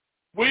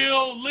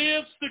 will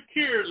live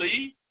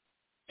securely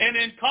and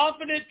in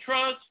confident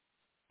trust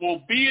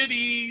will be at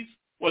ease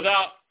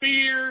without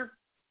fear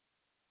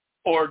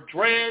or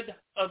dread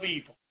of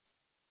evil.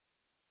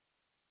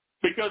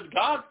 Because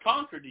God's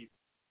conquered evil.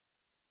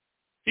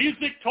 He's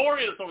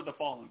victorious over the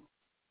fallen.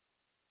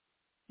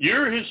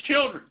 You're his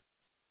children.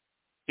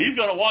 He's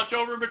going to watch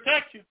over and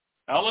protect you.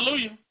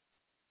 Hallelujah.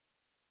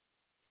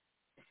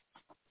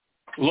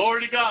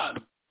 Glory to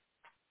God.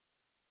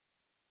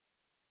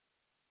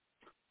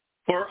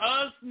 For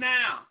us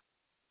now,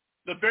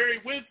 the very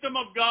wisdom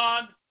of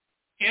God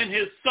in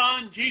his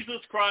Son,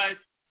 Jesus Christ,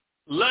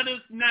 let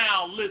us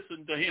now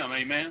listen to him.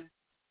 Amen.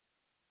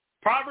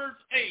 Proverbs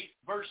 8,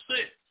 verse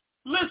 6.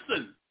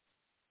 Listen.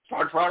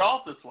 Starts right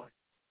off this way.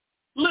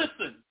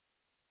 Listen.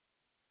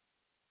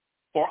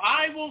 For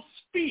I will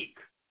speak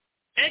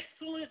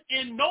excellent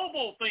and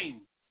noble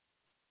things,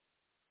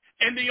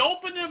 And the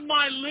opening of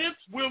my lips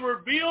will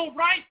reveal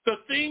right the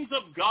things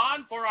of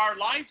God for our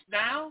lives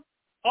now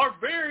are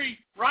very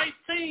right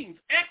things,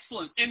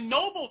 excellent and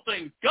noble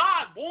things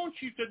God wants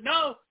you to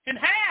know and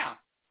have.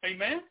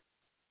 Amen.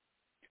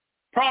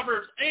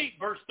 Proverbs 8,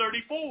 verse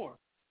 34.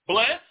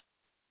 Blessed,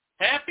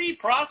 happy,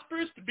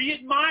 prosperous, to be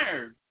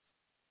admired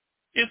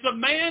is the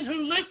man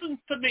who listens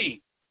to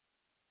me,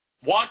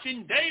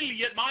 watching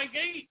daily at my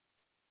gate,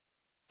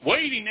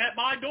 waiting at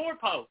my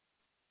doorpost,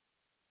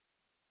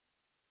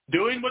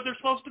 doing what they're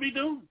supposed to be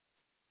doing.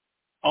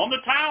 On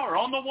the tower,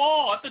 on the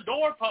wall, at the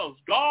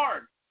doorpost,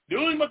 guard,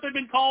 doing what they've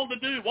been called to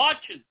do,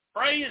 watching,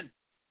 praying.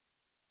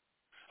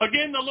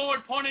 Again, the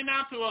Lord pointing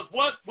out to us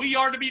what we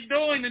are to be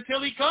doing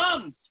until he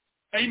comes.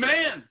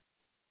 Amen.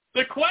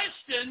 The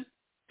question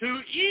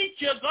to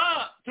each of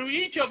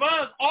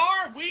us,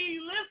 are we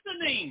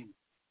listening?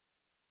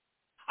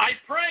 I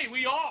pray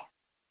we are.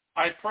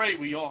 I pray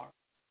we are.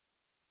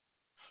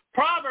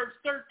 Proverbs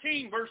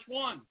 13, verse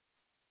 1.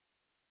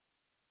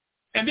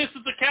 And this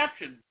is the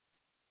caption.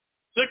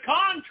 The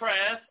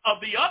contrast of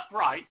the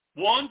upright,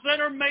 ones that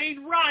are made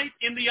right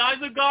in the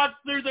eyes of God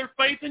through their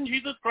faith in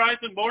Jesus Christ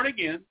and born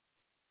again,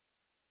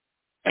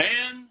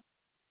 and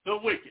the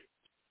wicked,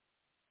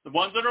 the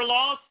ones that are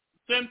lost,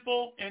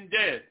 sinful, and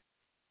dead.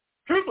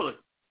 Truthfully,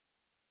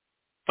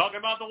 talking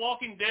about the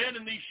walking dead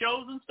in these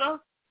shows and stuff,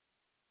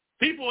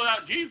 people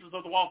without Jesus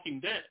are the walking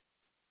dead.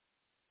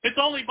 It's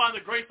only by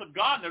the grace of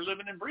God they're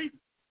living and breathing.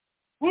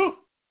 Woo!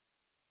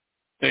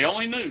 They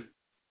only knew.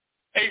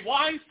 A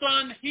wise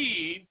son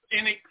heeds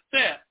and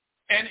accepts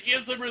and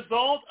is a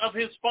result of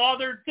his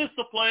father's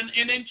discipline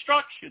and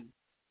instruction.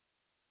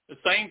 The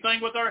same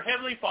thing with our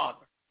Heavenly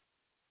Father.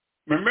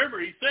 Remember,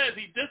 he says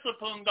he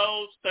disciplined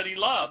those that he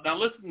loved. Now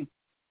listen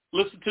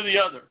to the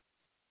other.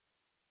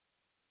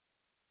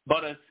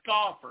 But a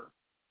scoffer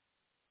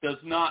does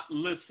not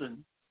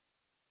listen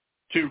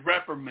to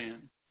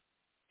reprimand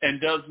and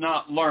does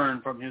not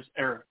learn from his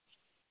errors.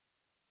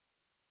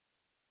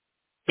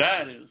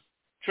 That is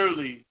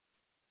truly,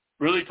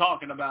 really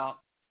talking about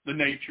the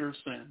nature of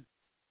sin.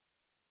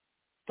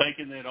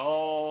 Thinking that,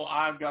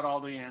 I've got all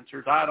the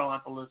answers. I don't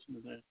have to listen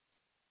to this.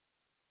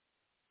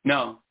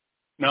 No,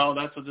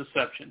 that's a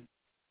deception.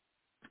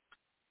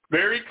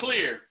 Very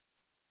clear.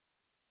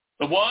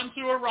 The ones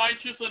who are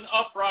righteous and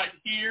upright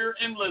hear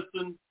and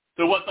listen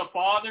to what the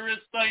Father is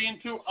saying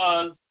to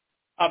us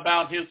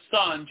about his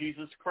Son,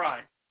 Jesus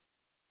Christ.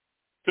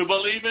 To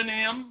believe in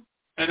him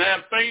and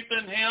have faith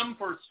in him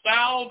for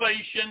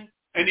salvation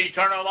and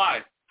eternal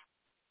life.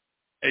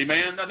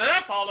 Amen. And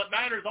that's all that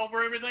matters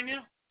over everything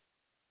else.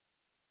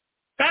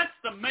 That's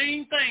the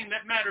main thing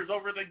that matters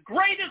over the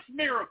greatest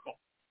miracle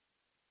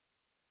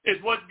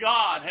is what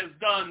God has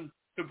done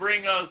to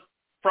bring us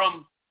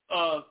from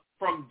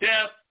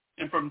death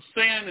and from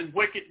sin and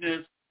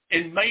wickedness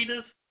and made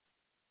us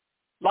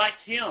like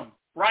him,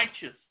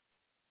 righteous,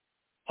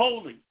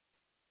 holy,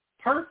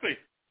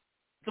 perfect.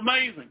 It's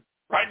amazing.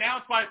 Right now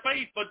it's by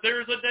faith, but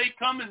there is a day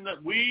coming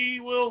that we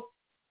will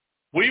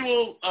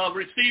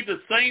receive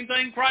the same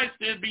thing Christ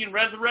did, being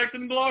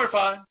resurrected and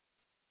glorified.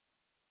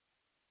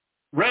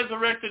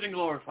 Resurrected and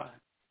glorified.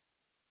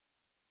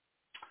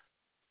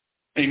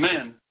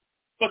 Amen.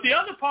 But the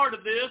other part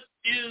of this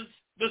is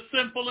the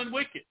simple and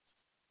wicked.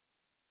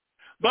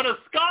 But a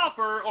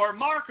scoffer or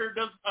mocker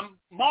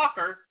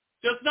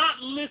does not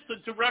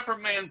listen to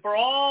reprimand for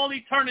all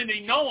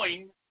eternity,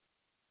 knowing,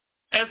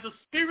 as the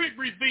Spirit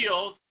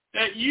reveals,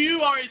 that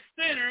you are a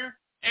sinner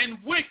and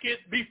wicked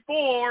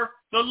before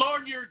the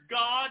Lord your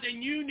God,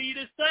 and you need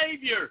a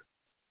Savior.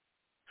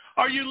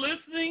 Are you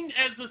listening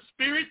as the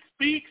Spirit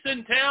speaks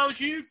and tells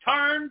you,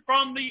 turn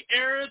from the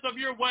errors of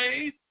your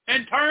ways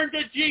and turn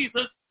to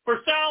Jesus for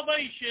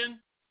salvation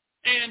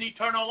and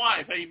eternal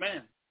life?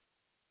 Amen.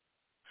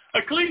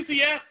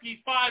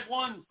 Ecclesiastes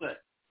 5:1 says,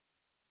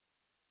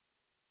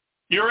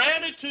 your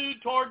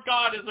attitude toward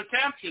God is a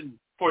caption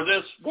for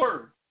this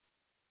word.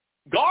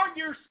 Guard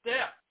your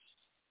steps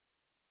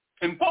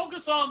and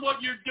focus on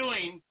what you're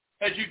doing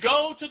as you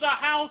go to the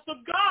house of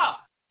God.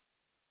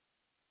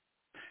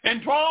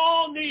 And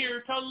draw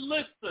near to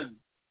listen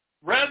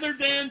rather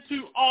than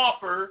to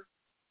offer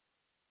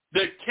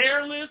the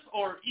careless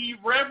or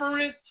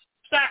irreverent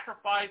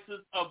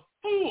sacrifices of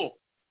fools.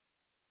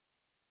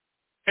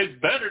 It's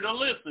better to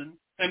listen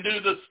and do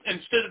this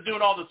instead of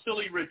doing all the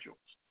silly rituals.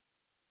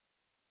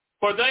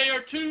 For they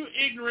are too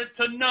ignorant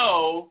to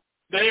know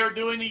they are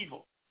doing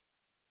evil.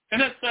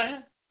 Isn't that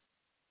sad?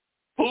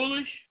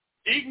 Foolish,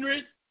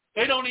 ignorant,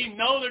 they don't even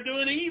know they're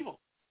doing evil.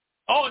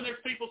 Oh, and there's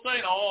people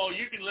saying,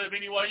 you can live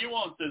any way you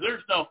want to.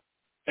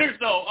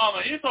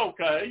 It's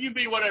okay. You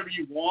be whatever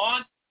you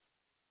want.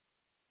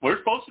 We're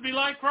supposed to be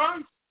like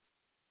Christ.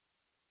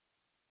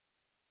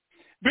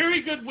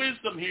 Very good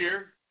wisdom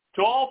here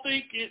to all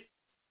think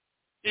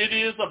it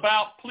is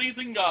about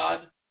pleasing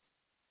God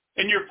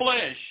in your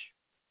flesh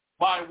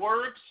by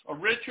works or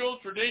ritual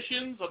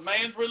traditions of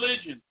man's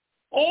religion,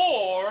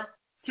 or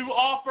to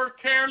offer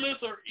careless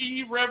or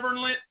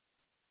irreverent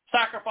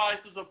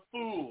sacrifices of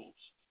fools.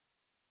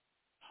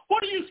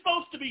 What are you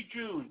supposed to be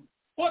doing?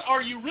 What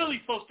are you really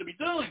supposed to be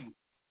doing?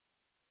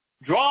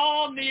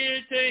 Draw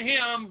near to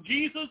him,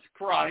 Jesus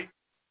Christ,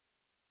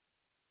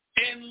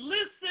 and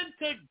listen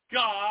to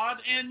God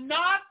and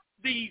not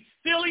the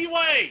silly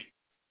way.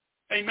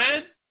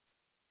 Amen?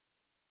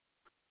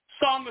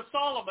 Song of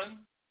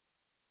Solomon,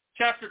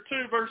 chapter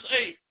 2, verse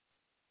 8.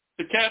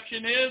 The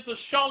caption is, the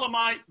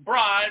Shulamite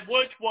bride,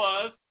 which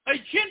was a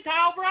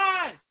Gentile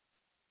bride.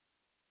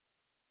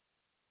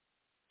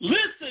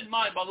 Listen,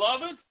 my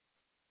beloved.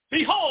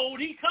 Behold,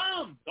 he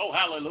comes. Oh,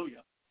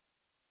 hallelujah.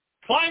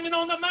 Climbing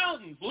on the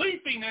mountains,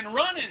 leaping and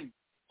running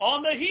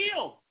on the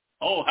hill.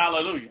 Oh,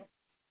 hallelujah.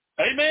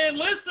 Amen.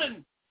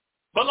 Listen,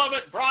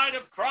 beloved bride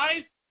of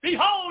Christ.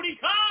 Behold, he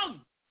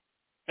comes.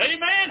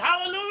 Amen.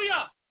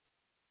 Hallelujah.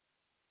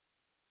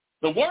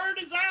 The word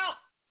is out.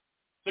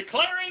 The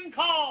clarion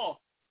call.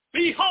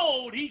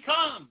 Behold, he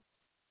comes.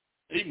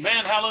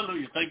 Amen.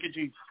 Hallelujah. Thank you,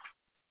 Jesus.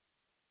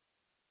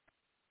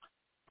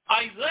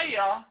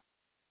 Isaiah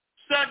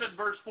 7,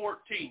 verse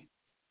 14.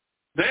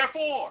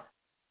 Therefore,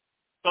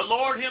 the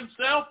Lord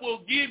himself will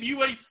give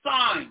you a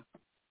sign.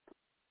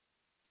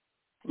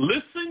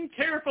 Listen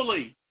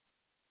carefully.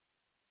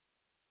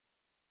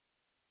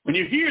 When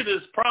you hear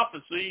this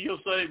prophecy, you'll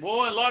say,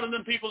 boy, a lot of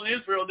them people in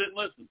Israel didn't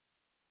listen.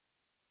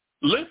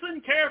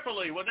 Listen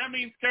carefully. What that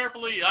means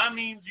carefully, that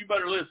means you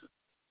better listen.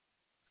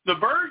 The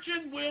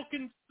virgin will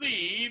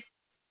conceive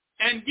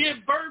and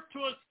give birth to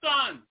a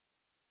son,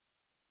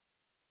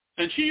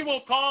 and she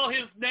will call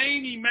his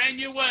name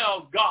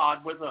Emmanuel,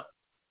 God with us.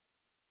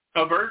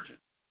 A virgin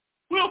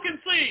will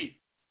conceive,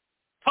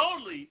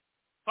 totally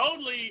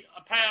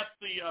past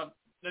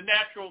the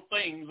natural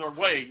things or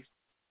ways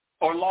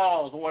or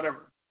laws or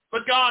whatever.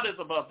 But God is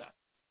above that.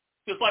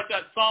 Just like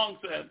that song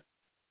said,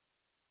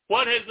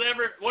 what has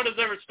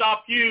ever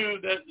stopped you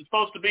that is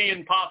supposed to be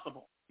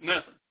impossible?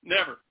 Nothing.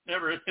 Never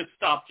has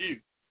stopped you.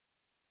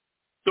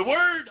 The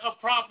word of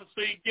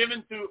prophecy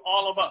given to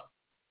all of us.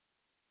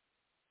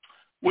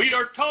 We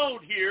are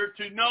told here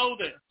to know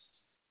this.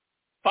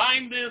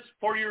 Find this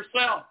for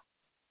yourself.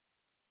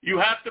 You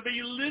have to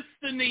be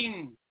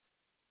listening.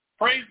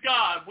 Praise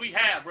God. We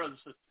have, brothers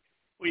and sisters.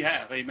 We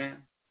have. Amen.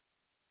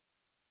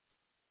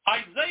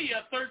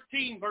 Isaiah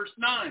 13, verse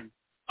 9.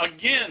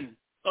 Again,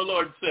 the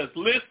Lord says,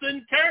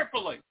 listen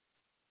carefully.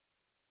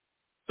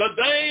 The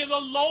day of the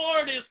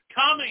Lord is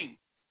coming,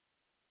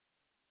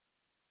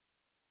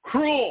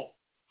 cruel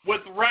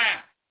with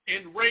wrath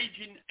and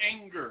raging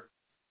anger,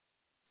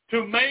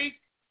 to make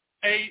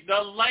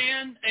the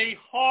land a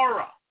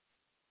horror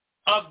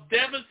of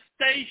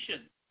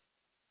devastation.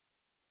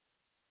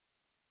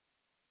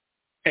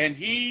 And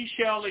he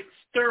shall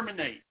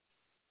exterminate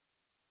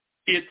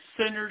its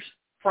sinners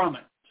from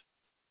it.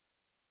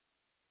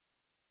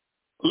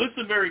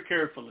 Listen very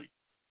carefully.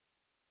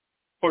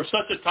 For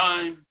such a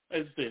time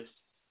as this,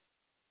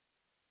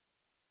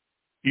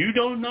 you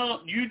do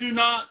not,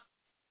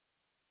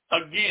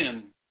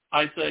 again,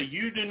 I say,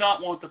 you do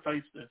not want to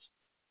face this.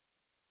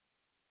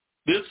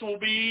 This will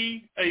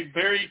be a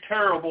very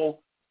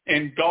terrible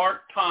and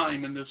dark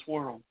time in this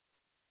world.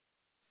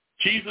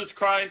 Jesus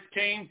Christ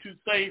came to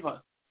save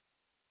us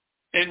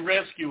and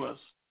rescue us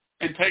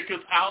and take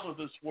us out of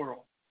this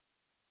world.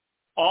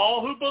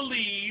 All who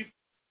believe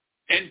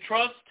and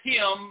trust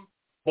him,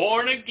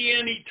 born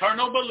again,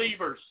 eternal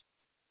believers,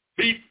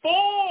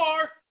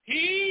 before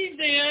he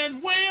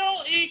then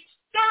will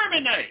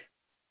exterminate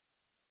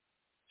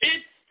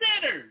its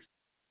sinners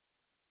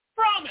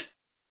from it.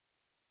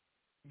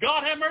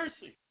 God have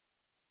mercy.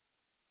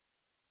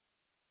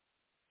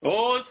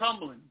 Oh, it's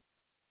humbling.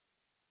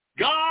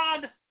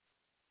 God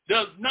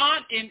does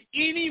not in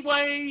any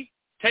way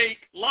take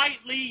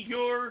lightly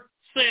your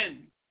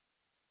sin.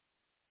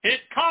 It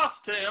cost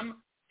him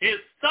his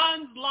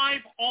son's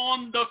life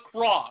on the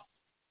cross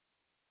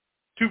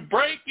to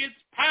break its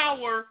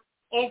power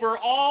over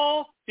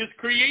all his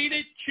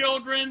created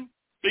children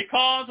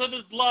because of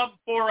his love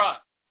for us.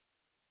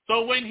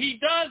 So when he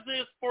does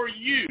this for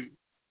you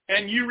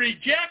and you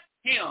reject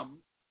him,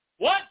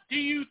 what do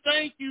you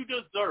think you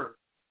deserve?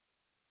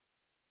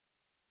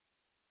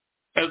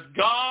 As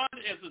God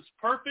is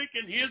perfect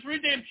in his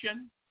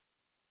redemption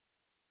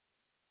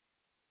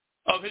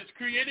of his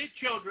created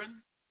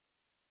children,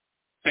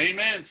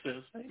 amen,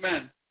 sis,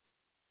 amen.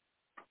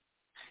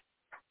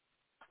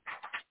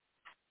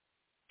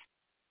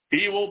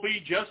 He will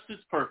be just as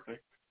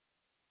perfect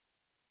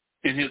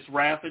in his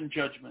wrath and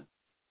judgment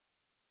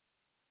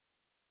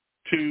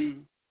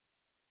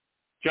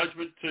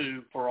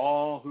for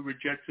all who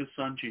reject his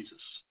son Jesus.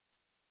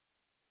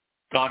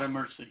 God have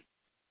mercy.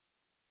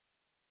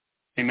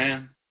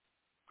 Amen.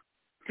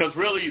 Because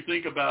really, you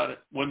think about it,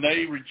 when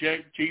they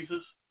reject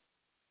Jesus,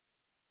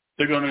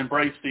 they're going to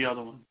embrace the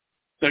other one.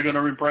 They're going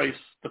to embrace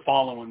the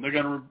fallen one. They're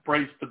going to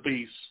embrace the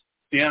beast,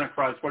 the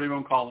Antichrist, what are you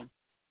going to call him?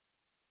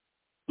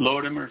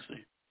 Lord have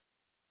mercy.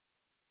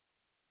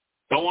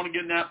 Don't want to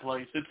get in that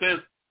place. It says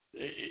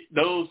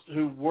those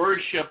who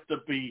worship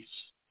the beast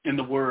in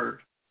the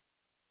word.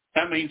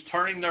 That means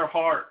turning their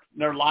heart,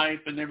 their life,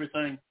 and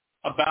everything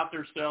about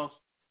themselves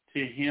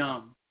to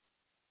him.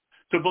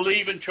 To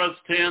believe and trust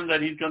him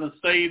that he's going to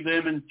save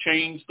them and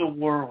change the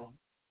world.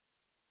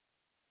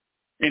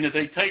 And if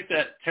they take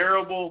that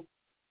terrible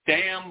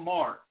damning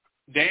mark,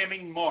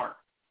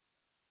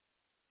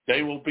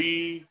 they will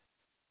be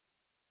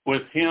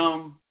with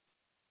him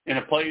in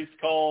a place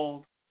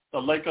called the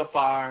lake of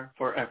fire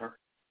forever.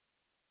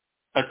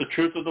 That's the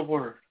truth of the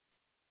word.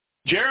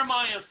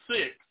 Jeremiah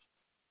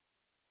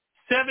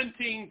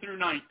 6:17 through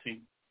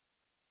 19.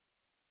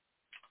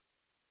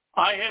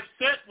 I have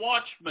set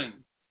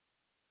watchmen,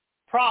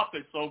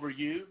 prophets over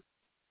you.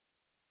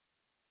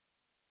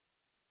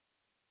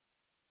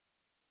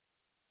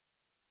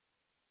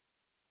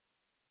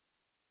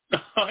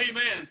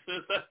 Amen,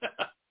 sis.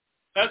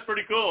 That's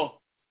pretty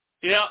cool.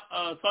 Yeah,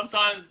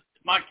 sometimes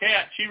my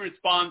cat, she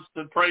responds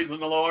to praising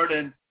the Lord,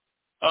 and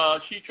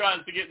she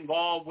tries to get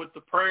involved with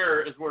the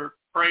prayer as we're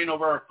praying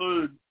over our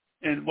food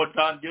and what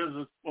God gives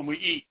us when we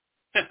eat.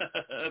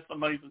 That's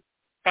amazing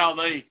how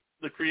the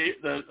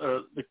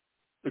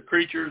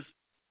creatures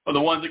are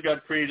the ones that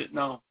God created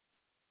know.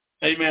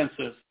 Amen,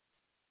 sis.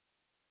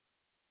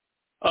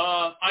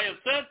 I have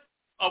set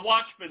a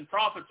watchman,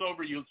 prophets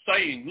over you,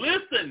 saying,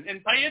 listen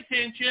and pay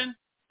attention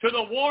to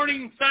the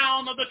warning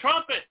sound of the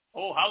trumpet.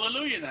 Oh,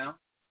 hallelujah now.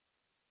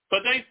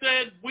 But they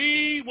said,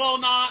 we will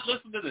not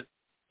listen to this.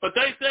 But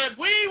they said,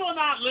 we will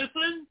not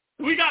listen.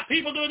 We got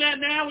people doing that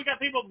now. We got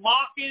people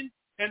mocking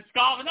and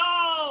scoffing.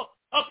 Oh,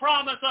 a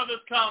promise of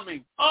it's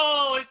coming.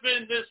 Oh, it's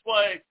been this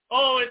way.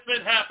 Oh, it's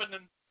been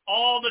happening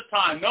all the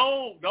time.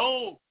 No,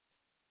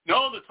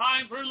 the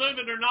times we're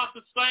living are not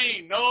the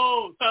same.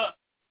 No,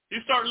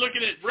 you start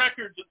looking at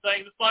records and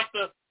things. It's like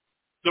the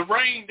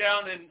rain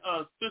down in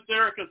Sister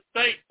Erica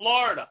State,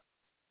 Florida.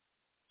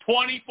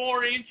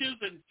 24 inches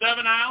in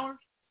 7 hours?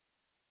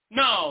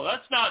 No,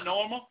 that's not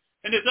normal.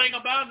 And the thing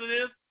about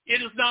it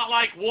is not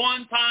like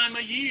one time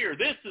a year.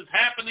 This is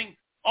happening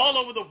all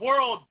over the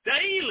world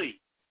daily.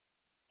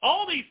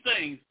 All these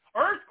things,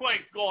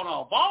 earthquakes going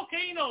on,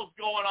 volcanoes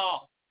going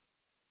on,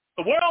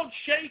 the world's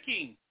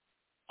shaking,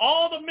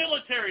 all the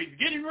militaries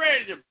getting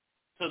ready to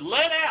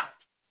let out,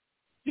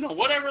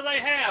 whatever they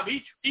have,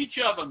 each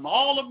of them,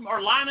 all of them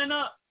are lining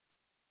up.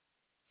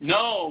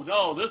 No,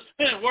 this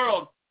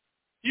world,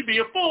 you'd be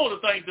a fool to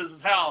think this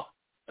is how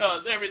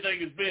everything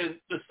has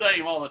been the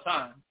same all the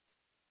time.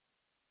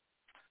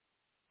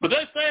 But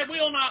they said,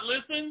 we'll not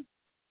listen.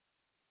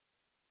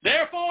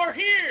 Therefore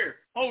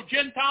hear, O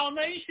Gentile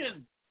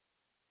nation,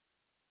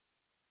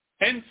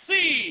 and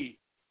see,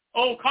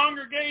 O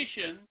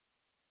congregation,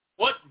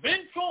 what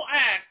vengeful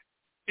act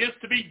is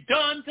to be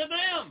done to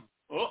them.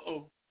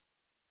 Uh-oh.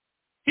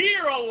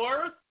 Hear, O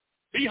earth,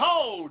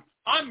 behold,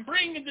 I'm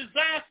bringing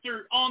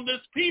disaster on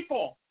this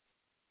people,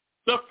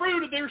 the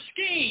fruit of their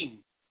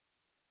scheme,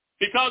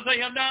 because they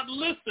have not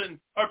listened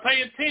or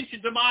paid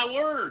attention to my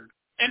word.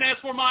 And as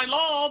for my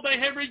law, they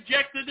have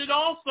rejected it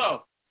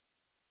also.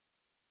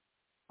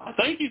 I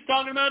think he's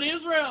talking about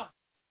Israel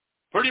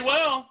pretty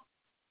well,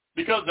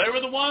 because they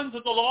were the ones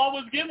that the law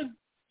was given,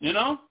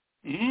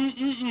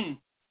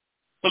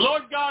 The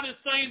Lord God is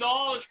saying to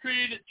all his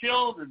created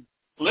children,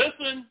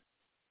 listen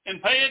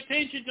and pay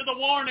attention to the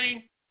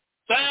warning,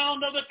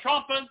 sound of the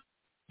trumpet.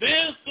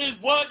 This is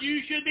what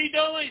you should be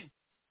doing.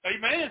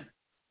 Amen.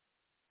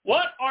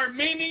 What are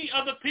many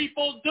of the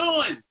people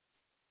doing?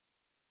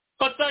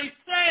 But they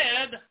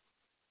said,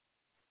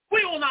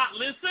 we will not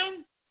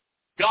listen.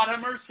 God have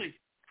mercy.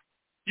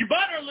 You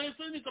better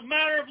listen. It's a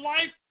matter of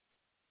life,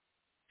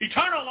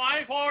 eternal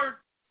life,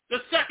 or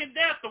the second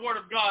death, the Word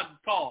of God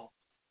calls.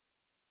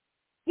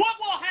 What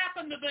will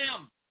happen to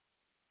them?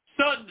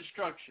 Sudden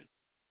destruction.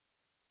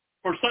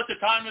 For such a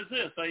time as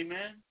this,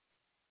 amen?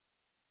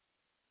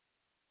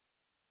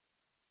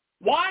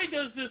 Why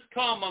does this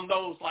come on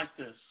those like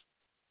this?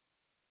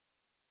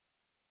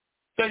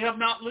 They have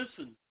not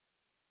listened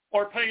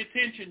or paid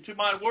attention to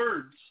my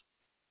words.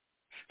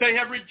 They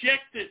have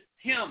rejected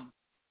him.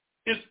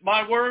 The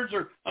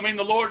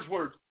Lord's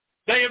words.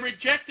 They have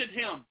rejected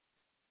him.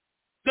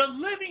 The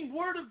living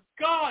Word of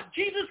God,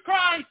 Jesus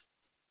Christ,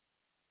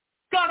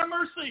 God of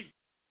mercy.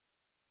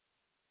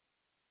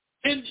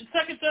 In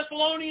 2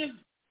 Thessalonians,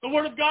 the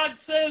Word of God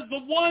says,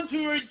 the ones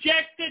who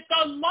rejected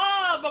the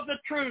love of the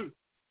truth,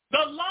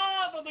 the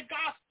love of the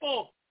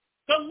gospel,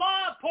 the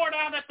love poured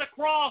out at the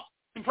cross,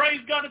 and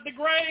praise God at the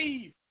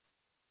grave.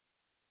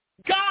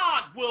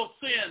 God will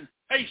send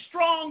a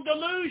strong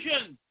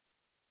delusion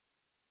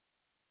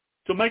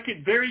to make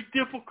it very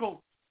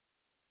difficult,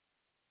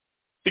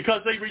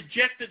 because they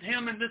rejected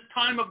him in this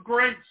time of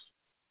grace.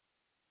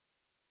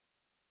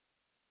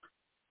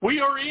 We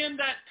are in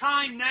that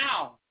time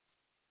now.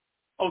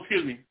 Oh,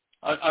 excuse me.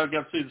 I've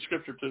got to see the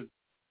scripture too.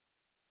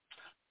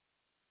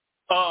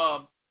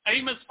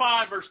 Amos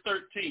 5, verse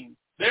 13.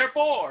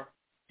 Therefore,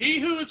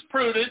 he who is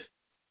prudent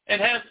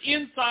and has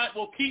insight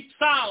will keep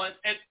silent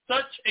at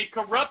such a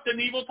corrupt and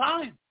evil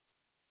time.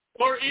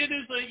 For it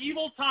is an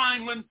evil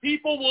time when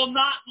people will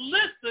not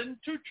listen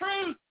to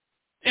truth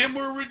and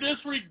will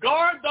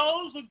disregard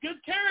those of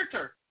good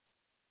character.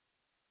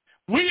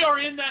 We are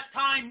in that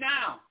time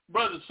now,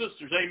 brothers and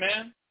sisters.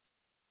 Amen.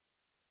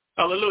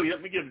 Hallelujah.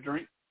 Let me get a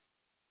drink.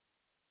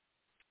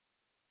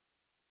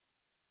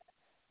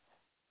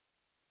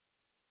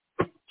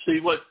 See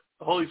what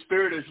the Holy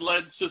Spirit has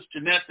led Sister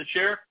Jeanette to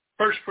share.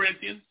 1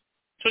 Corinthians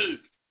 2,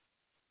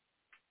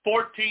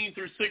 14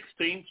 through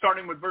 16,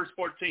 starting with verse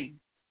 14.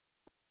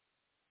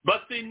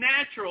 But the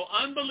natural,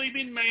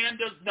 unbelieving man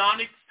does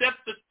not accept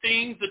the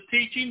things, the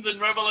teachings,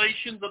 and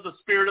revelations of the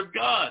Spirit of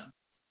God,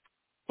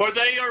 for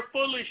they are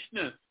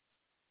foolishness,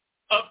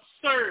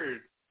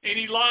 absurd, and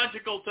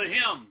illogical to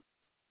him.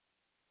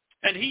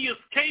 And he is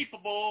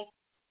capable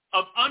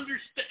of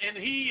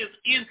he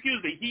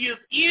is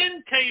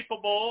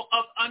incapable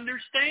of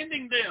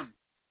understanding them,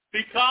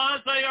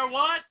 because they are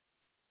what?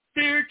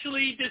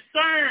 Spiritually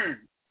discerned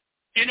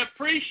and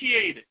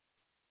appreciated.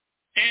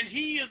 And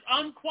he is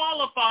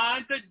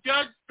unqualified to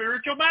judge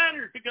spiritual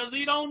matters because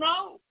he don't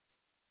know.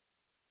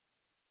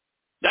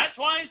 That's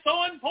why it's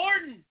so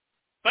important.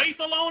 Faith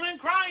alone in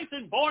Christ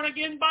and born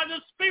again by the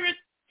Spirit,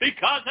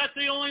 because that's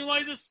the only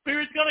way the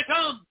Spirit's going to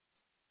come.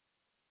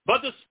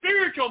 But the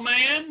spiritual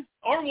man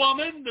or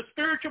woman, the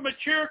spiritual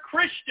mature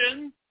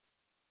Christian,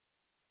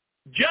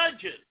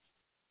 judges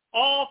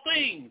all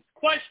things,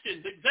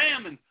 questions,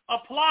 examines,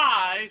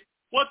 applies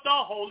what the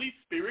Holy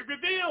Spirit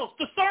reveals,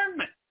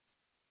 discernment.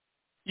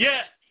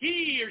 Yet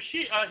he or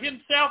she,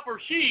 himself or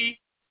she,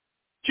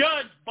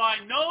 judged by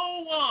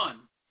no one.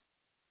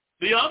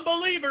 The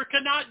unbeliever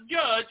cannot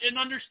judge and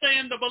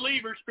understand the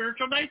believer's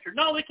spiritual nature.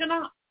 No, they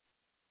cannot.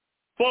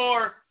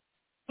 For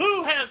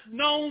who has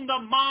known the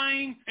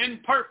mind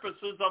and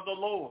purposes of the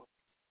Lord,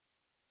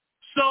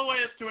 so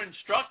as to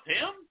instruct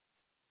him?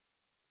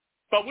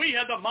 But we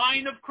have the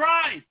mind of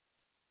Christ,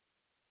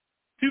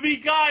 to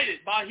be guided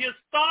by his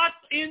thoughts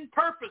and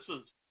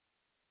purposes.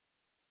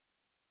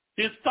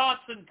 His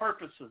thoughts and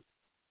purposes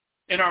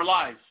in our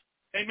lives.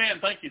 Amen.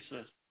 Thank you,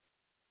 sis.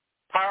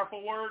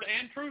 Powerful word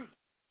and truth.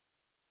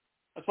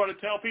 That's what I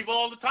tell people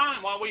all the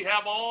time, why we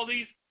have all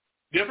these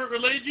different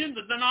religions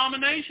and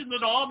denominations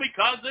and all,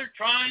 because they're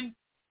trying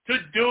to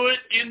do it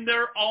in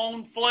their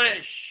own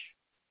flesh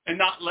and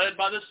not led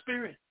by the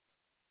Spirit.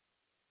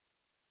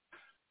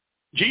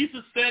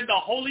 Jesus said the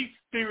Holy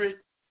Spirit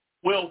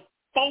will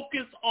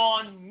focus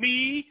on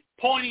me,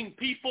 pointing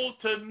people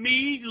to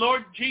me,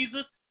 Lord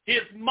Jesus,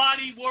 his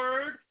mighty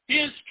word,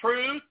 his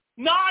truth,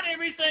 not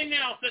everything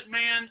else that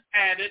man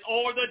added,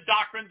 or the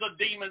doctrines of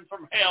demons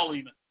from hell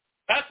even.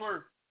 That's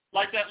where,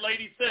 like that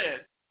lady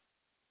said,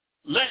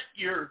 let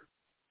your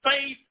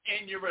faith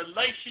and your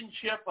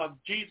relationship of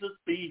Jesus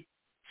be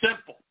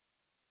simple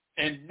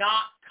and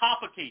not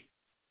complicated.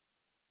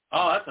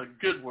 Oh, that's a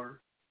good word.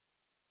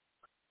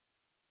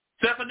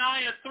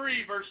 Zephaniah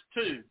 3, verse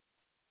 2.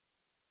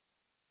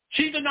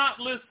 She did not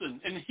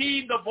listen and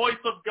heed the voice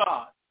of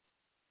God.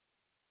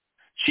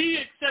 She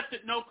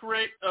accepted no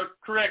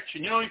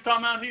correction. You know what he's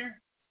talking about here?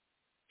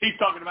 He's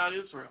talking about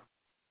Israel.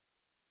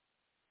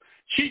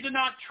 She did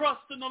not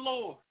trust in the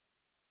Lord,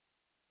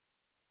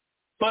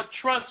 but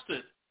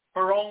trusted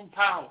her own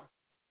power.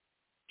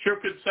 Sure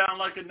could sound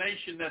like a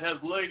nation that has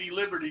Lady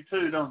Liberty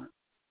too, don't it?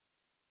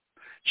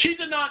 She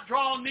did not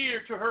draw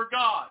near to her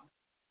God,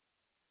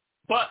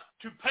 but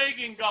to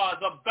pagan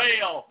gods of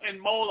Baal and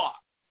Moloch.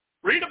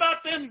 Read about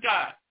them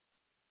guys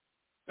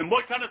and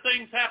what kind of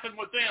things happened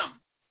with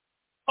them.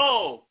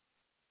 Oh,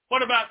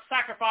 what about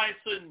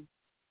sacrificing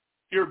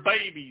your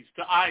babies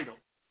to idols?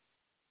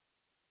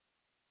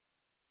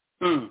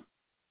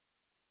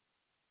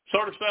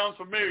 Sort of sounds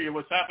familiar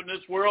what's happened in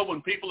this world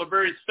when people are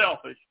very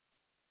selfish.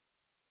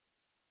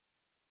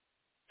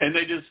 And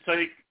they just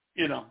take,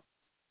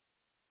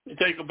 they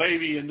take a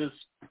baby and just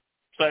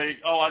say,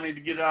 oh, I need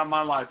to get it out of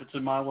my life. It's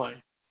in my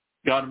way.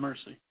 God of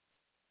mercy.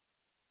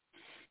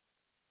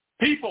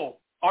 People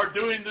are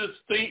doing this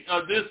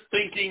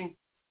thinking,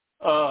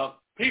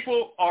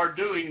 people are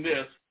doing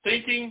this,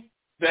 thinking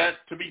that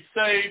to be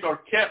saved or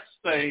kept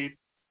saved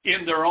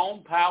in their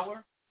own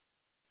power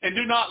and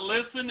do not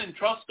listen and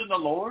trust in the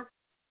Lord.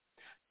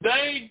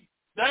 They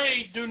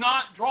do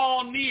not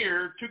draw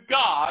near to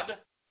God,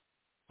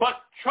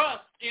 but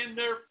trust in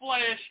their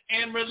flesh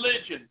and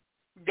religion.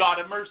 God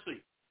of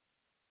mercy.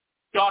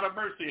 God of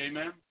mercy,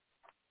 amen.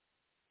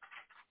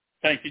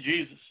 Thank you,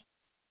 Jesus.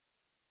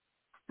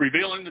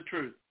 Revealing the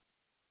truth.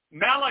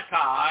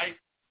 Malachi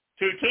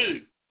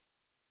 2:2.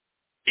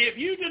 If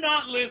you do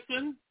not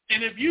listen,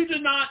 and if you do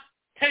not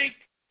take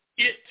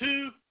it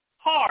to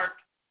heart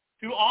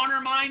to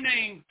honor my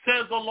name,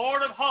 says the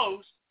Lord of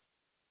hosts,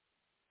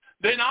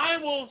 then I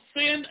will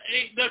send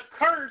the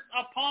curse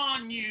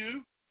upon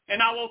you,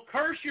 and I will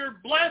curse your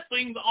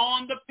blessings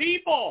on the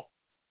people.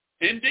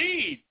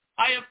 Indeed,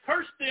 I have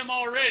cursed them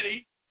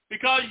already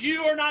because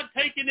you are not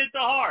taking it to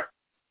heart.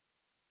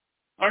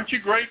 Aren't you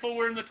grateful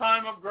we're in the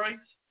time of grace?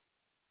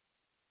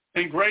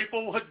 And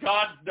grateful what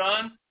God's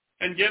done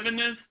and given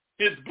us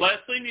his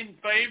blessing and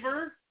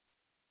favor?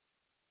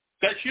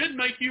 That should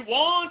make you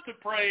want to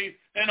praise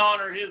and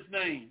honor his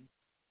name.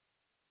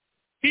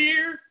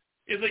 Here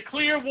is a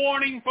clear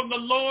warning from the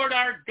Lord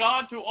our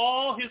God to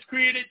all his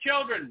created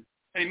children.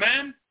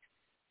 Amen?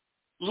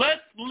 Let's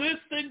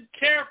listen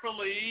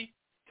carefully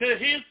to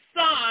his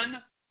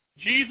Son,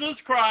 Jesus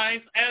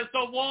Christ, as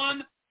the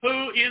one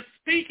who is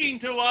speaking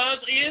to us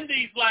in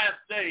these last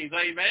days.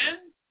 Amen?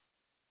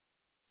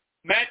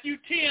 Matthew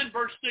 10,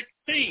 verse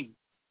 16.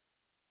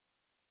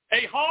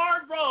 A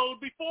hard road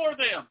before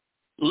them.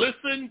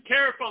 Listen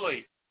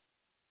carefully.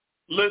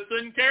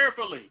 Listen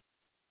carefully.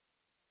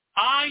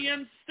 I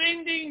am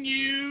sending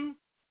you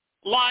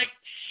like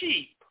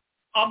sheep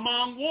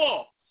among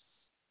wolves,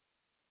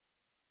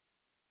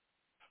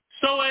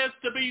 so as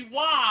to be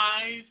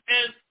wise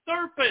as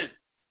serpents,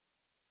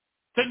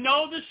 to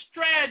know the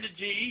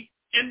strategy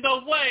and the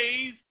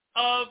ways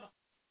of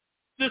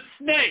the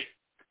snake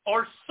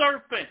or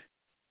serpent.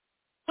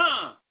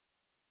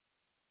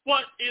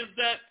 What is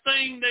that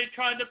thing they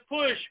tried to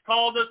push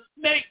called a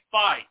snake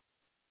bite?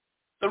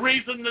 The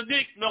reason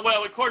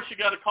well, of course you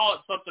got to call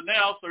it something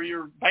else or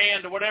you're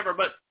banned or whatever,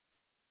 but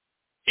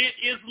it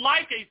is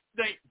like a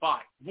snake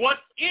bite.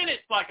 What's in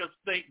it's like a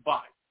snake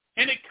bite,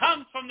 and it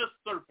comes from the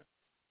serpent.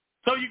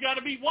 So you got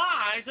to be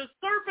wise as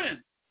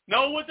serpents.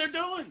 Know what they're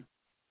doing,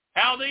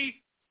 how they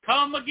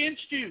come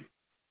against you.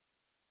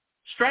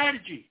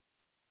 Strategy.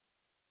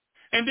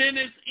 And then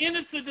as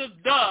innocent as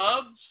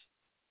doves,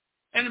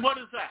 and what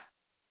is that?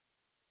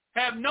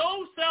 Have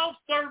no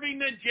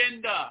self-serving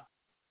agenda.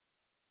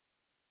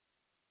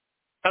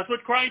 That's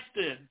what Christ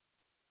did.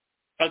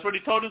 That's what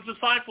he told his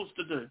disciples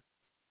to do.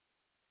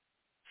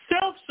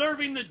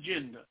 Self-serving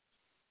agenda.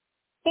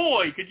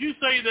 Boy, could you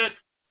say that,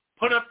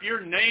 put up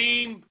your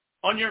name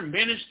on your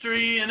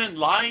ministry and in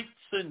lights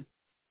and,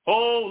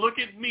 oh, look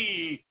at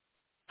me,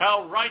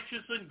 how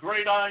righteous and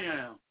great I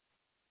am.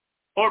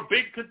 Or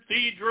big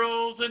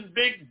cathedrals and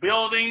big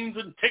buildings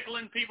and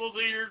tickling people's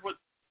ears with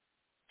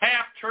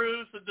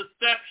half-truths and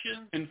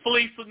deception and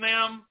fleecing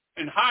them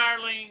and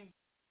hireling.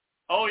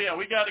 Oh, yeah,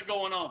 we got it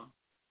going on.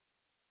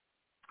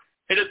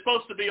 It is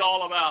supposed to be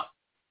all about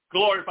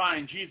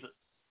glorifying Jesus.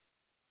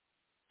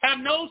 Have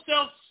no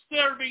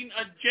self-serving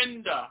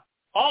agenda.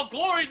 All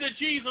glory to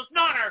Jesus,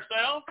 not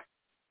ourselves.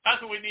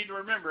 That's what we need to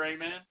remember,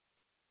 amen.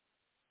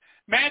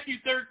 Matthew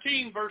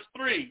 13, verse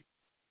 3.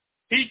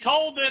 He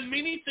told them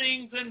many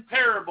things in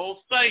parables,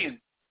 saying,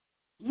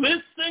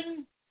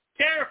 listen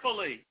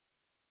carefully.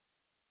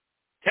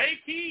 Take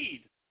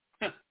heed.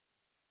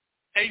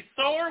 A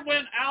sower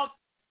went out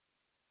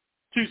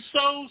to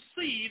sow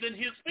seed in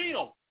his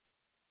field.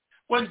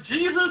 When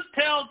Jesus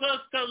tells us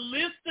to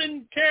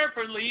listen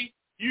carefully,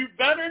 you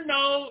better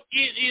know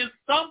it is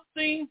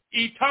something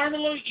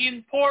eternally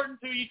important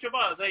to each of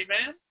us.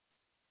 Amen?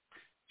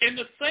 In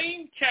the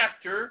same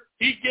chapter,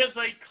 he gives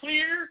a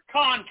clear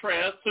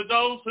contrast to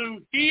those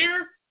who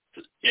hear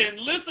and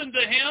listen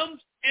to him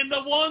and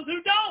the ones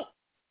who don't.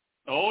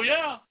 Oh,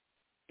 yeah.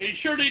 He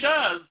surely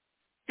does.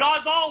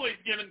 God's always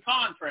given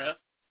contrast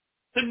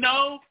to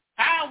know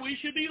how we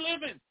should be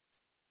living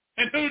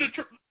and who to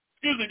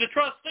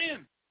trust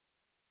in.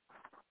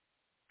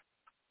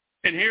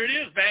 And here it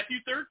is, Matthew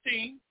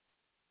 13,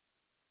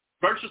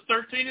 verses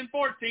 13 and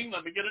 14.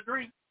 Let me get a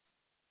drink.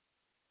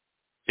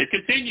 It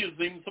continues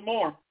even some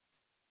more.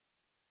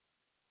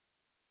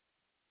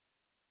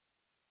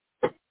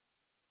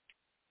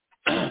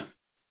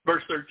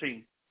 Verse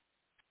 13.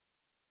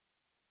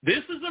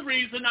 This is the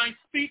reason I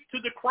speak to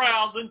the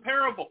crowds in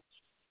parables,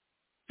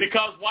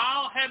 because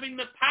while having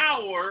the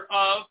power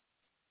of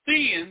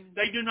seeing,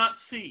 they do not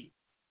see.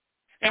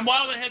 And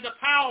while they have the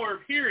power of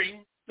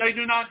hearing, they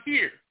do not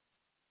hear.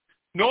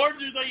 Nor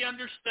do they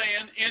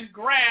understand and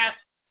grasp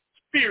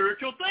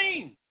spiritual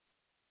things.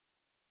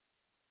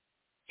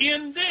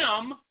 In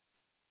them,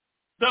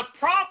 the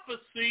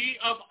prophecy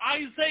of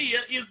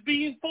Isaiah is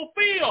being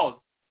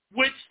fulfilled,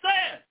 which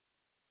says,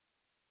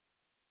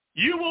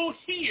 you will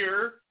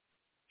hear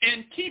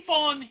and keep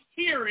on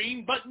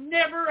hearing, but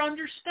never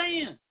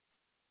understand.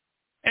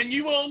 And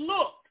you will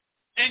look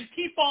and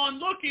keep on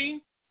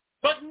looking,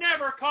 but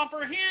never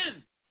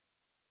comprehend.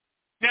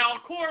 Now,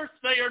 of course,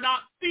 they are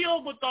not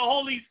filled with the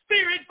Holy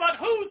Spirit, but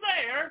who's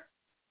there?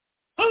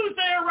 Who's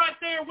there right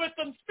there with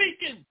them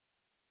speaking?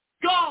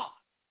 God,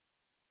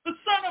 the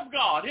Son of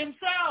God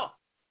himself.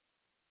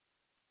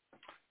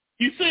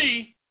 You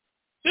see,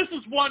 this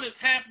is what is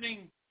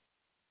happening.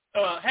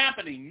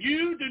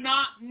 You do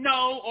not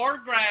know or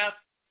grasp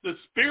the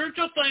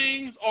spiritual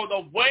things or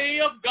the way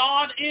of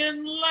God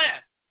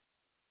unless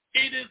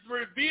it is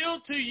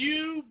revealed to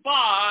you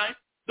by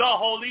the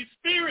Holy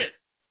Spirit.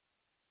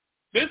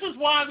 This is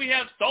why we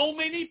have so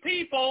many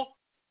people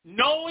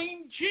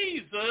knowing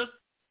Jesus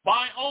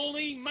by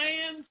only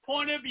man's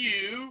point of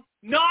view,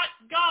 not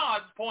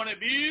God's point of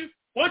view,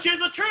 which is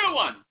a true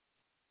one.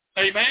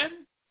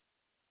 Amen?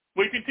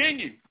 We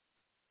continue.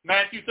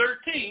 Matthew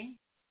 13,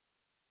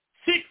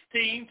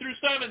 16 through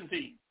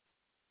 17.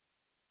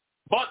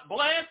 But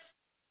blessed,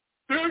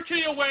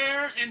 spiritually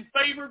aware, and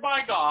favored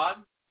by God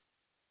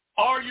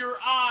are your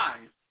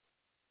eyes,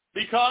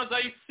 because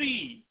they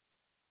see,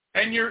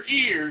 and your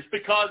ears,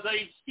 because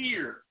they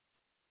hear.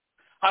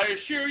 I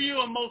assure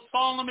you and most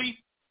solemnly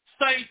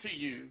say to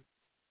you,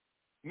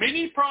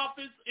 many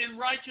prophets and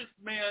righteous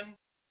men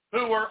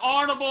who were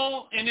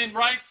honorable and in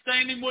right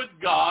standing with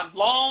God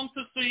long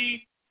to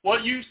see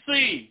what you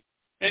see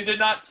and did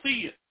not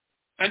see it,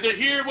 and to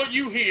hear what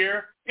you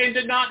hear and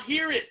did not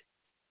hear it.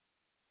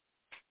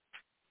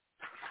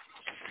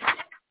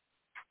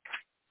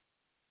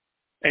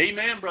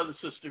 Amen, brothers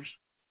and sisters.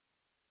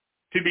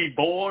 To be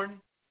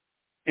born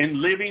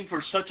and living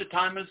for such a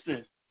time as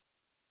this.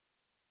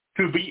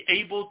 To be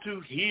able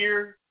to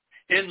hear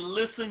and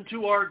listen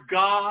to our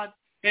God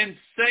and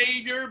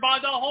Savior by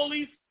the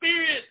Holy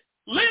Spirit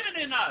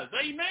living in us.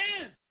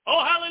 Amen.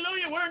 Oh,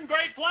 hallelujah. We're in a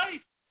great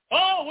place.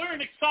 Oh, we're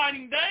in an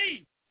exciting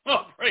day.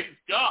 Oh, praise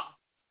God.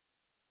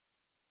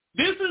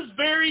 This is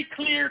very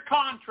clear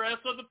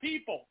contrast of the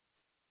people.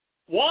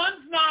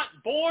 One's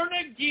not born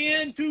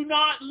again, do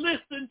not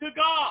listen to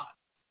God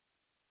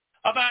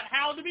about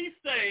how to be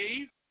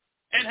saved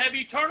and have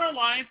eternal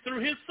life through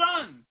his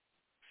Son.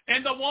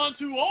 And the ones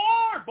who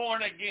are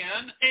born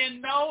again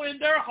and know in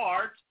their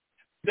hearts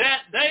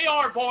that they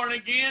are born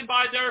again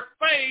by their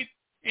faith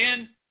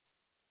in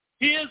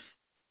his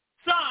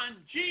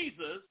Son,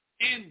 Jesus,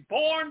 and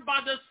born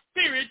by the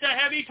Spirit to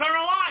have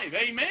eternal life.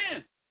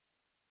 Amen.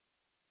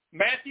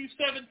 Matthew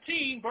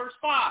 17, verse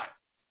 5.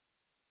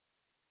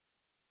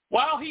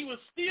 While he was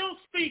still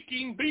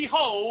speaking,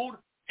 behold,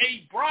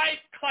 a bright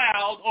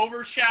cloud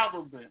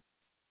overshadowed them.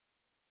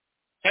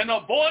 And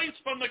a voice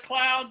from the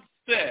cloud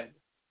said,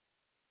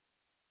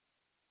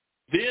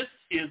 "This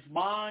is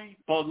my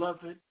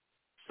beloved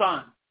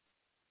Son,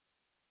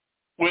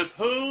 with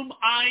whom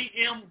I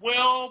am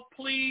well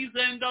pleased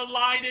and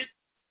delighted."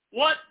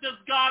 What does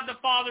God the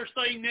Father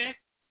say next?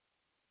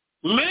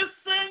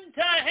 Listen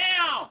to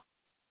him.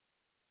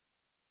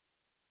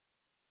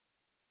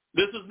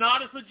 This is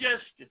not a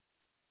suggestion.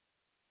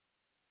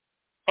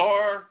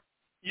 Or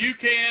you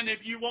can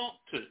if you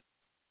want to.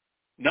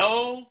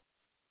 No,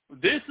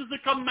 this is a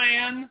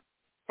command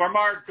from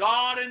our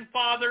God and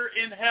Father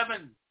in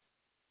heaven.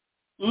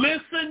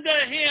 Listen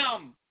to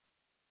him,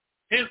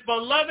 his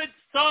beloved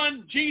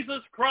Son,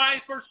 Jesus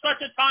Christ, for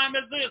such a time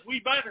as this. We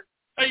better.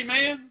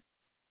 Amen.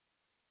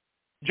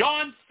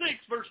 John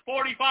 6, verse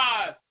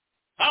 45.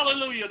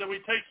 Hallelujah, that we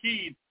take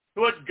heed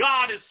to what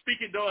God is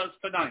speaking to us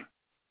tonight.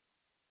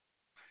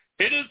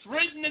 It is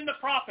written in the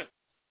prophets,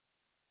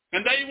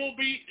 and they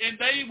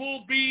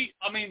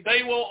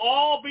will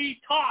all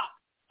be taught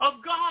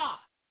of God.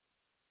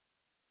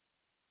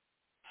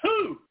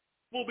 Who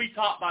will be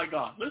taught by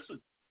God?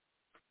 Listen.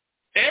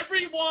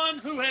 Everyone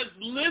who has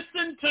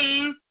listened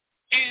to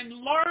and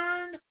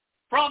learned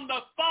from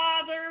the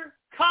Father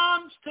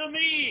comes to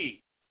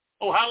me.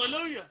 Oh,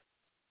 hallelujah.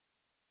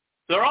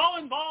 They're all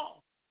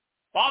involved.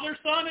 Father,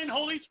 Son, and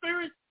Holy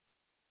Spirit.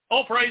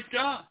 Oh, praise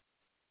God.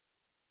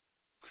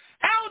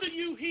 How do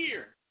you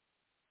hear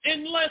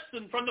and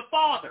listen from the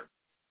Father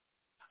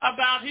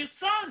about his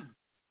Son,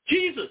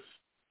 Jesus?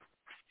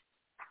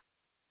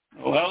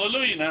 Oh,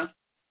 hallelujah now.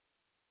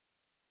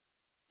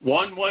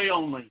 One way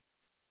only,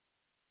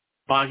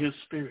 by his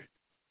Spirit.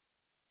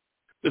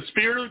 The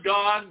Spirit of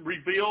God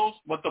reveals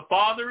what the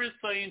Father is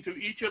saying to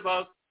each of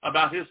us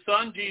about his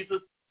Son,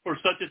 Jesus, for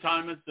such a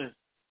time as this.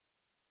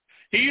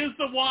 He is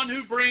the one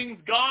who brings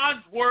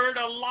God's word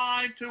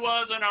alive to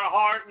us in our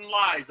heart and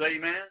lives.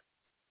 Amen.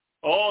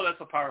 Oh,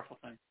 that's a powerful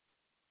thing.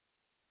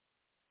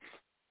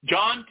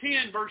 John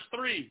 10, verse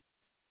 3.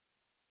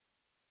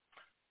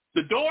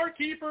 The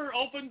doorkeeper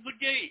opens the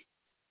gate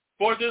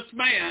for this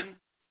man,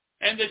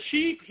 and the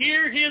sheep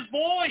hear his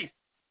voice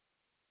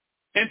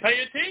and pay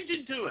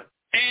attention to it.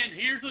 And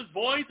hears his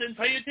voice and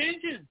pay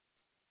attention.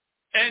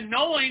 And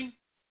knowing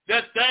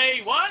that they,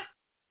 what?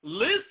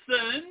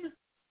 Listen,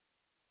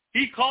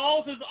 he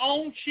calls his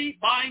own sheep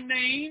by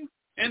name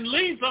and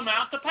leads them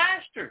out to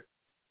pasture.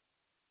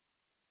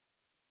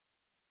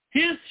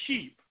 His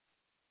sheep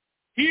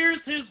hears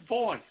his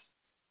voice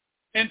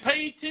and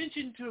pay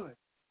attention to it.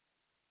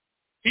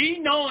 He,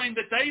 knowing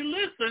that they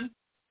listen,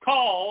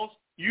 calls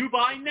you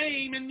by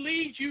name and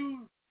leads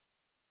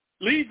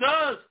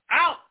us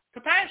out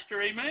to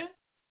pasture. Amen.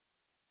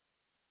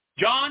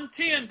 John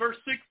 10, verse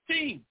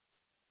 16.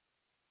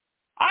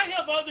 I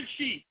have other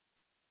sheep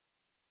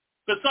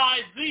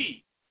besides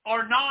thee,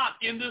 are not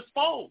in this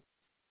fold.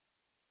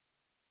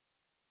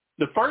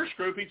 The first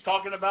group, he's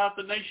talking about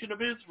the nation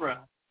of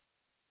Israel.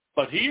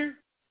 But here,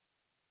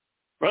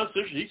 brothers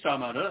and sisters, he's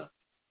talking about us.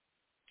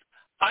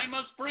 I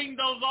must bring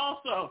those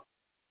also.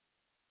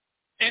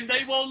 And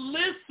they will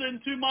listen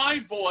to my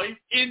voice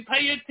and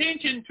pay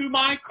attention to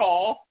my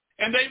call,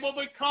 and they will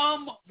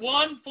become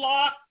one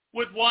flock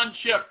with one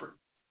shepherd.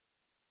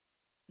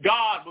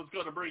 God was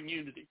going to bring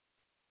unity.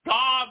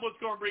 God was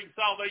going to bring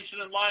salvation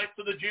and life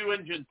to the Jew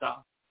and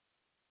Gentile.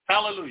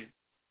 Hallelujah.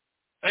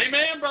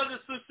 Amen, brothers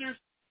and sisters.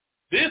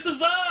 This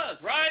is us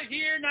right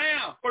here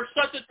now for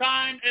such a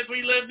time as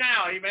we live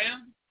now.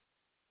 Amen.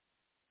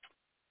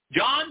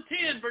 John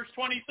 10, verse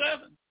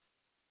 27.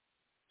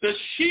 The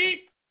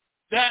sheep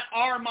that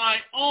are my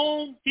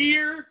own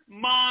hear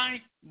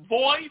my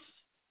voice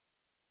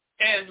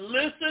and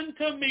listen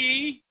to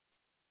me.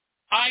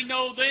 I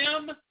know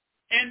them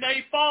and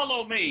they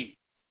follow me.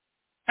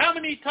 How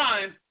many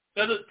times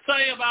does it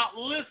say about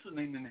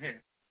listening in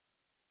here?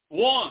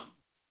 1.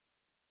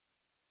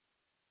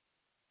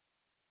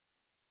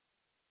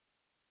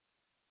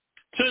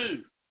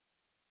 2.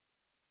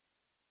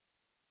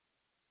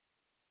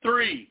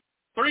 3.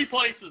 3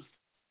 places.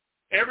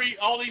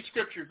 All these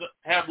scriptures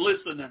have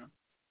listen in them.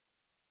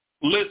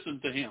 Listen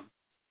to him.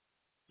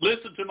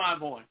 Listen to my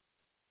voice.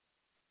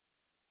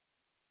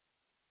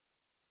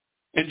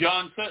 In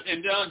John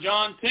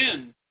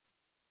 10:27,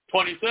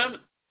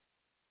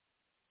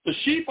 the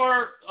sheep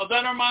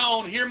that are my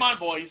own hear my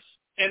voice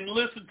and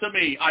listen to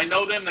me. I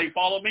know them, they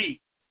follow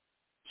me.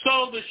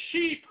 So the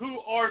sheep who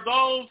are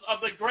those of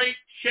the great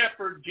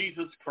shepherd,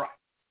 Jesus Christ,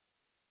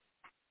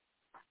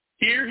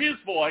 hear his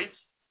voice.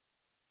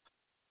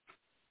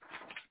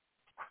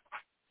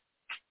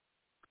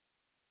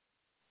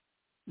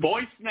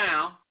 Voice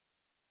now.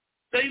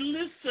 They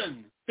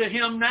listen to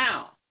him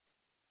now.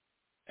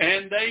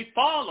 And they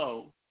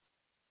follow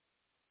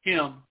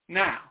him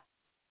now.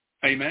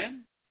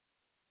 Amen.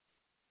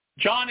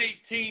 John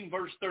 18,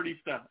 verse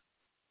 37.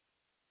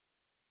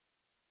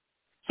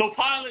 So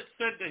Pilate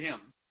said to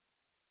him,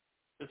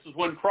 this is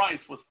when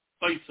Christ was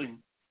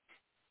facing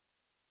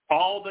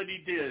all that he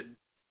did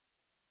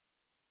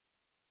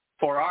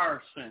for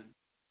our sin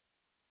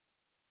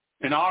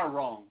and our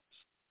wrongs.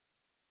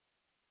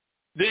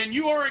 Then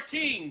you are a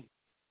king.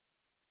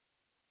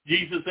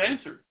 Jesus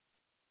answered,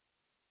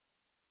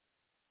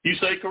 you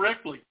say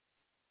correctly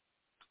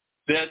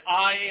that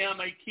I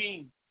am a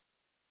king.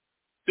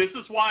 This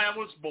is why I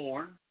was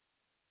born,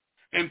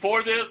 and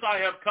for this I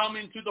have come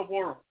into the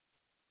world,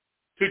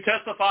 to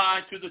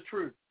testify to the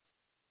truth.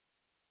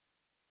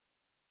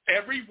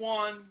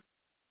 Everyone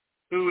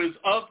who is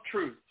of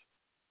truth,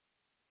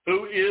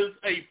 who is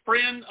a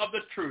friend of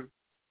the truth,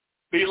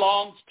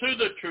 belongs to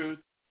the truth,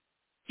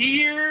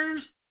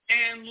 hears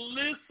and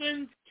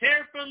listens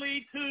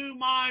carefully to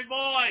my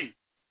voice.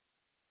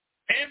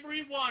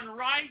 Everyone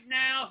right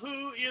now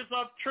who is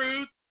of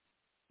truth,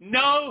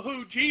 know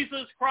who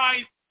Jesus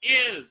Christ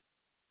is,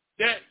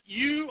 that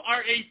you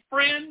are a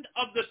friend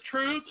of the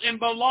truth and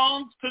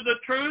belongs to the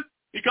truth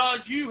because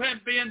you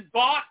have been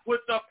bought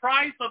with the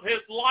price of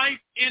his life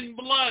in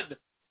blood.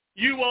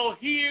 You will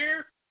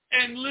hear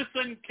and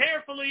listen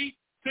carefully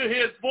to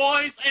his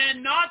voice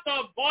and not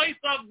the voice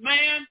of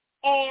man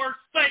or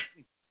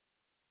Satan.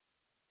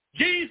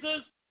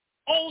 Jesus,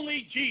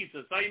 only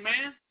Jesus.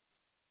 Amen.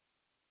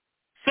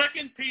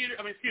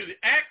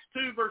 Acts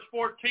 2, verse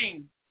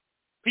 14,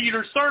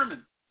 Peter's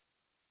sermon.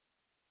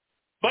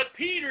 But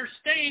Peter,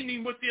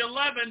 standing with the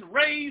 11,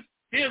 raised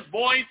his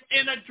voice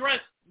and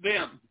addressed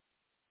them.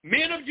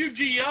 Men of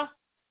Judea,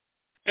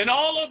 and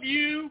all of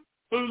you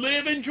who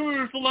live in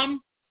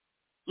Jerusalem,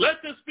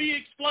 let this be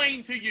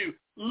explained to you.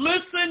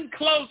 Listen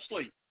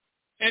closely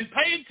and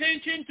pay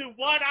attention to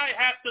what I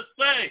have to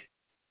say.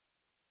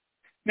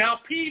 Now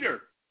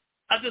Peter,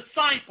 a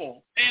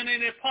disciple and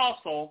an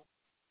apostle,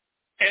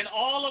 and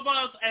all of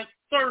us as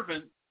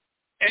servants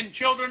and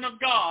children of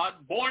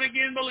God,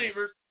 born-again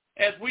believers,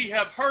 as we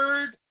have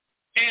heard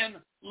and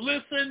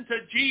listened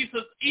to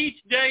Jesus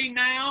each day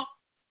now,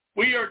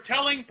 we are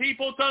telling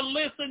people to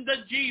listen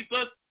to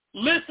Jesus,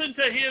 listen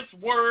to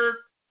his word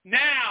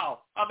now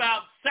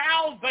about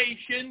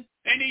salvation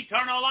and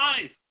eternal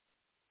life.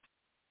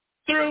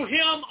 Through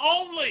him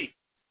only.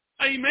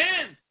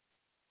 Amen.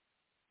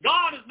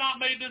 God has not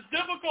made this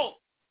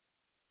difficult.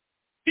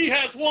 He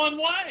has one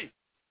way.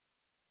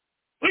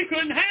 We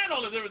couldn't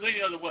handle it if there was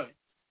any other way.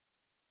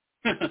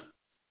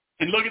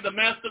 And look at the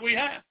mess that we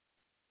have.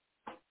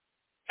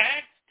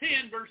 Acts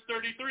 10, verse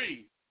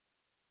 33.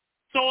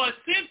 So I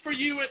sent for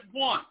you at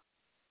once,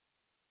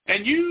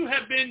 and you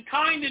have been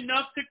kind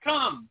enough to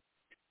come.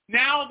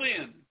 Now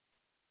then,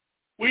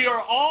 we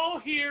are all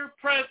here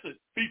present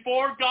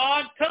before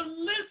God to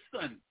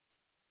listen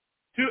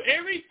to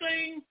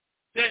everything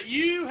that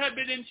you have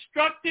been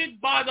instructed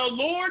by the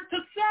Lord to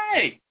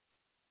say.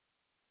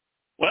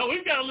 Well,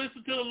 we've got to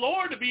listen to the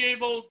Lord to be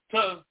able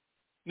to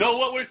know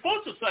what we're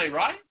supposed to say,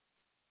 right?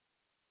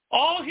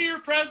 All here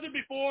present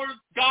before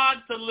God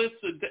to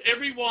listen to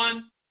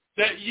everyone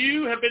that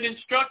you have been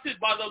instructed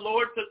by the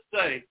Lord to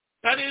say.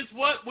 That is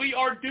what we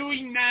are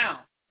doing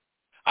now.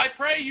 I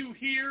pray you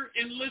hear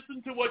and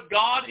listen to what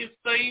God is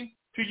saying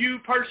to you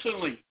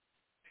personally.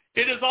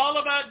 It is all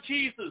about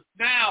Jesus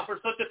now for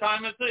such a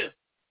time as this.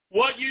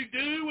 What you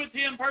do with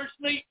him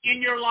personally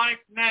in your life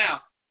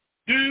now.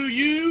 Do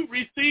you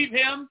receive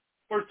him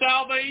for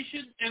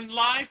salvation and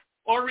life,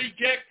 or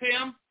reject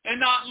him and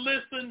not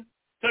listen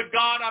to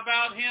God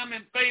about him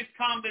and face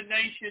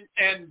condemnation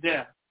and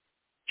death?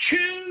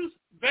 Choose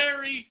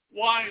very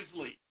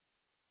wisely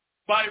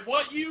by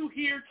what you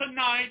hear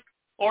tonight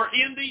or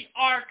in the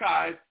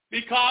archive,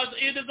 because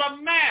it is a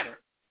matter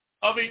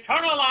of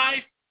eternal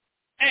life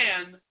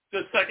and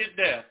the second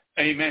death.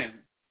 Amen.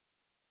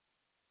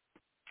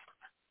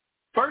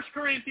 1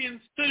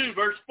 Corinthians 2,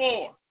 verse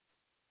 4.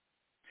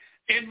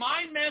 And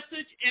my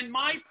message and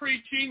my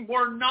preaching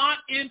were not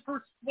in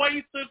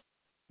persuasive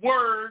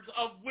words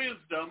of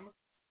wisdom,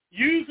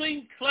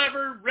 using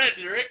clever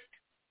rhetoric,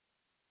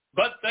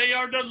 but they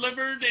are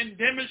delivered in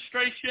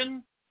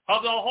demonstration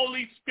of the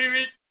Holy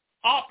Spirit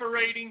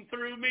operating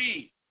through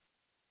me,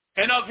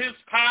 and of his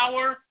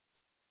power,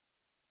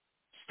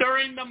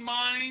 stirring the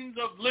minds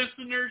of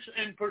listeners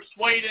and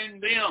persuading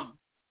them.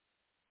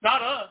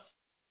 Not us.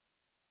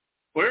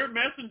 We're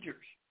messengers.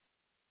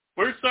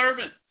 We're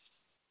servants.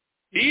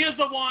 He is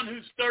the one who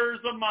stirs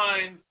the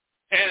mind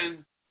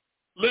and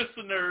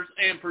listeners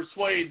and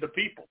persuade the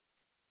people.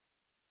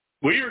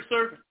 We are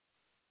servants.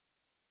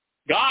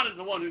 God is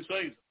the one who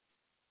saves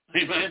us.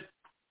 Amen.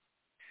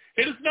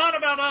 It is not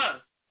about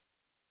us,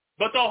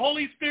 but the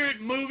Holy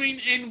Spirit moving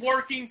and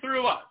working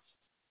through us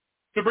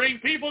to bring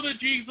people to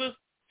Jesus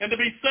and to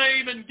be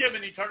saved and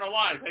given eternal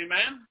life.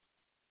 Amen.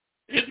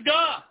 It's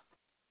God.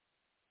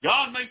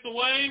 God makes a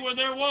way where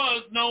there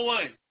was no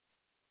way.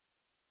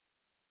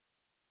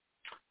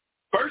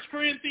 1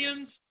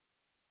 Corinthians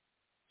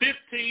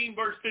 15,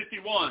 verse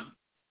 51.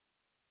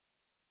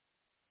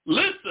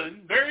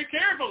 Listen very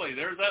carefully.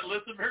 There's that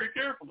listen very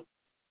carefully.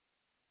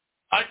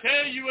 I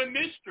tell you a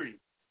mystery.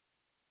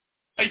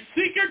 A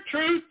secret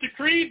truth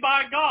decreed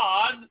by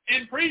God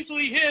and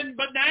previously hidden,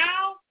 but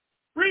now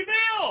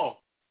revealed.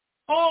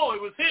 Oh,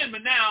 it was hidden,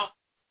 but now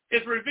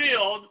it's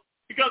revealed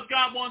because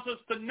God wants us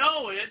to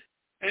know it.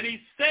 And he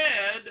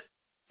said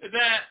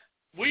that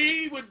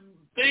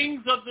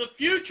things of the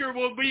future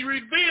will be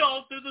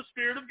revealed through the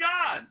Spirit of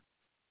God.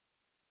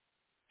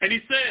 And he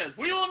says,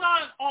 we will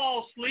not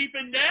all sleep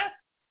in death,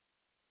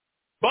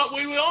 but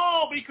we will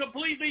all be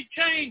completely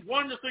changed,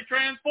 wonderfully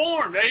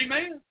transformed.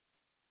 Amen.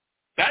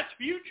 That's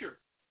future.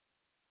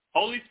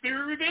 Holy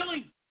Spirit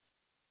revealing.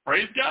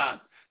 Praise God.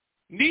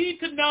 Need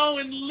to know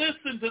and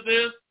listen to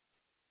this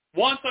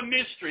once a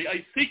mystery,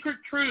 a secret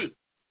truth.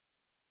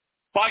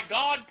 By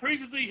God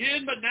previously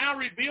hidden, but now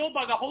revealed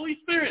by the Holy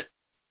Spirit.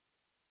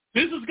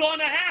 This is going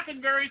to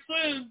happen very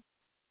soon.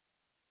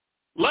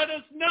 Let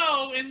us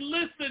know and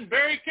listen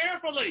very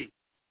carefully.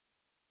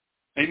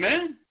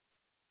 Amen.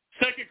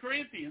 2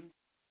 Corinthians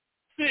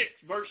 6,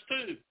 verse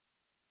 2.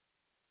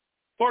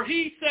 For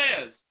he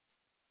says,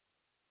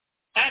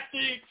 at the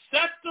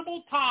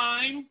acceptable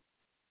time,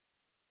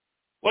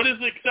 what is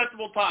the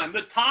acceptable time?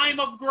 The time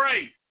of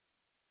grace.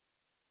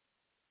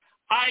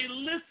 I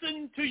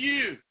listened to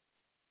you,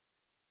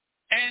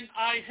 and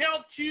I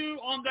helped you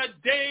on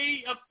the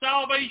day of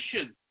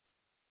salvation.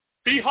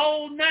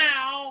 Behold,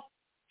 now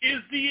is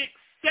the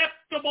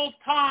acceptable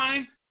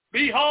time.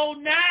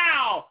 Behold,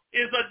 now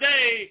is the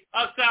day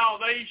of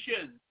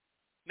salvation.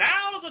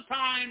 Now is the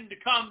time to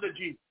come to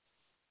Jesus.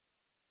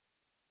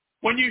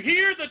 When you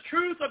hear the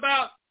truth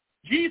about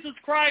Jesus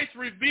Christ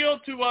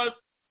revealed to us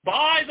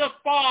by the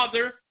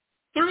Father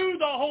through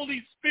the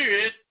Holy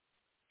Spirit,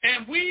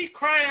 and we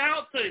cry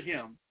out to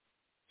him,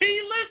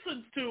 he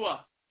listens to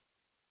us.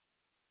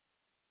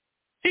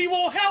 He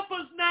will help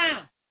us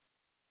now.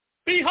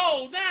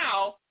 Behold,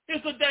 now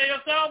is the day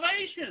of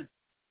salvation.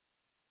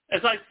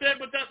 As I said,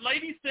 what that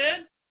lady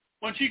said,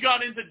 when she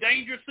got into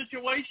dangerous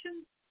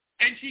situations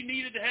and she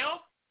needed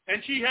help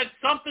and she had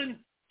something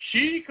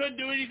she couldn't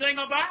do anything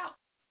about,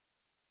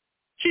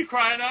 she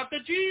cried out to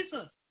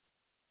Jesus.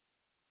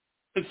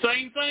 The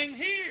same thing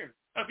here.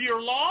 If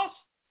you're lost,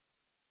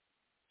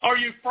 are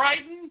you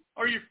frightened?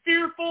 Are you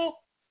fearful?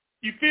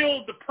 You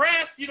feel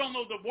depressed. You don't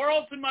know the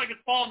world seems like it's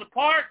falling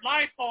apart.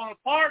 Life falling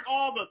apart.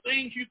 All the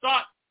things you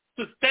thought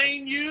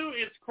sustain you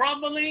is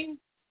crumbling.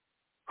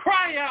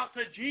 Cry out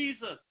to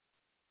Jesus.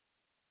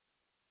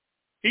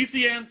 He's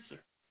the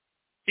answer.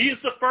 He is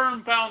the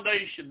firm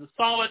foundation, the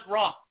solid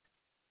rock.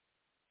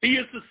 He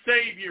is the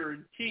Savior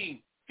and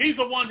King. He's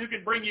the one who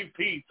can bring you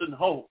peace and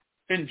hope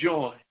and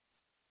joy.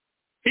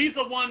 He's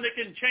the one that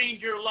can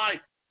change your life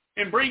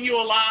and bring you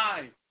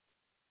alive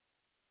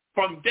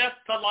from death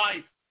to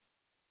life,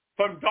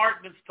 from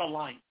darkness to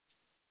light,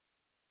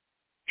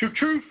 to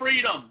true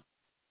freedom,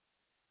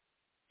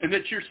 and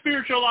that your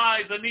spiritual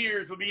eyes and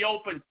ears will be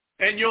open,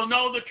 and you'll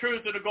know the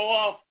truth. It'll go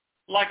off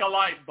like a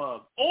light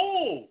bulb.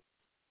 Oh,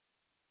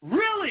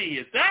 really?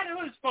 Is that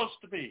who it's supposed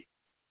to be?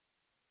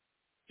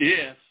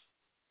 Yes.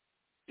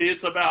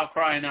 It's about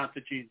crying out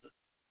to Jesus,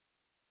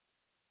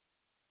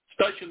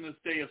 especially in this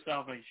day of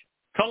salvation.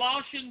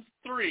 Colossians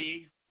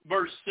 3,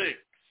 verse 6.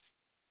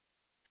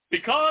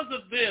 Because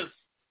of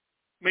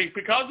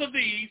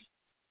these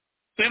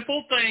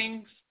simple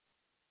things,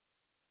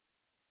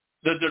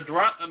 the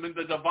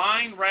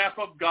divine wrath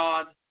of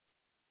God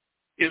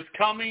is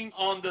coming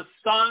on the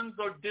sons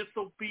of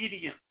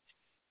disobedience.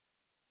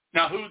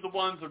 Now, who's the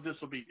ones of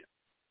disobedience?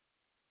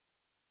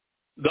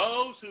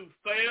 Those who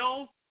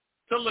fail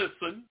to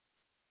listen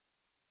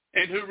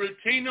and who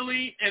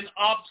routinely and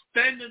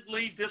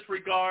obstinately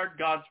disregard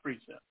God's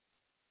precepts.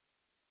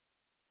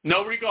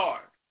 No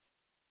regard.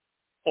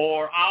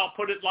 Or I'll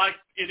put it like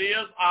it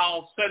is.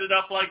 I'll set it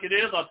up like it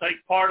is. I'll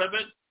take part of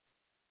it.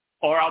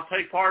 Or I'll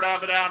take part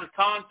of it out of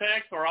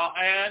context. Or I'll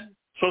add.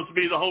 It's supposed to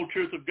be the whole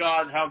truth of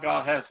God and how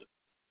God has it.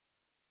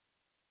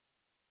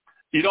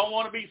 You don't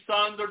want to be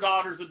sons or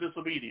daughters of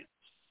disobedience.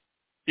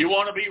 You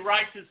want to be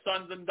righteous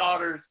sons and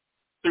daughters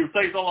through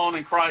faith alone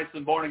in Christ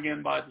and born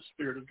again by the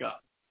Spirit of God.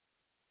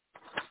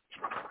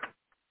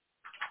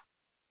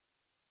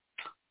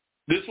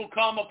 This will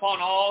come upon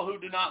all who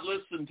do not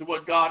listen to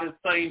what God is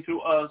saying to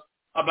us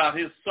about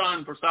his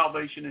Son for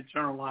salvation and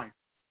eternal life.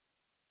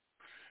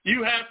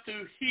 You have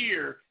to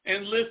hear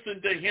and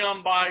listen to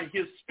him by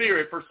his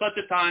Spirit for such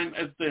a time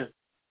as this.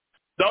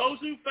 Those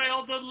who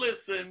fail to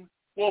listen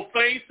will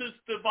face his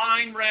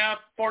divine wrath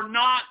for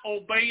not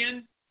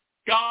obeying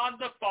God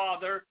the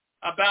Father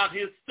about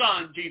his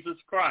Son, Jesus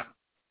Christ.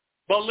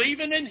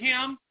 Believing in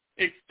him,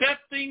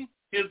 accepting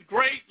his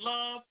great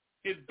love,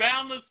 his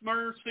boundless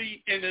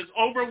mercy, and his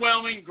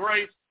overwhelming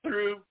grace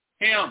through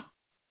him.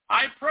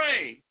 I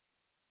pray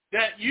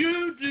that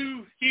you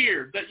do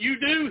hear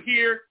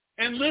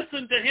and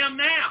listen to him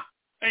now.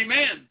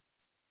 Amen.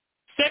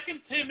 2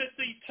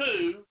 Timothy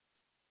 2,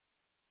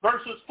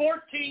 verses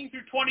 14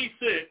 through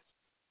 26,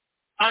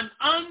 an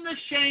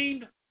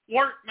unashamed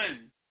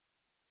workman.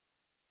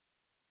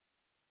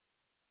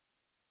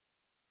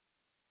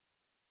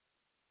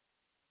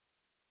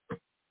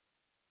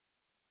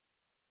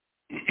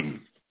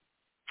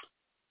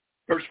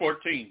 Verse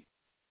 14.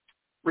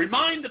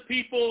 Remind the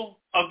people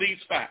of these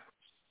facts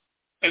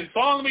and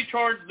solemnly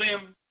charge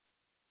them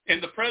in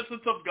the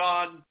presence of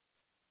God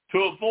to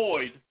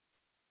avoid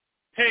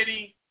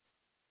petty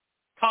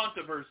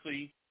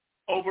controversy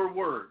over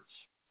words,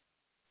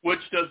 which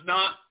does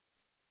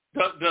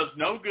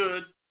no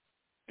good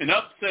and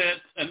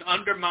upsets and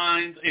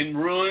undermines and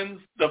ruins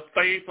the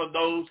faith of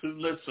those who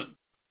listen.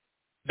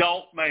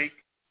 Don't make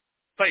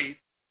faith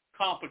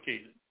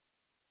complicated.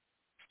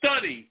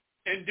 Study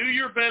and do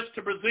your best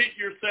to present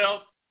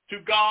yourself to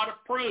God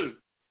approved,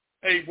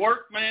 a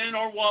workman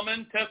or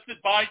woman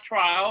tested by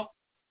trial,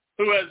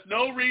 who has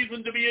no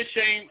reason to be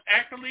ashamed,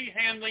 accurately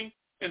handling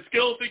and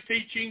skillfully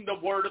teaching the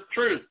word of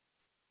truth.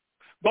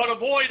 But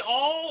avoid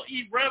all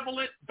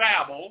irrelevant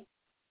babble,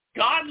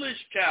 godless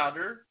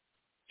chatter,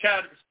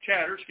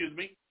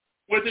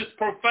 with its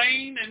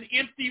profane and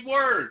empty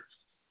words.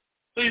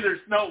 See,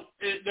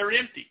 they're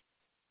empty.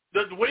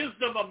 The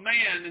wisdom of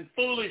man and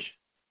foolish,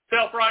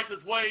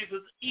 self-righteous ways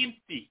is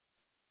empty.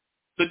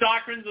 The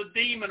doctrines of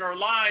demon are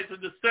lies and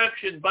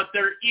deception, but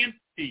they're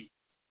empty.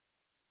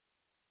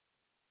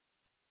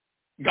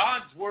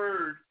 God's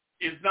word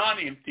is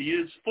not empty.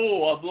 It is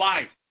full of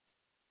life.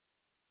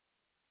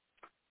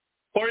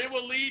 For it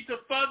will lead to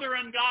further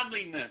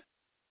ungodliness,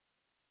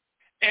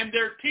 and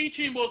their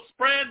teaching will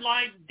spread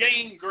like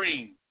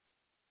gangrene.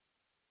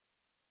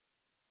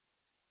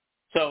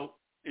 So,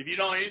 if you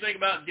don't know anything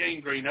about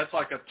gangrene, that's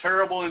like a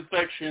terrible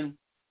infection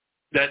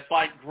that's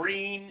like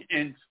green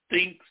and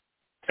stinks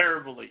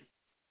terribly.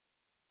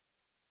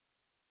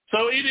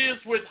 So it is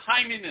with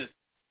Hymenaeus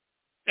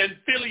and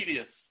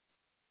Philetus,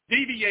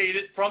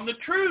 deviated from the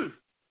truth.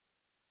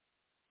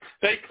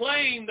 They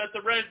claim that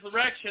the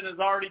resurrection has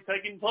already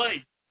taken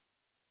place,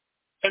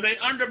 and they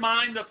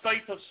undermine the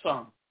faith of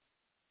some.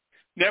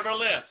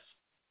 Nevertheless,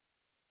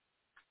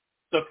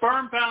 the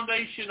firm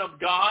foundation of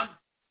God,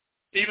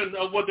 even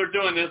though what they're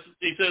doing is,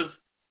 he says,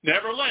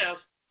 nevertheless,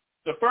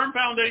 the firm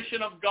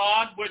foundation of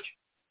God which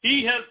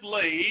he has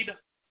laid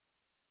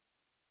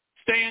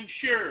stands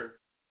sure,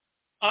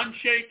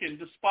 unshaken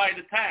despite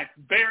attacks,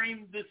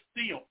 bearing this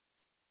seal.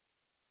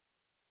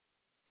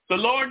 The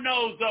Lord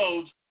knows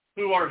those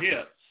who are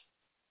his,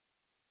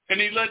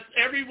 and he lets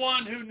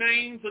everyone who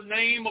names the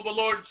name of the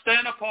Lord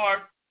stand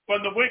apart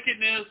from the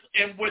wickedness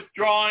and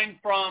withdrawing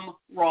from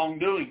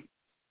wrongdoing.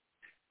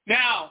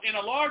 Now, in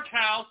a large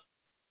house,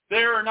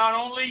 there are not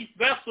only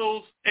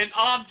vessels and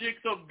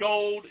objects of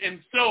gold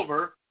and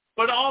silver,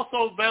 but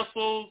also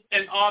vessels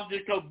and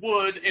objects of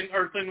wood and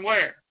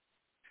earthenware.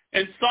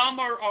 And some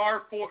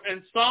are for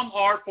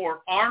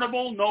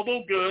honorable,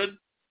 noble good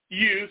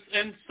use,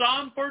 and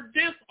some for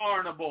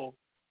dishonorable,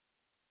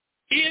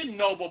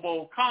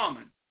 ignoble,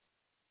 common.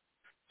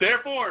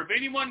 Therefore, if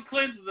anyone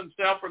cleanses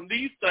himself from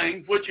these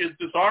things, which is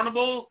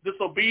dishonorable,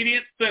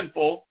 disobedient,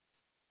 sinful,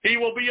 he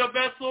will be a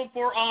vessel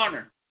for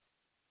honor,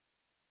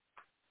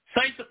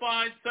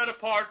 sanctified, set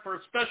apart for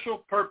a special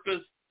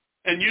purpose,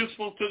 and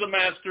useful to the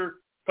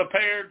master,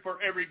 prepared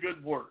for every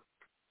good work.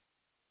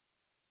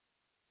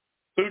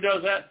 Who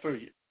does that for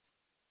you?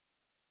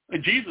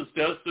 And Jesus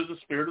does through the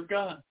Spirit of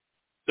God,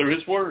 through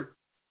his word.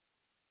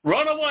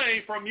 Run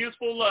away from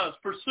useful lust.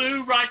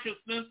 Pursue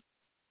righteousness,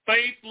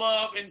 faith,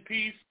 love, and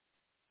peace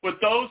with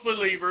those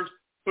believers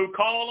who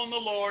call on the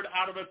Lord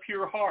out of a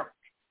pure heart.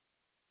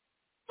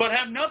 But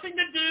have nothing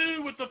to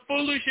do with the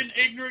foolish and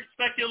ignorant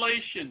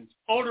speculations,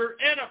 or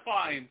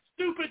edifying,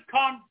 stupid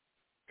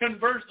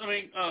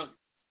controversy,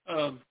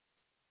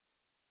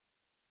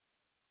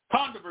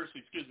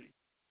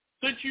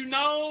 since you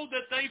know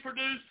that they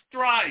produce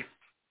strife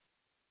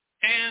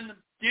and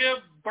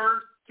give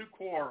birth to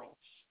quarrels.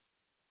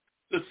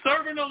 The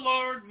servant of the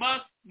Lord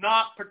must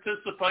not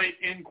participate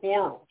in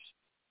quarrels,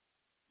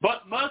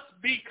 but must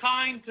be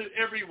kind to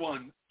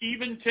everyone,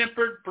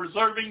 even-tempered,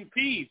 preserving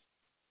peace.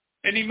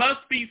 And he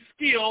must be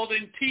skilled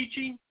in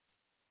teaching,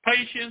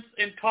 patience,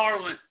 and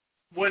tolerant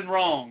when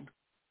wronged.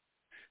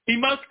 He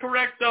must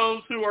correct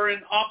those who are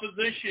in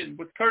opposition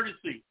with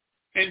courtesy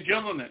and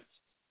gentleness,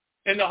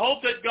 in the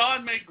hope that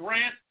God may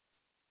grant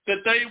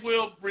that they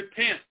will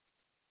repent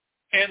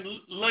and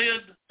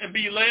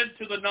be led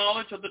to the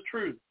knowledge of the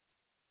truth,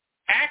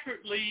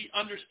 accurately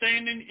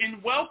understanding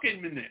and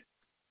welcoming it,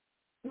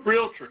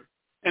 real truth,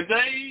 and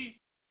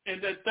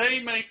that they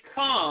may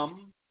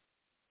come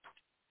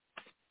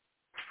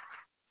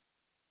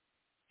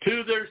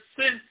to their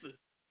senses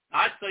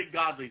I'd say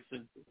godly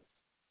senses,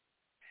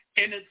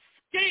 and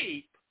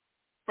escape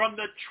from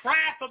the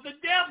trap of the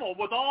devil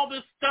with all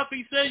this stuff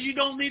he says you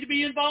don't need to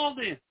be involved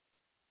in.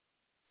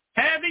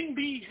 Having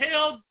been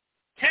held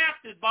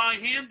captive by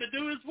him to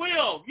do his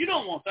will. You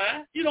don't want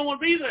that. You don't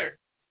want to be there.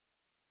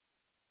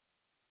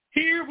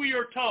 Here we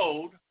are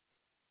told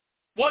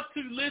what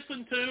to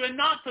listen to and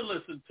not to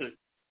listen to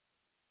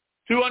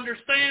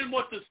understand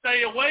what to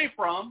stay away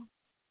from,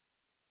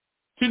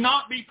 to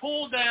not be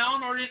pulled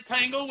down or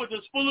entangled with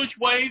the foolish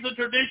ways and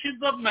traditions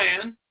of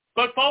man,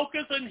 but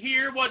focus and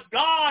hear what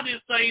God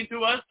is saying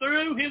to us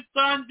through his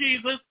Son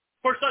Jesus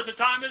for such a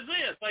time as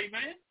this.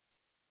 Amen?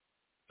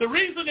 The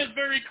reason is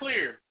very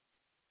clear.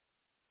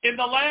 In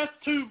the last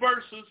two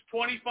verses,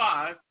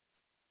 25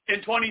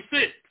 and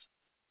 26,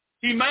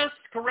 he must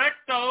correct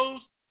those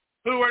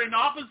who are in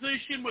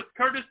opposition with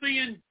courtesy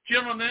and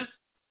gentleness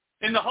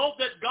in the hope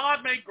that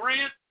God may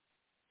grant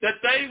that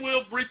they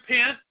will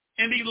repent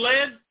and be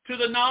led to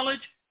the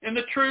knowledge and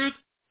the truth,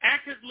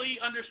 accurately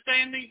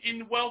understanding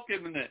and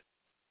welcoming it.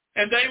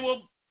 And they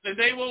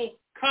will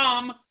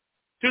come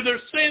to their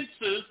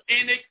senses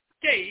and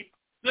escape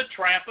the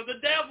trap of the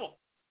devil,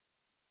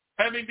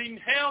 having been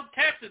held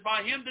captive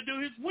by him to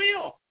do his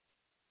will.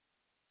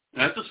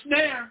 That's a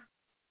snare.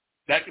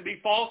 That could be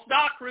false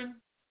doctrine.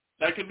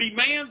 That could be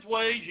man's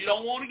ways. You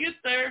don't want to get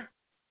there.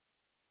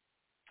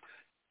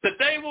 That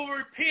they will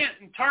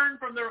repent and turn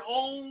from their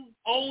own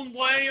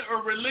way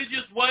or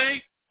religious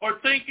way or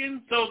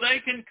thinking, so they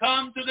can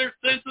come to their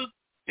senses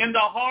in the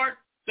heart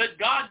that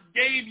God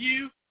gave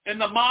you and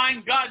the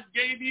mind God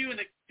gave you and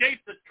escape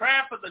the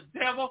trap of the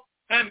devil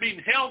and being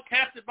held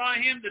captive by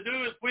him to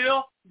do his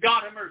will.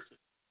 God have mercy.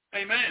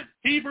 Amen.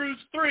 Hebrews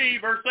 3,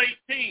 verse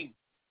 18.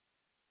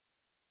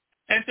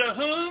 And to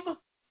whom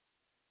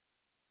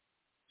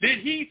did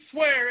he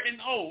swear an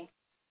oath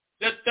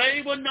that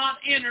they would not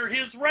enter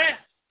his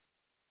rest?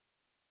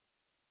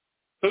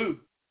 Who?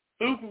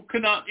 Who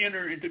could not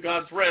enter into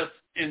God's rest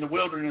in the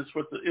wilderness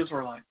with the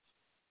Israelites?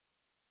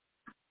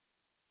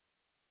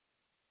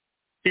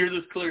 Hear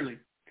this clearly.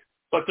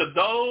 But to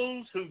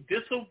those who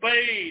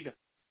disobeyed,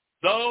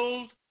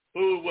 those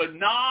who would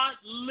not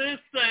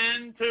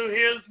listen to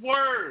his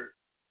word.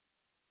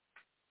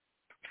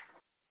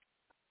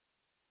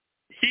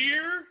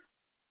 Hear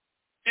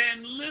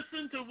and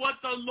listen to what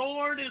the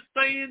Lord is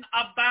saying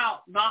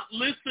about not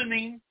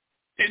listening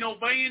and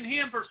obeying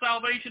him for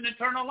salvation,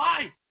 eternal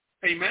life.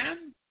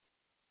 Amen?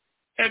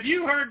 Have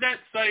you heard that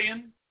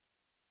saying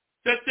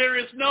that there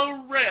is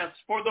no rest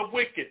for the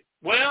wicked?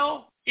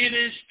 Well, it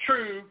is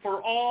true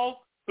for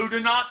all who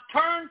do not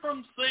turn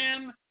from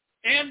sin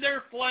and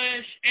their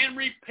flesh and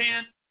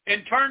repent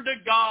and turn to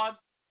God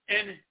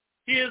and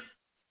his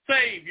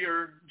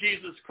Savior,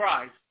 Jesus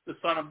Christ, the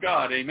Son of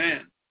God.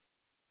 Amen.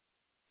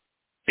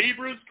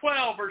 Hebrews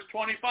 12, verse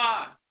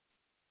 25.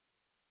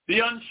 The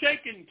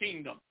unshaken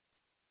kingdom.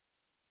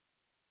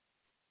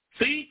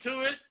 See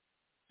to it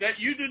that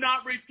you do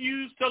not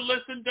refuse to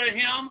listen to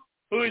him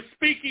who is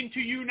speaking to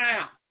you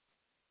now.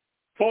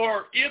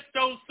 For if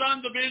those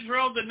sons of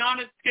Israel did not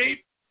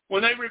escape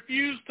when they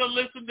refused to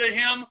listen to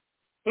him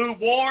who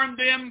warned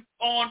them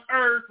on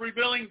earth,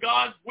 revealing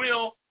God's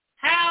will,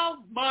 how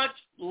much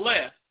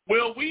less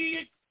will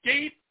we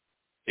escape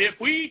if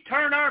we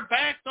turn our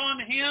backs on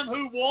him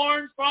who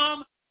warns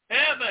from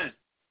heaven?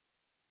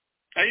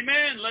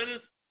 Amen. Let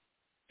us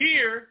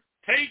hear,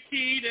 take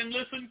heed, and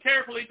listen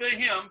carefully to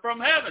him from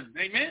heaven.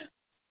 Amen.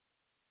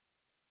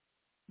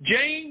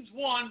 James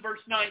 1, verse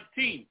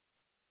 19.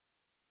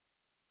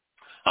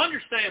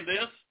 Understand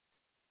this,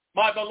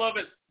 my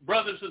beloved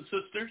brothers and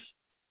sisters.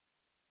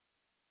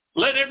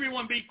 Let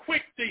everyone be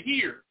quick to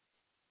hear.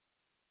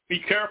 Be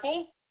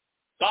careful,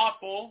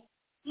 thoughtful,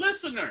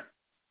 listener.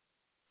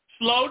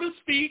 Slow to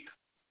speak,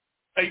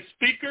 a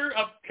speaker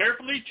of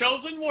carefully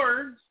chosen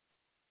words,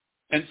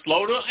 and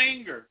slow to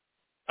anger,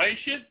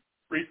 patient,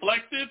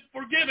 reflective,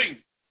 forgiving.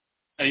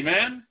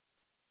 Amen.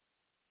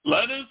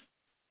 Let us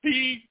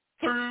be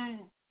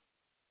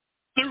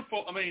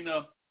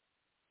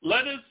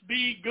let us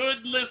be good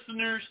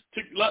listeners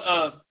to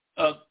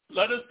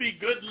let us be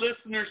good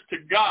listeners to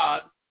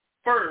God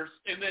first,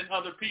 and then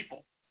other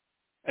people.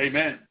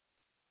 Amen.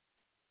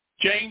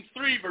 James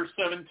 3, verse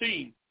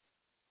 17.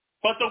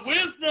 But the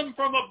wisdom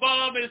from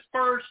above is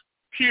first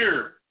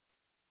pure,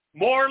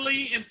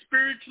 morally and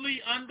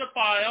spiritually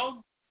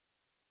undefiled,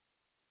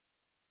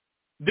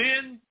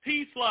 then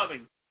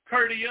peace-loving,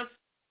 courteous,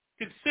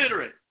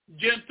 considerate,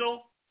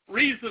 gentle,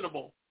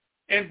 reasonable,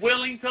 and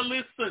willing to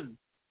listen,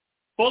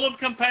 full of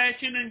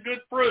compassion and good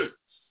fruits.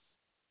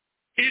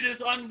 It is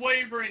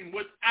unwavering,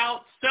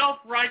 without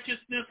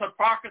self-righteousness,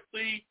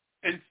 hypocrisy,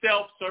 and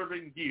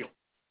self-serving guilt.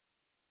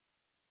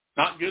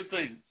 Not good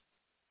things.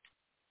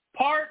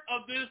 Part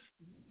of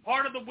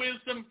the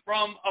wisdom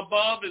from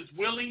above is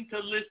willing to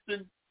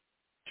listen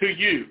to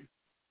you.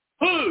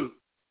 Who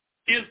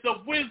is the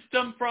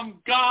wisdom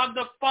from God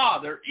the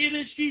Father? It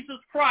is Jesus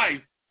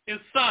Christ, his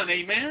Son.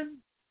 Amen?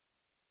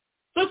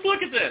 Let's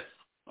look at this.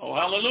 Oh,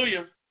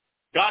 hallelujah.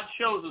 God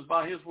shows us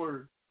by his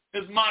word,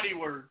 his mighty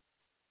word.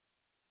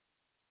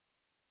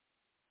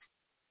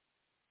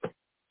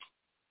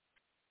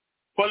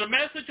 For the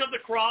message of the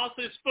cross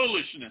is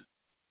foolishness,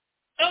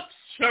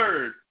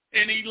 absurd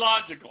and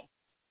illogical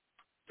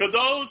to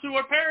those who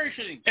are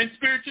perishing and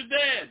spiritually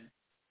dead.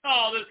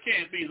 Oh, this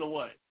can't be the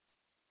way.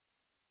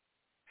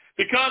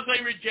 Because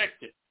they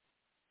reject it.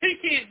 He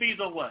can't be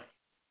the way.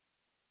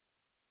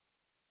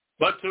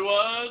 But to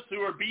us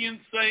who are being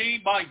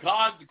saved by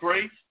God's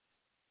grace,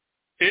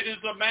 it is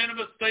a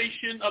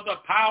manifestation of the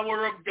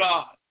power of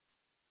God.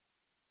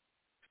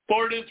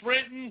 For it is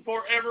written,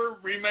 forever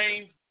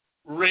remains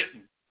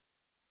written.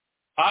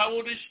 I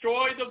will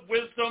destroy the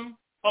wisdom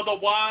of the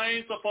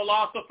wise, the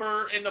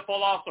philosopher, and the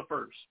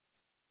philosophers.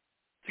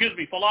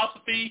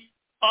 Philosophy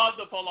of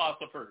the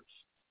philosophers.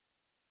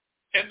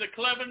 And the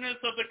cleverness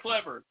of the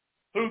clever,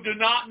 who do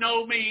not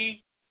know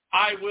me,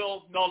 I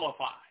will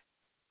nullify.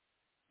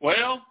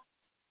 Well,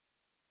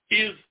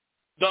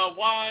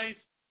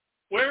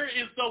 where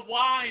is the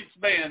wise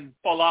man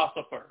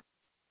philosopher?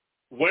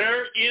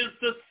 Where is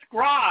the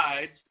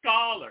scribe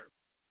scholar?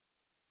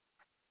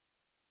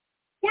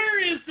 Where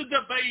is the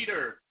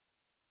debater,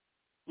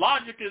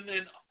 logician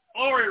and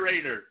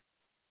orator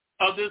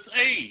of this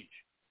age?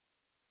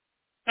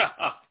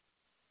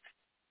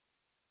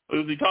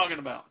 Who's he talking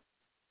about?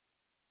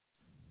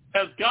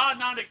 Has God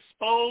not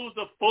exposed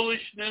the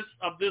foolishness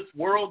of this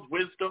world's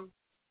wisdom?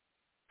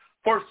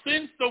 For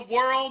since the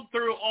world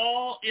through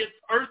all its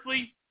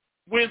earthly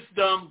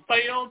wisdom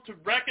failed to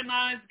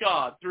recognize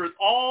God, through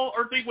all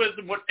earthly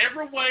wisdom,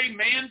 whatever way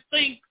man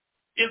thinks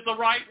is the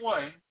right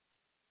way,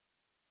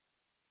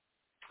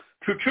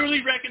 to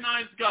truly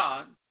recognize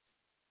God,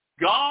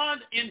 God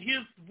in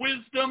his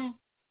wisdom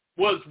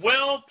was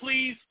well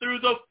pleased through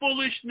the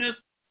foolishness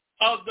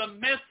of the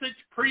message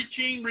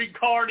preaching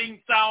regarding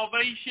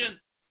salvation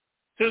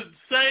to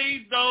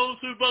save those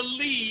who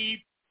believe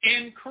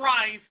in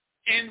Christ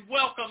and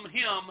welcome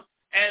him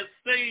as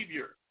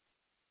Savior.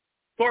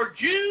 For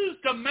Jews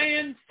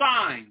demand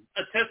signs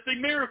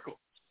attesting miracles,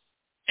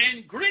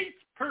 and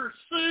Greeks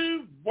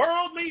pursue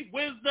worldly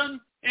wisdom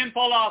and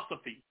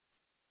philosophy.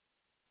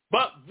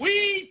 But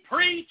we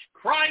preach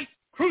Christ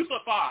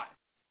crucified,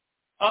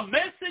 a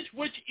message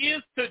which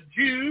is to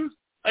Jews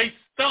a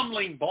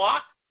stumbling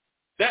block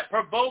that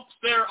provokes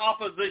their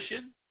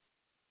opposition,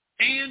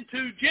 and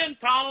to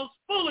Gentiles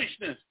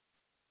foolishness,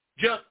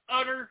 just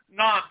utter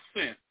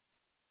nonsense.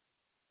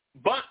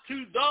 But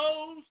to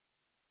those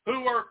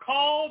who are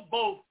called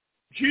both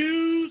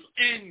Jews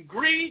and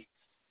Greeks,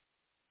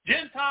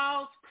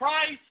 Gentiles,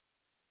 Christ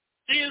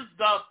is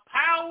the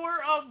power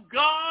of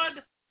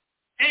God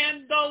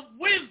and the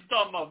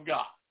wisdom of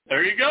God.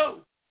 There you go.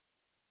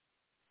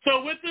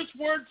 So with this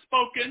word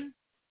spoken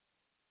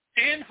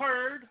and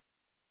heard,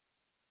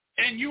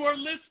 and you are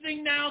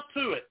listening now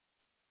to it,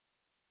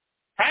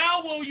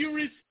 how will you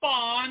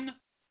respond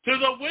to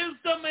the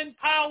wisdom and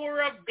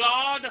power of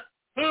God,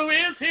 who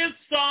is his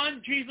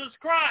Son, Jesus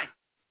Christ?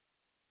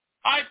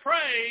 I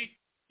pray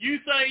you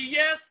say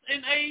yes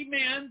and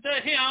amen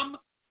to him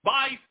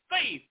by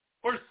faith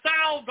for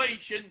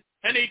salvation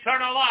and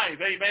eternal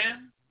life.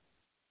 Amen.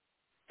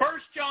 1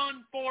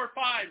 John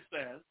 4:5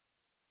 says,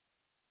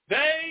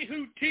 they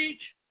who teach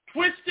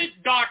twisted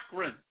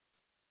doctrine,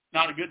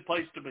 not a good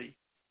place to be,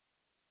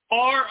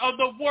 are of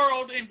the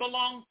world and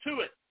belong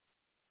to it.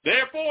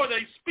 Therefore,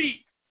 they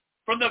speak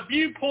from the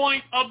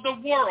viewpoint of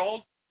the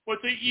world with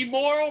the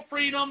immoral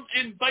freedom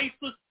and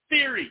baseless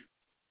theory,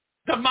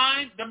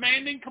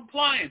 demanding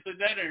compliance. Is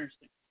that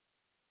interesting?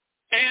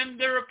 And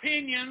their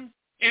opinions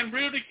and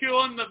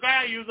ridiculing the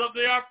values of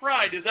the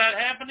upright. Is that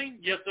happening?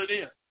 Yes, it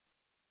is.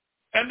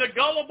 And the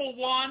gullible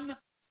one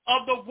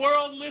of the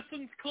world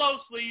listens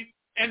closely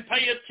and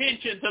pay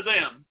attention to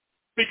them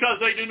because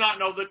they do not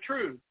know the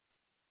truth.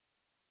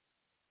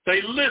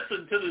 They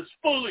listen to this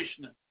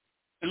foolishness.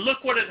 And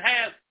look what it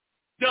has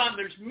done.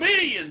 There's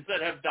millions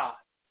that have died.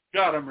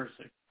 God have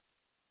mercy.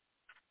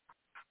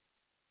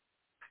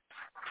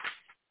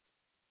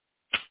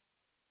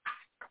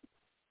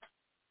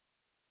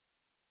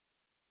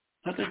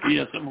 I think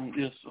yes, I'm on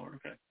this.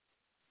 Okay.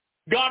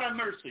 God have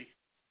mercy.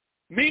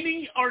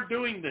 Many are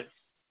doing this.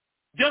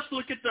 Just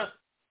look at the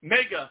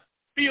mega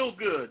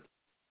feel-good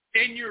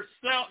in your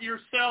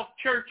self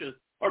churches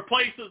or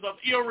places of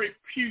ill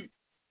repute.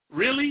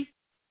 Really?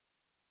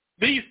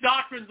 These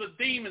doctrines of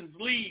demons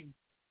lead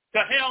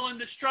to hell and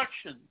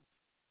destruction.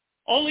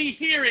 Only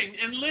hearing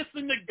and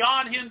listening to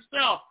God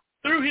himself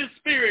through his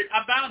Spirit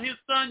about his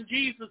Son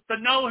Jesus, to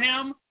know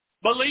him,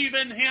 believe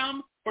in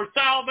him for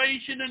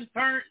salvation and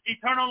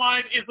eternal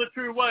life is the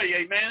true way.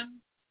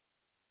 Amen?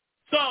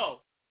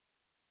 So,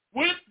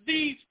 with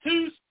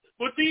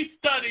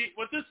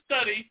this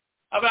study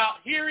about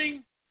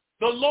hearing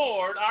the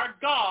Lord, our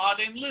God,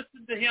 and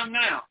listen to him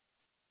now.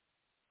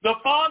 The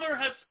Father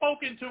has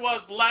spoken to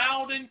us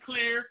loud and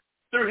clear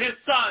through his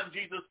Son,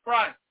 Jesus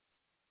Christ.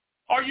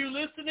 Are you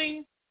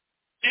listening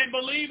and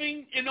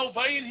believing and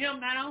obeying him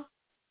now?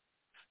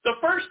 The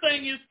first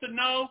thing is to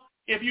know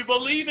if you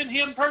believe in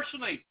him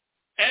personally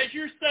as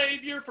your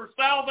Savior for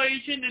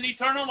salvation and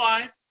eternal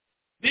life,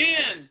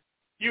 then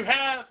you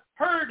have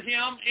heard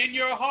him in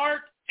your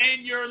heart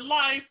and your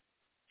life,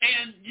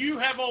 and you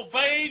have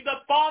obeyed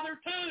the Father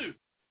too.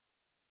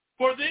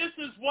 For this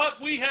is what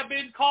we have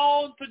been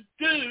called to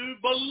do,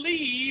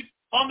 believe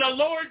on the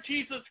Lord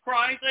Jesus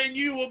Christ, and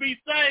you will be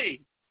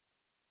saved.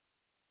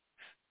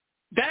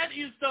 That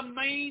is the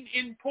main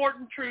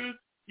important truth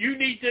you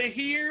need to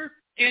hear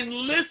and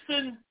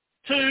listen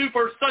to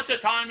for such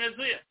a time as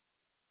this.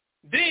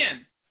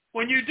 Then,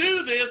 when you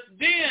do this,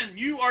 then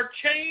you are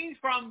changed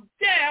from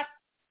death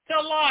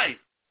to life.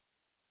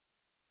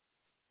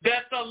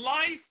 That the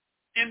life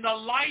and the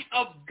light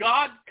of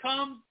God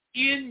comes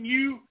in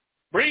you,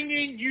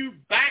 bringing you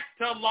back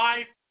to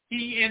life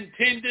He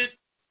intended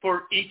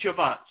for each of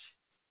us.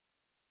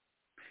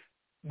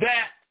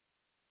 That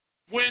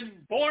when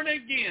born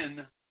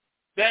again,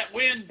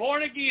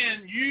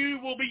 you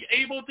will be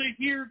able to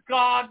hear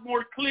God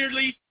more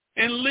clearly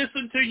and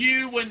listen to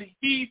you when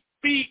He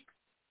speaks.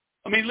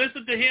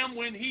 Listen to Him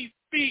when He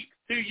speaks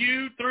to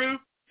you through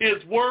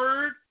His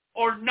Word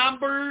or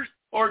numbers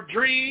or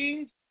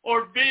dreams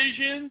or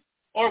visions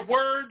or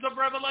words of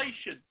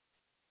revelation.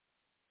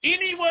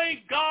 Any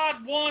way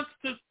God wants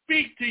to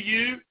speak to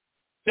you,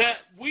 that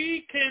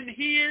we can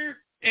hear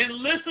and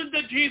listen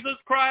to Jesus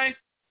Christ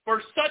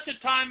for such a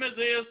time as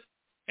this,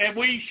 and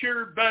we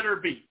sure better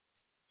be.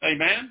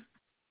 Amen?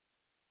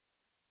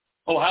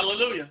 Oh,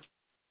 hallelujah.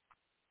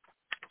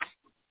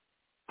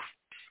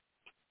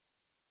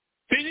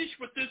 Finish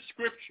with this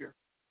scripture.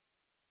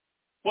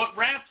 What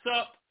wraps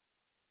up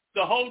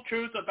the whole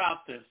truth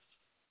about this.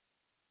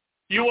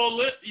 You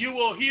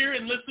will hear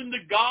and listen to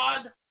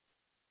God,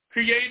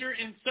 Creator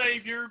and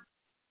Savior,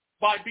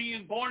 by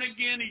being born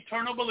again,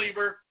 eternal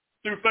believer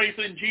through faith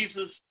in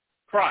Jesus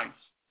Christ.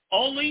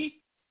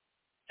 Only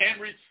and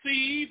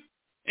receive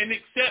and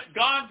accept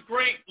God's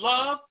great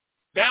love,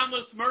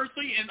 boundless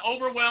mercy, and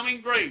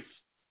overwhelming grace.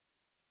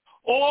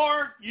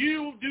 Or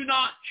you do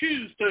not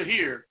choose to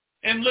hear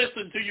and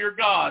listen to your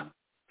God,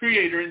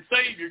 Creator and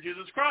Savior,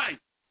 Jesus Christ.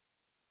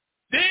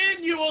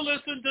 Then you will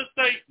listen to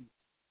Satan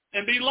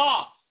and be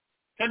lost,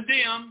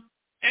 condemned,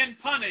 and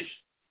punished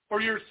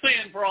for your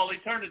sin for all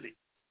eternity.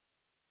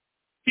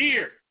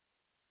 Hear,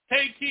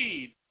 take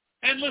heed,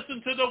 and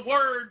listen to the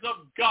words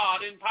of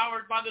God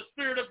empowered by the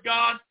Spirit of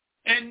God,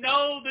 and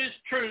know this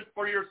truth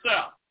for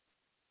yourself.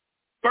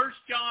 1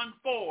 John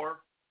 4,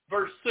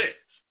 verse 6.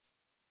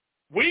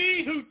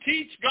 We who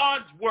teach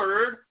God's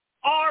word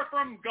are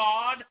from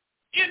God,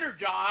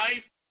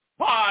 energized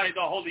by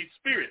the Holy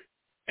Spirit.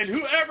 And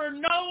whoever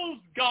knows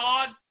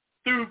God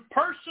through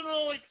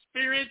personal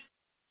experience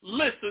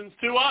listens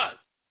to us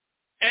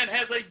and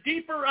has a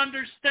deeper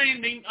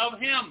understanding of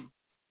Him.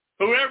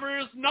 Whoever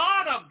is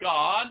not of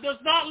God does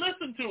not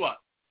listen to us.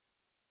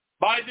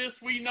 By this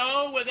we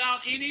know without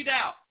any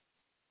doubt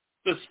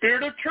the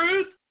spirit of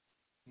truth,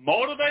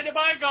 motivated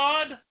by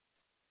God,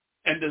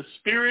 and the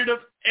spirit of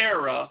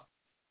error,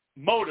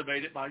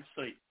 motivated by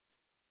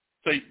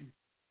Satan.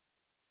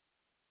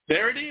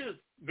 There it is,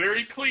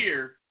 very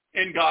clear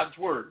in God's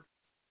word.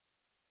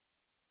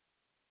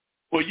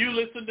 Will you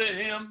listen to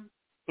Him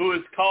who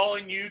is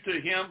calling you to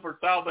Him for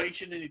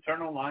salvation and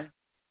eternal life?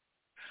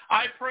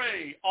 I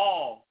pray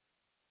all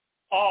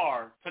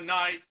are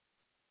tonight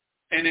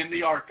and in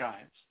the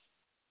archives.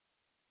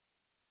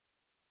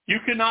 You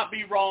cannot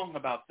be wrong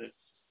about this,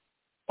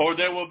 or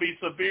there will be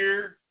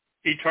severe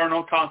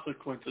eternal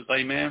consequences.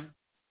 Amen.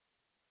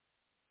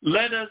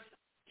 Let us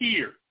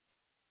hear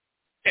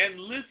and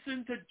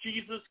listen to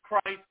Jesus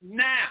Christ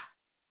now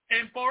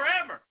and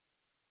forever.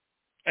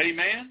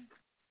 Amen.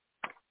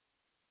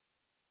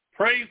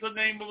 Praise the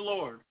name of the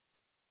Lord.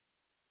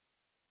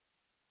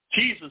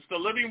 Jesus, the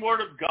living word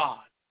of God,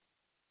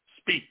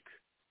 speak.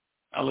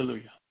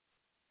 Hallelujah.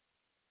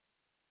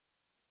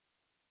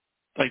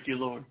 Thank you,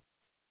 Lord.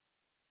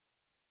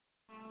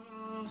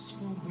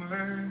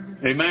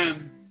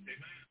 Amen.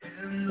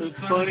 It's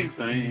a funny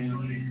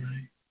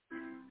thing.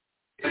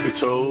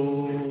 It's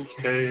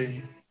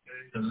okay.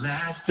 The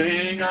last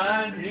thing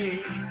I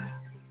need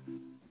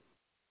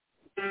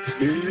is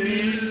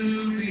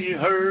to be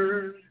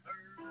heard.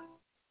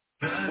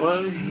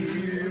 Well,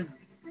 here,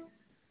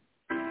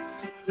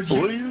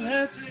 will you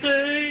have to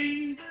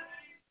say,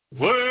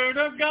 word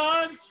of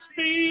God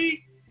speak?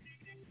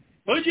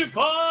 Would you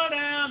pour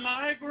down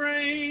like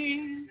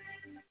rain,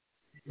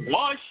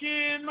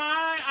 washing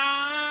my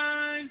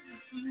eyes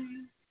to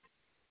see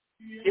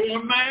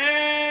your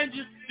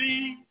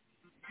majesty?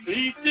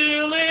 Be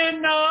still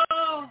and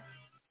know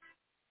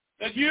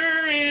that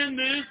you're in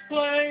this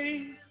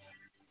place.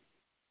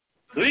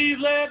 Please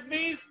let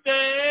me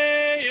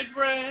stay at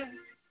rest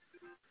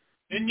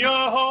in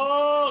your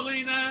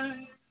holy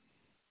name.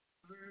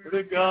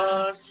 To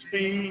God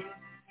speak.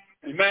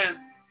 Amen.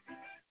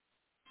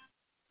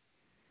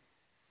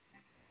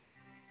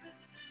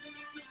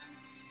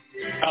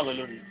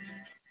 Hallelujah.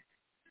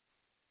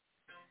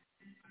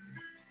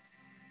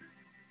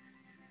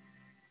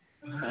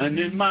 And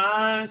in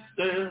myself,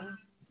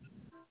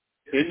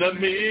 in the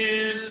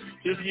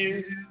midst of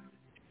you,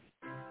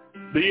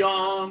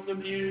 beyond the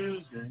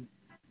music,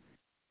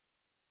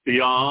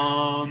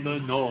 beyond the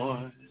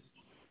noise,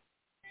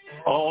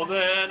 all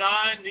that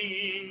I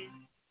need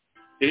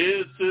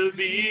is to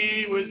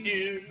be with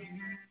you.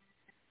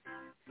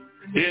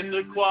 in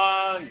the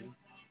quiet.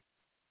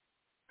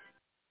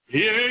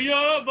 Hear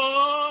your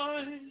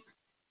voice,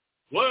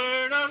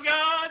 word of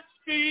God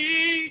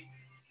speak.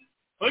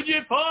 Would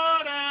you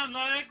pour down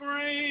like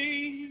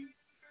rain,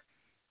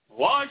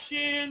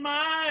 washing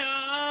my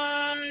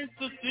eyes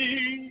to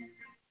see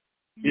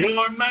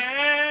your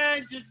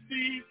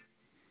majesty,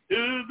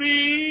 to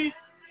be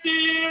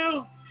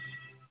still.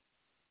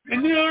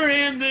 And you're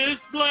in this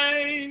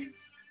place.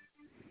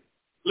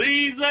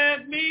 Please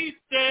let me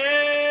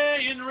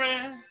stay and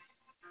rest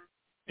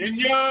in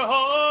your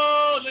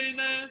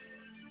holiness.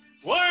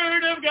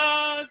 Word of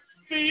God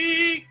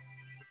speak.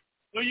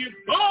 Will you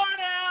pour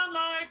down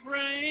like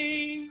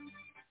rain,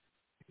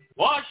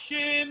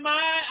 washing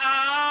my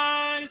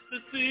eyes to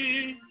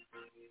see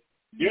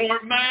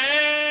your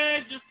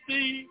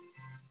majesty,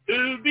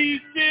 to be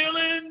still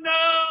and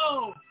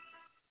know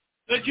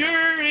that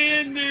you're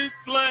in this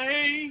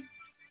place.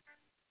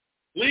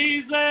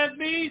 Please let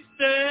me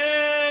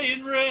stay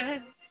and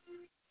rest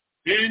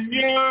in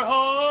your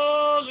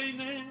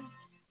holiness.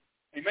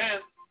 Amen.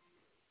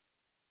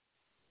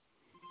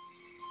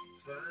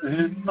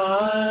 And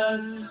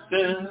my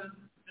steps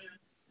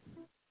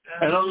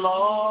at a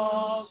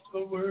loss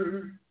for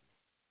words,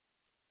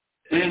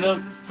 in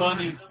a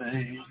funny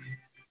thing,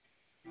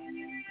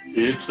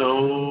 it's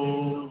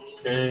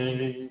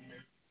okay.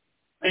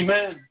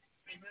 Amen.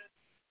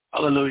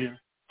 Hallelujah.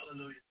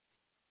 Hallelujah.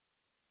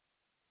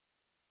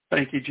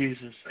 Thank you,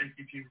 Jesus. Thank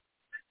you, Jesus.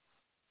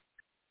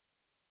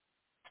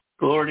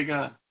 Glory to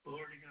God.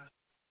 Glory to God.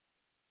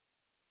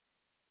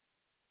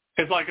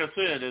 It's like I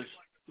said, as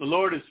the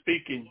Lord is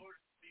speaking,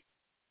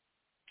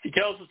 He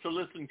tells us to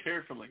listen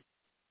carefully.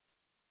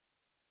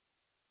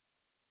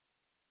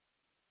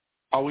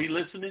 Are we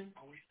listening?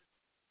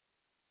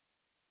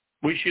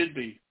 We should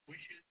be.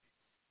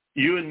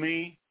 You and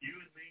me.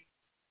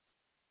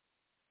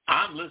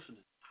 I'm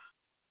listening.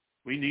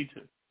 We need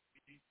to.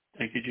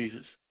 Thank you,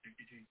 Jesus.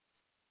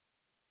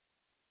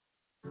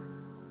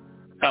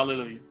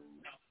 Hallelujah.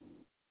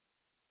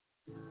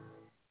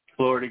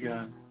 Glory to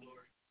God.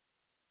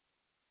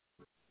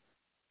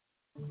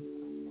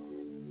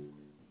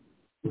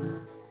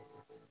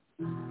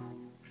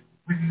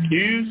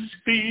 You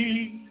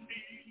speak,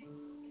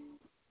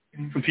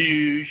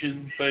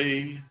 confusion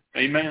fade.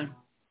 Amen.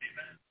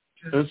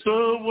 That's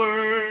a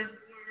word.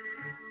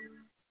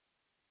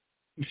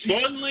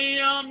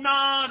 Suddenly I'm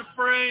not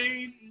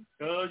afraid,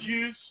 'cause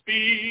you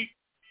speak.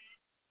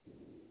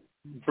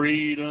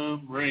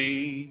 Freedom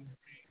reigns.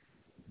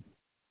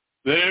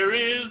 There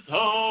is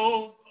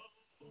hope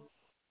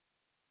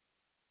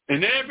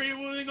in every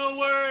single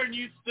word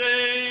you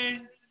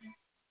say.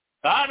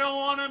 I don't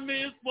want to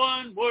miss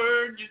one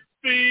word you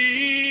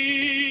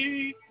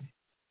speak,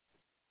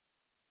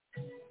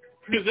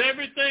 'cause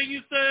everything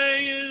you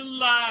say is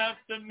life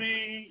to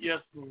me.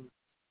 Yes, Lord.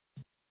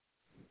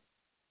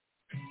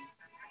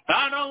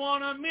 I don't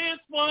want to miss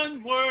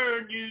one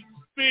word you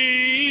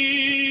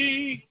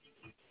speak.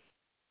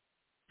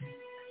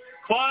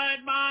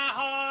 Quiet my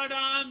heart,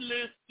 I'm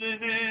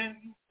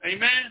listening.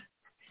 Amen.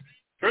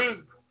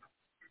 True.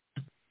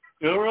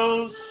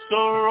 Your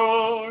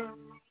sorrow,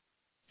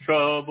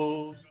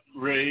 troubles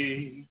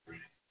rage,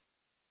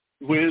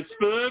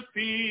 whisper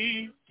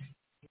peace.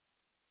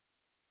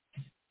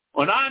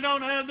 When I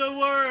don't have the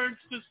words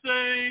to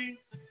say,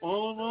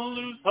 oh, we'll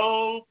lose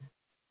hope.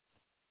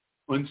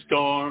 When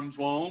storms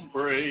won't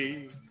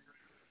break,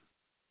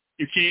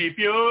 you keep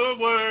your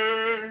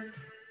word.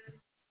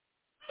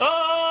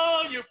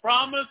 Oh, your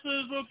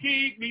promises will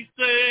keep me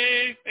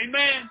safe.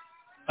 Amen.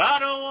 I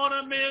don't want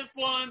to miss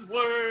one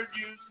word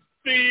you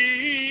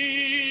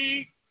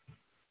speak,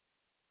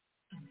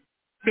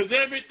 'cause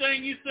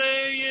everything you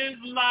say is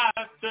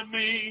life to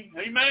me.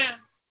 Amen.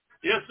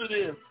 Yes, it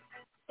is.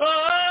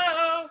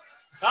 Oh,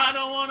 I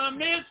don't want to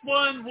miss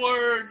one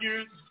word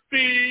you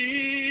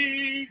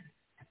speak.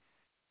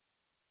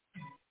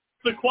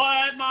 To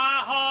quiet my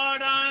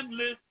heart, I'm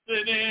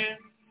listening.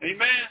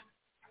 Amen.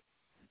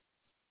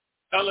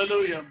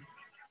 Hallelujah.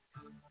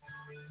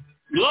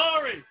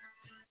 Glory.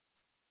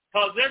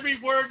 Because every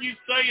word you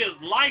say is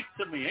life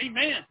to me.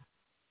 Amen.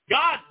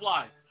 God's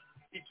life.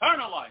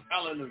 Eternal life.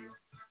 Hallelujah.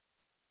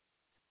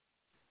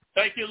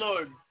 Thank you,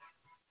 Lord.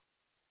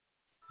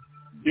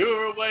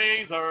 Your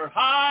ways are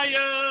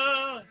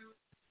higher.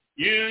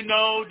 You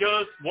know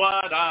just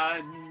what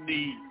I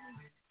need.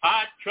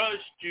 I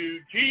trust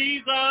you,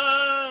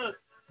 Jesus.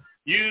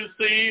 You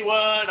see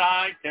what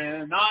I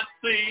cannot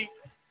see.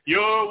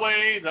 Your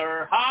ways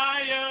are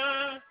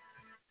higher.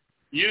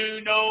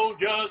 You know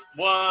just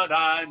what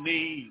I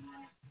need.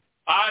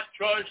 I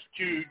trust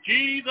you,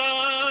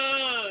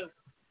 Jesus.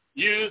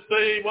 You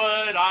see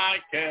what I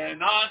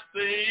cannot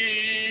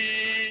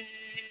see.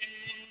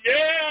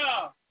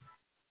 Yeah.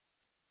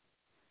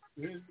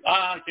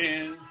 I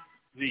can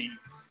see.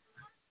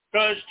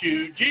 Trust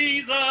you,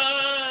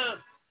 Jesus.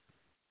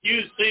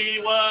 You see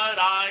what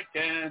I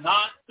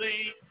cannot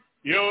see.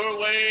 Your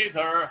ways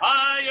are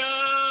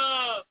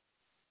higher.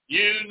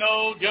 You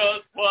know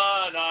just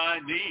what I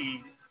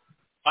need.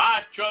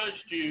 I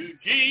trust you,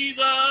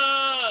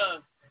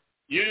 Jesus.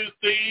 You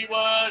see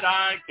what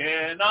I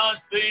cannot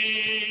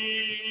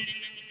see.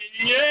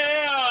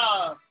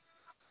 Yeah.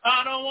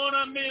 I don't want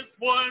to miss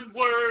one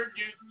word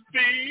you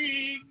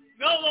speak.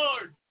 No,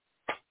 Lord.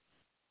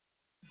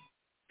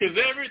 Because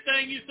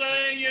everything you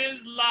say is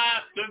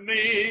life to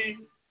me.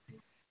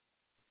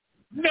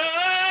 No,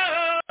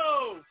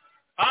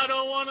 I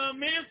don't want to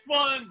miss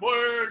one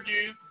word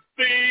you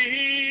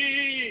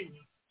speak.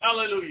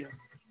 Hallelujah.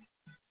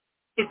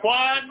 To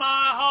quiet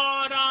my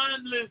heart,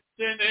 I'm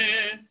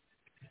listening.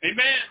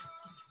 Amen.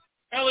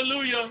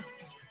 Hallelujah.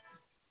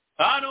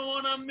 I don't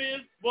want to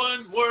miss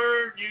one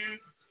word you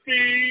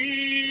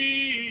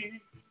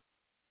speak.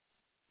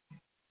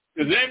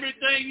 Because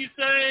everything you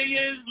say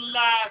is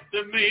life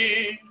to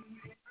me.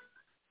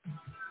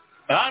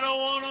 I don't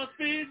want to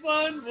speak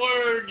one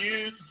word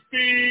you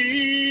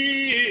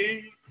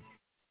speak.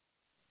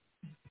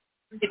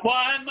 To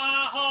quiet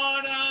my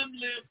heart, I'm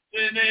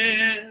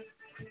listening.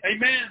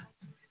 Amen.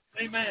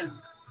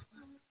 Amen.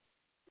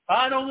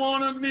 I don't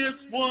want to miss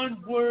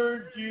one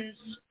word you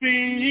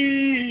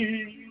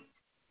speak.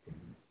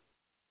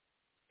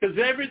 Because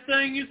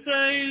everything you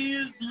say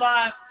is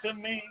life to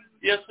me.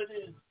 Yes, it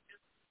is.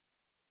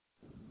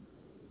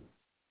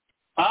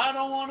 I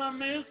don't want to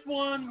miss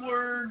one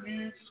word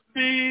you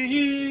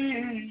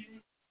speak.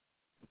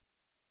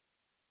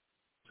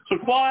 So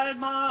quiet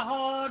my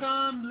heart,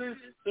 I'm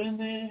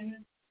listening.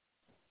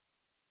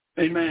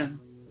 Amen.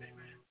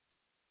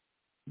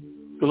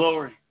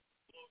 Glory.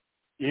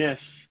 Yes.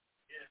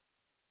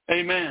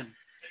 Amen.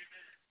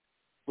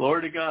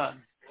 Glory to God.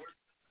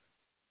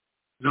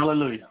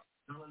 Hallelujah.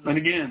 And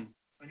again,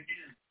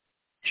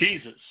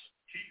 Jesus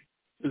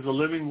is the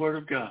living Word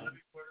of God.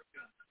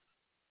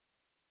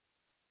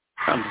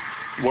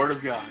 Word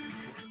of God.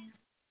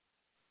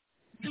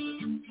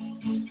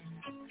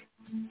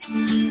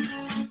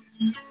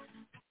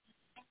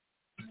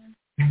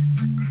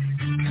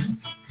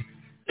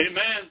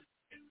 Amen.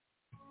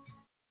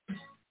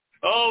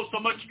 Oh, so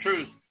much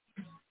truth.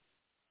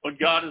 What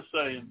God is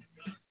saying.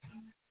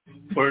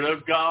 Word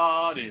of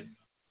God is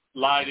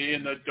light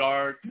in the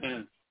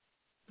darkness.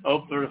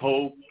 Hope for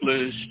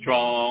hopeless,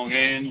 strong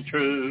and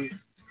true.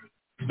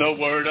 The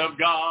Word of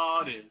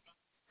God is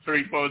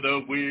strength for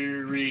the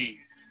weary,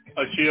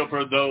 a shield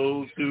for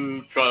those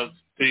who trust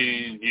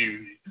in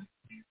you.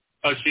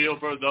 A shield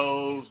for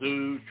those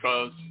who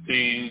trust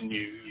in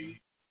you.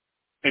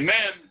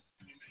 Amen.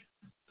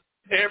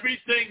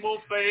 Everything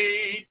will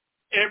fade.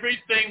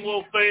 Everything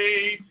will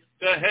fade.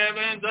 The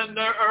heavens and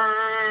the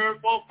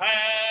earth will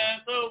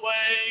pass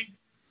away.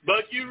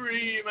 But you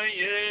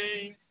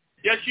remain.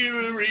 Yes,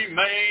 you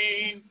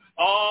remain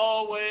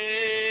always.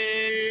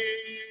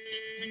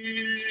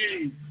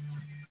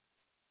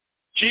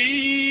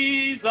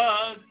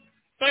 Jesus,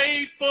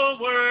 faithful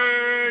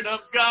Word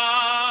of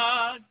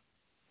God,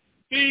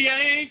 the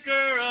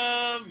anchor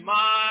of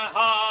my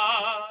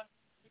heart.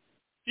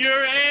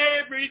 You're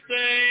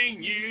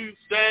everything you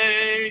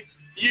say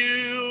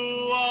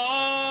you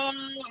are.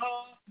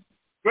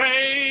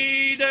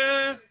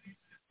 Greater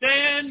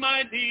than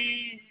my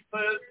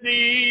deepest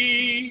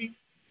need.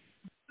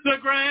 The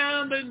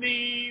ground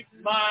beneath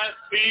my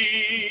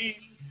feet.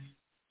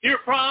 Your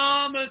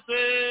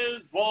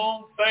promises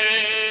won't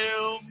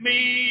fail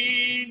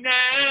me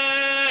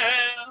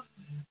now.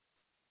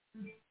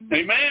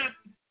 Amen.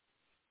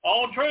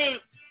 All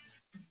truth.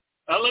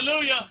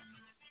 Hallelujah.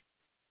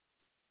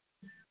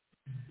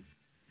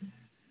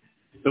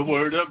 The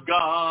Word of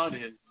God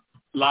is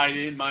light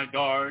in my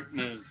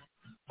darkness.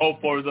 Hope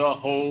for the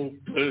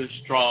hopeless,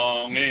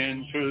 strong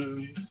and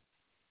true.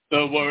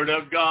 The Word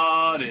of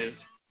God is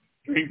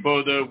strength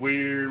for the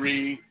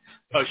weary,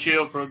 a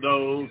shield for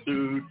those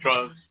who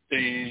trust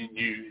in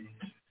you.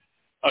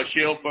 A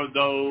shield for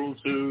those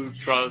who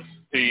trust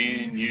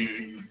in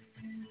you.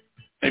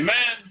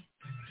 Amen.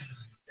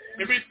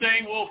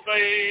 Everything will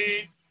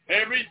fade.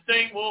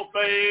 Everything will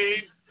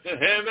fade. The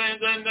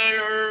heavens and the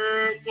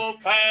earth will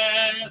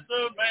pass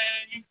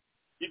away.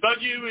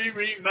 But you will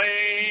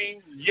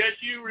remain. Yes,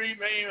 you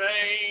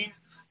remain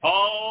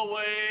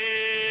always.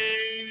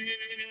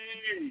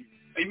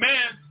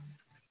 Amen.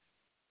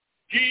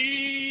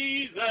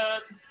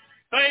 Jesus,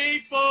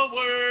 faithful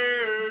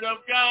Word of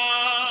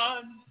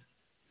God,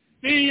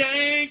 the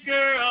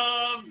anchor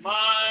of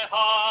my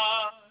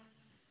heart.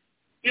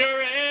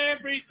 You're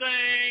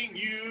everything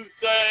you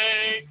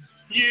say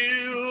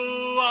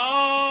you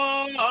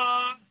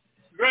are.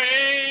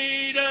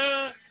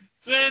 Greater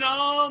than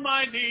all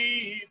my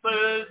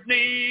deepest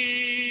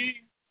needs.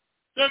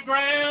 The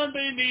ground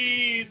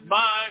beneath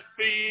my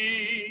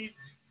feet.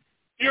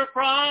 Your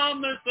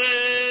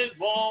promises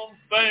won't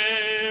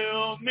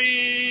fail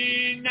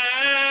me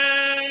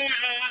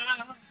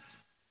now.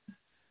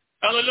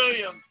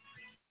 Hallelujah.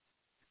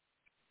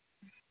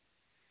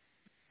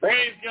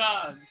 Praise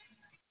God.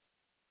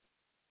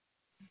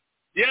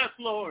 Yes,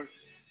 Lord.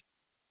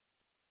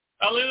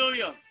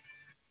 Hallelujah.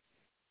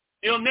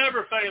 He'll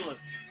never fail us.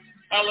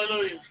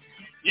 Hallelujah.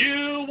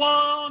 You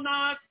will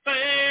not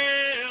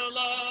fail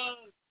us.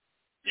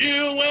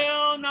 You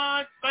will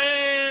not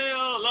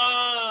fail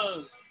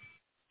us.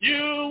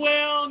 You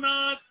will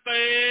not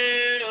fail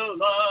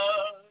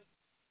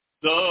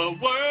the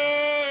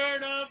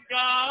word of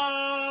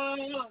God.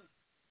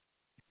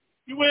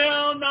 You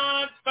will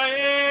not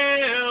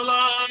fail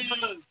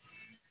us.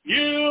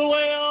 You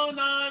will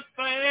not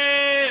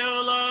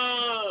fail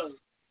us.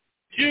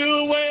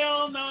 You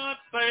will not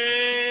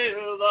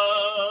fail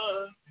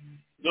us.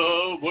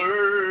 The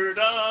word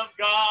of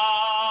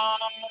God.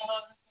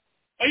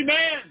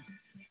 Amen.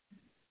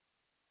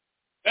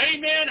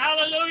 Amen.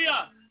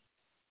 Hallelujah.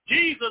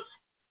 Jesus,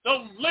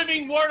 the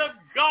living word of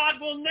God,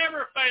 will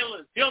never fail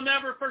us. He'll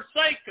never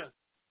forsake us.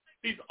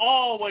 He's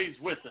always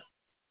with us.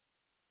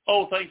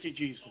 Oh, thank you,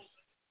 Jesus.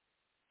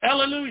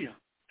 Hallelujah.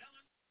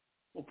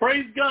 Well,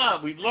 praise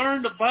God. We've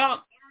learned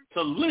about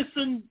to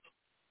listen,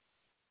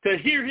 to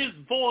hear his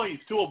voice,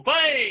 to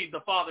obey,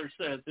 the Father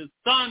says, his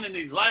Son in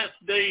these last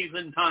days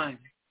and times.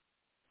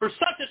 For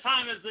such a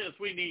time as this,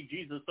 we need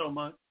Jesus so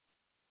much.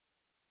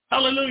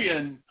 Hallelujah.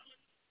 And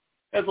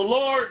as the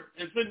Lord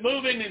has been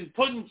moving and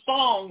putting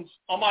songs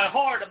on my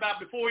heart about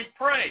before we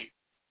pray,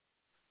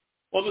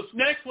 well, this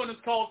next one is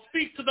called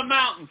Speak to the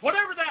Mountains.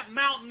 Whatever that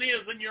mountain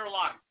is in your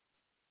life,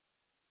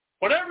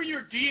 whatever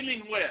you're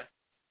dealing with,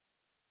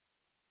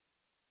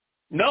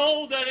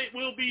 know that it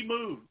will be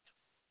moved.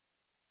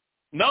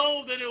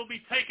 Know that it will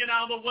be taken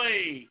out of the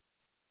way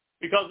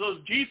because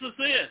of Jesus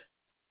is.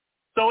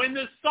 So in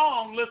this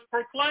song, let's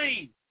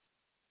proclaim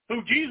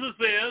who Jesus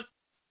is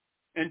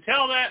and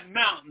tell that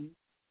mountain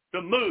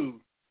to move.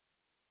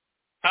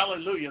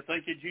 Hallelujah.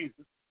 Thank you,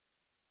 Jesus.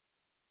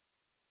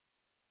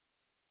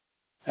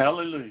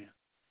 Hallelujah.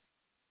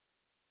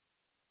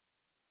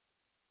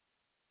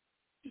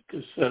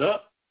 Just set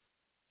up.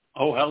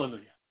 Oh,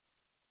 hallelujah.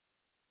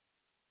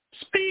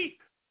 Speak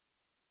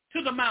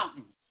to the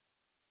mountains.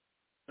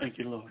 Thank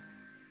you, Lord.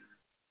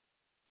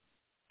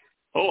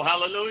 Oh,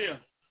 hallelujah.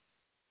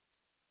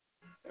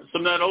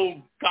 Some of that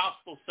old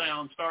gospel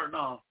sound starting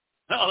off.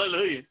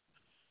 Hallelujah.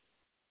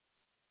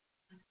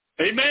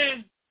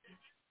 Amen.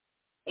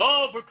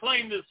 Oh,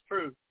 proclaim this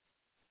truth.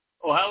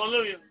 Oh,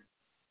 hallelujah.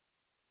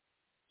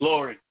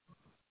 Glory.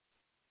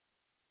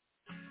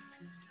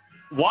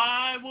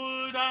 Why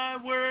would I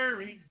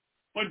worry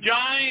when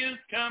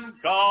giants come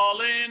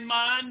calling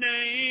my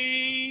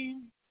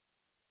name?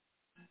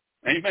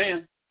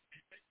 Amen.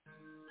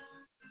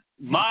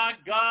 My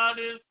God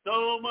is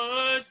so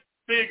much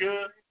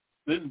bigger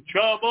than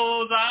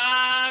troubles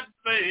I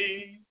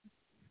face.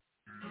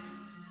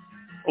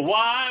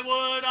 Why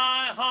would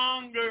I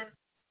hunger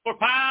for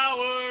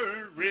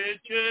power,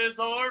 riches,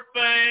 or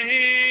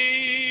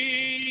fame?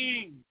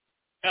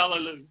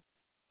 Hallelujah.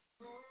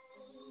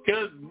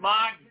 Because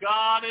my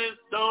God is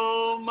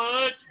so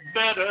much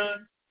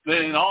better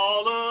than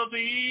all of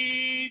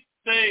these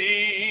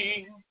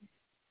things.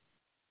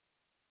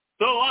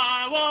 So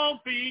I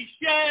won't be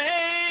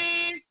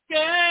shaken.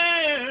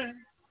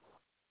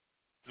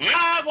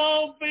 I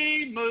won't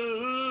be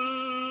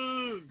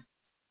moved.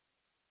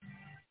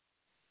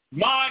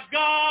 My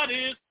God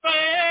is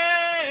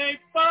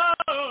faithful.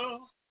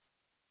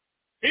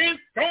 His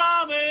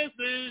promise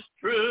is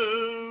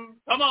true.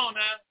 Come on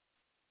now.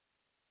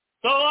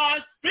 So I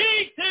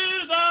speak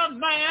to the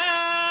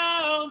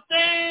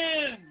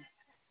mountain.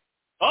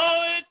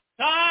 Oh, it's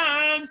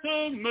time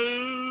to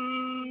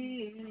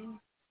move.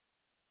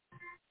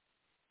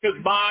 Because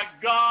my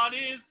God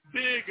is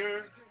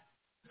bigger,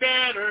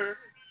 better,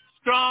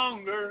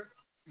 stronger,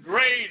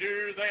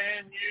 greater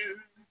than you.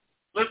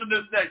 Listen to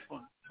this next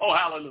one. Oh,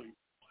 hallelujah.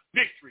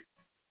 Victory.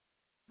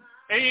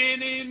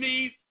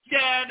 Enemies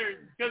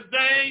scattered because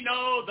they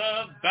know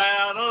the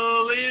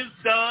battle is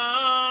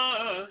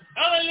done.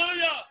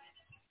 Hallelujah.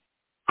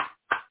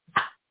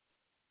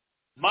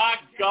 My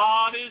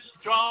God is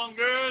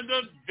stronger.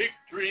 The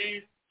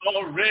victory's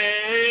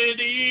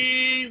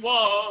already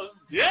won.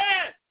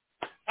 Yes.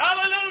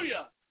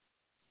 Hallelujah.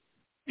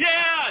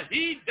 Yeah,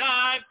 he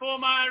died for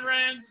my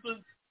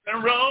ransom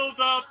and rose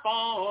up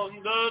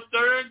on the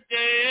third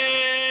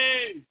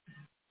day.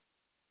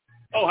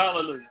 Oh,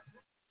 hallelujah.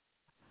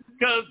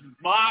 Because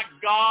my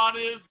God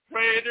is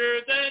greater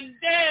than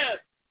death,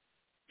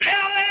 hell,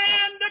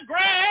 and the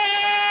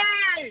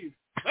grave.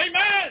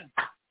 Amen.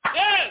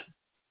 Yes.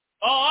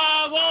 Oh,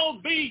 I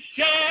won't be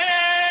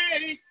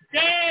shaken.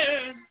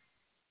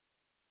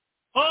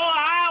 Oh,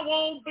 I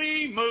won't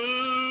be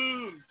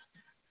moved.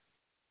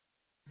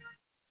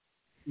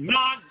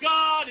 My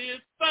God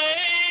is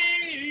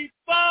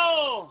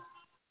faithful.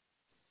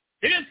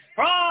 His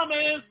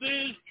promise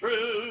is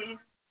true.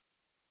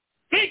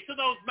 Speak to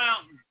those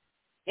mountains.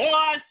 Oh,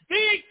 I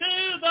speak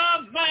to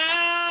the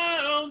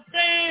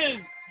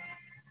mountains.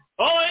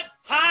 Oh, it's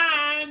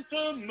time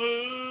to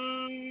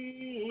move.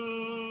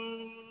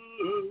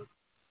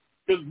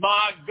 Because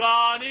my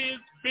God is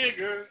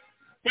bigger,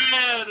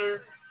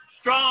 better,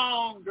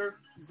 stronger,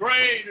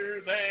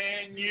 greater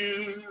than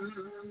you.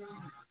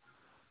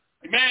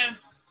 Amen.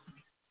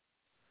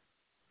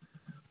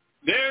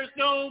 There's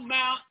no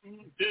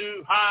mountain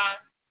too high,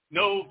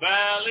 no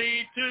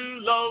valley too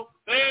low.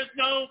 There's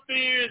no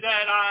fear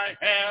that I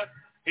have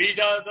he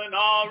doesn't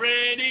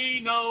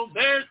already know.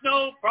 There's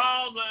no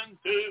problem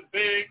too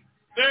big.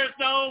 There's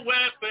no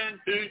weapon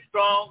too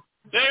strong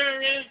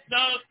There is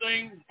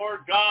nothing for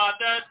God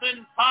that's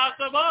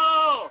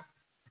impossible.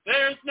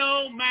 There's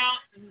no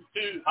mountain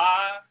too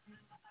high,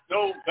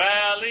 no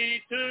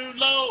valley too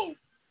low.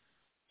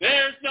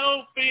 There's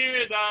no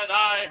fear that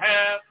I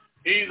have,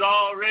 He's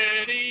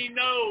already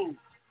knows.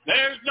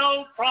 There's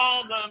no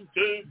problem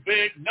too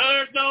big,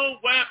 there's no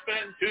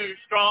weapon too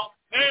strong.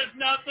 There's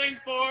nothing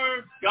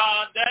for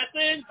God that's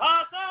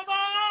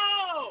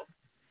impossible.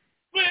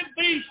 With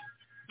these,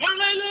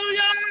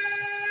 hallelujah,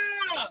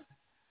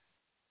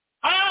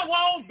 I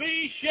won't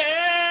be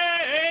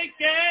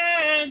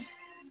shaken.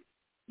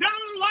 No,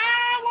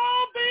 I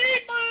won't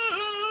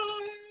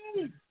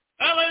be moved.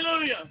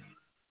 Hallelujah.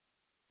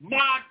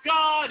 My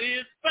God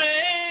is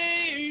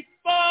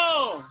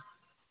faithful.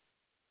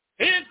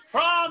 His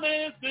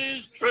promise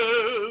is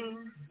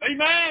true.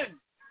 Amen.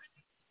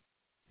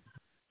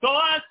 So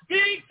I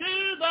speak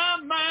to the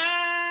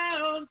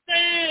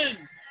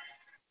mountain.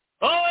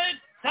 Oh,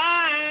 it's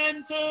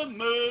time to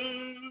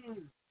move.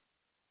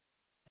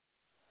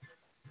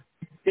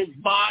 'Cause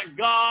my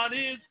God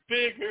is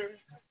bigger,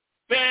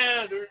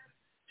 better,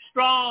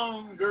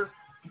 stronger,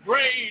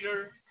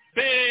 greater,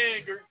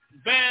 bigger,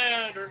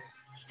 better,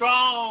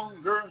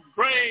 stronger,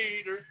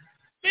 greater,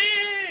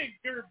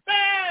 bigger,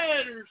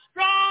 better,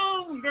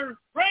 stronger,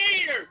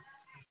 greater,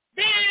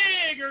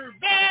 bigger,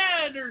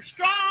 better,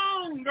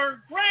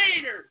 stronger,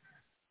 greater,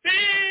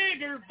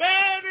 bigger,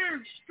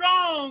 better,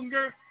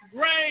 stronger,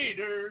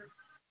 greater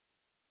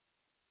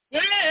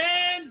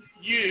than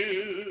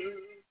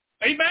you.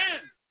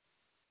 Amen.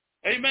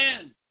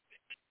 Amen.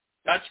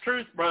 That's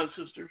truth, brothers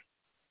and sisters.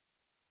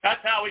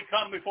 That's how we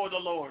come before the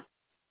Lord.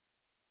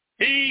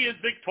 He is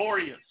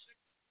victorious.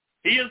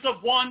 He is the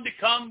one to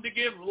come to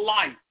give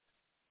life,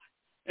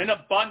 and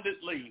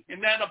abundantly.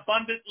 And that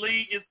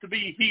abundantly is to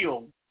be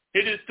healed.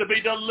 It is to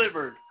be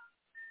delivered.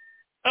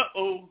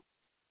 Uh-oh.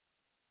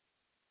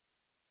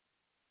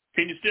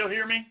 Can you still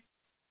hear me?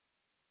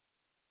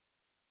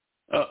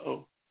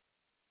 Uh-oh.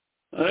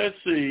 Let's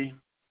see.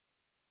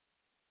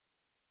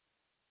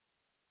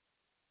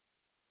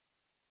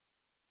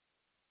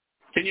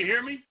 Can you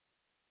hear me?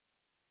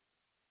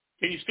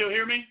 Can you still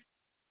hear me?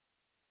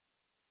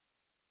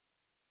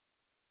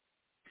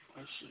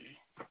 Let's see.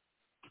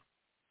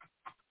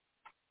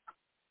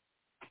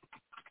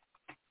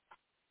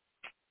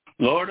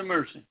 Lord of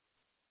mercy.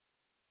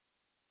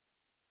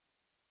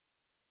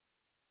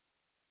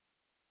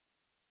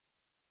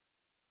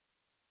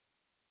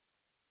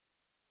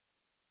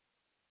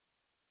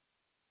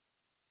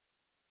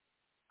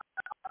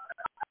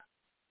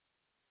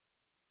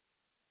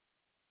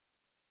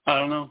 I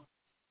don't know.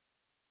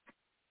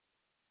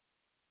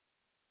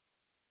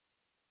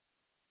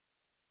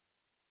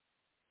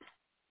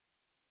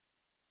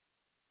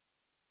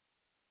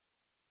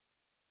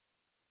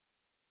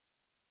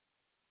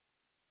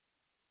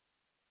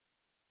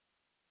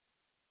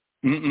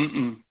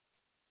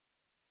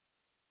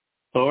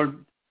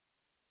 Lord,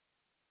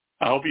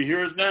 I hope you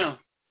hear us now.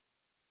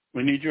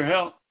 We need your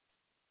help.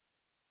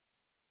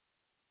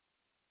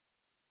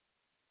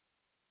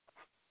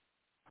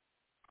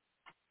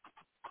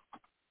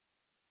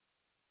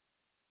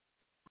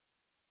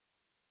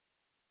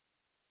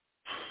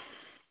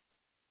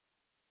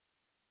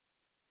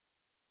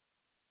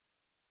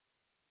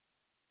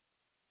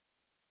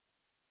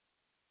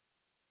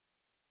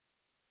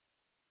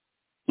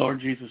 Lord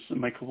Jesus,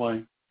 make a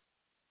way.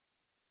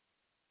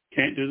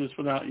 Can't do this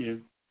without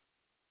you.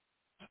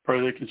 I pray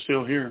they can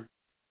still hear.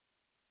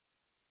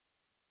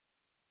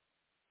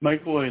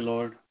 Make a way,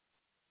 Lord.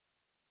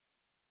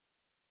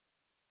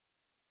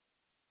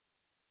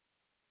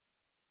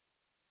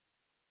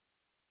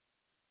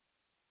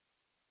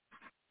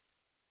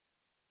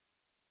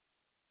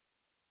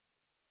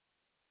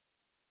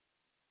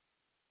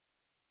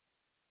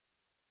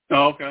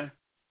 Oh, okay.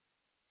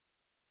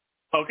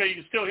 Okay, you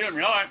can still hear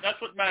me. All right,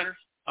 that's what matters.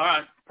 All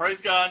right, praise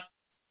God.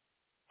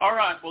 All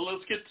right, well,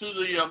 let's get to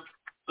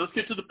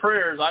the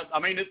prayers. I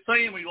mean, it's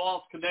saying we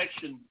lost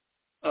connection,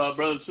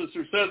 brothers and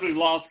sisters. It says we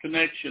lost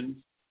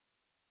connection,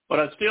 but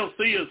I still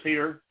see us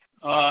here.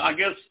 I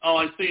guess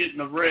I see it in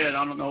the red.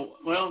 I don't know.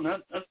 Well,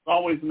 that's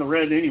always in the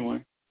red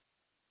anyway.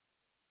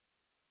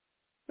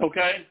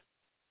 Okay.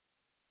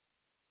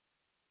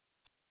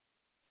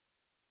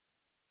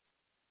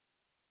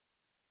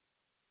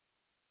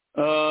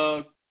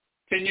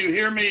 Can you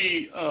hear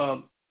me?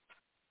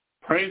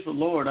 Praise the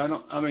Lord.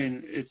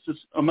 It's just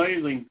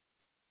amazing.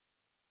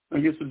 I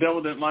guess the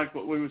devil didn't like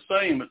what we were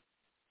saying, but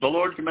the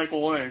Lord can make a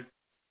way.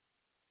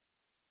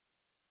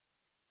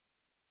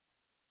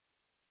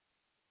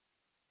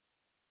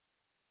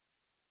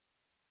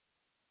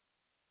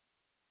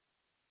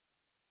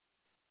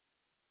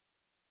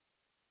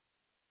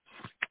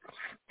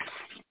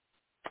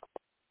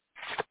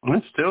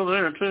 It's still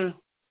there, too.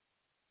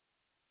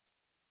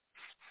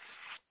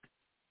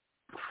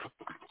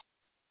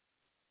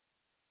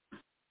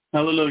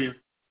 Hallelujah.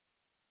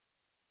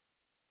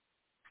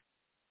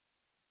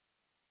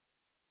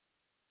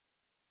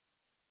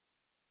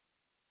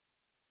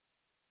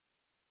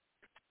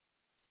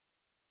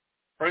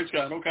 Praise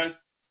God. Okay.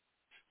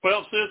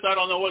 Well, sis, I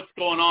don't know what's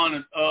going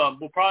on.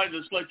 We'll probably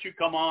just let you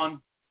come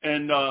on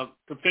and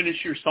to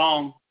finish your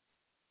song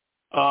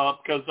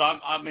because,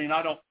 I mean,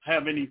 I don't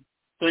have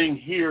anything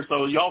here,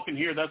 so y'all can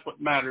hear. That's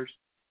what matters.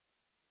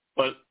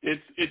 But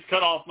it's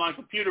cut off my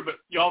computer, but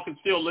y'all can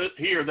still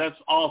hear. That's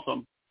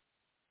awesome.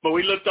 But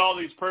we lift all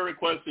these prayer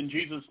requests in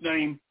Jesus'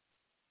 name,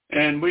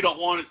 and we don't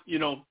want it, you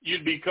know,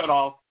 you'd be cut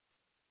off.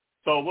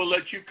 So we'll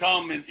let you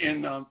come and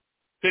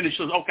finish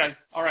this. Okay.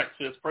 All right,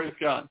 sis. Praise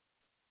God.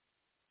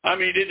 I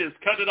mean, it is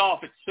cut it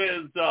off. It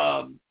says,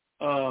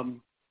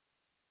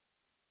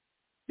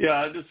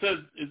 it just says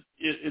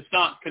it's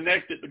not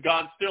connected, but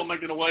God's still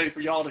making a way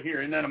for y'all to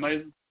hear. Isn't that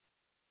amazing?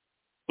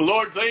 The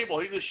Lord's able.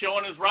 He's just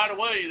showing us right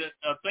away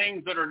that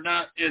things that are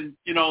not in,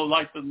 you know,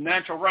 like the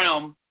natural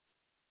realm,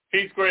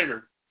 he's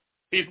greater.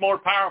 He's more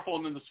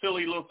powerful than the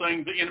silly little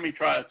things the enemy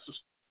tries to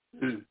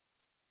do.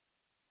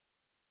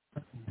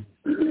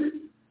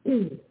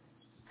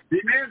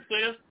 Amen,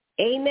 sis.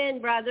 Amen,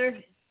 brother.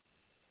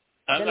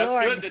 That's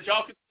Lord. good that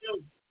y'all can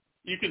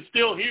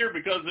still hear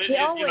because He says,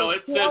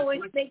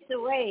 always makes a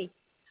way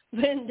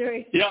when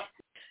there's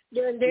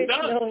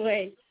no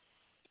way.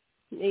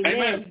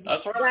 Amen.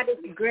 That's right. God is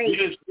great.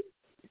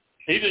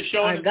 He's just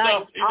showing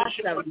himself. God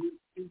is awesome.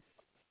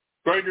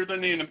 Greater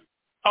than the enemy.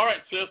 All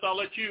right, sis, I'll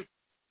let you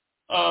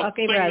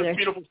sing brother. this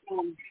beautiful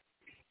song,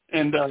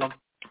 and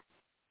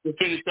we'll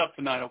finish up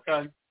tonight,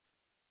 okay?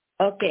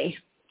 Okay.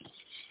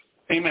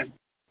 Amen.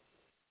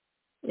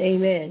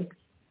 Amen.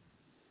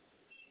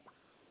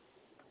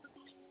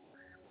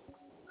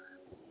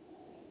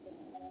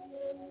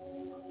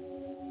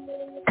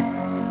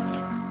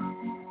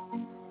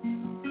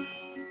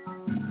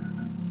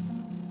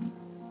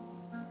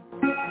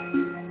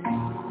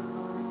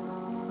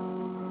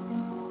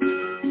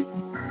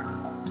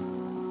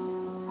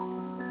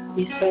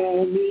 You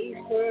saw me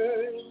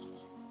first.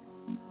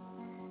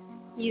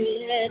 You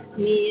let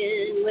me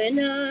in when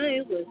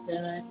I was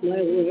at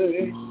my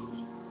worst.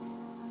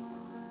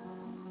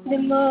 The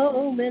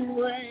moment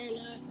when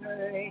I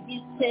heard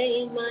you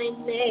say my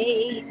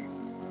name,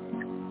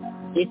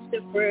 it's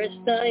the first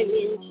time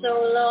in so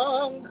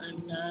long. I'm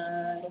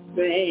not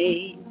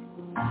afraid.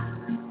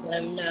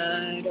 I'm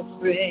not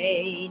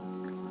afraid.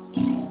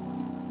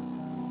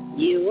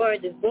 You are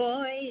the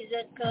voice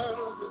that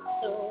comes with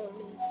storm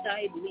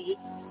inside me,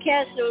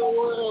 castle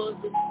walls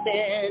that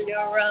stand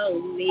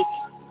around me.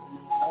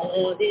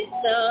 All this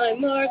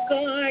time our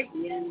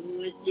guardian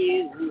was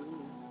you.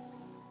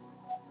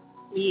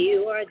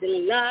 You are the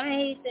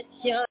light that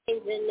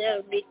shines in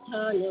every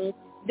tunnel.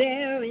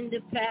 There in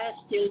the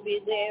past, you'll be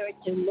there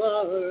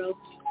tomorrow.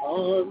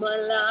 All my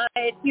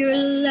life your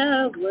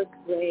love was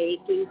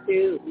breaking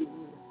through.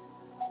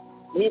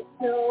 It's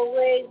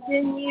always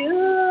been you.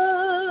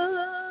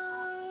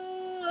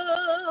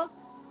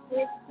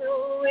 It's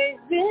always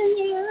been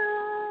you.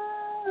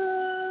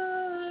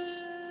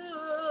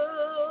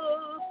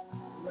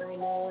 My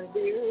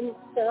northern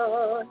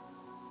star,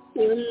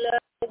 your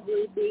love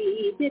will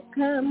be the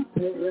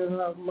comfort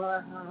of my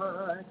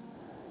heart.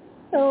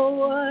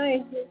 So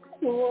I just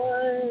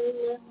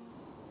wanna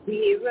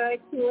be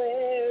right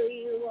where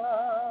you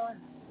are,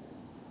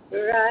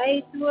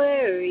 right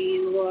where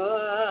you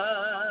are.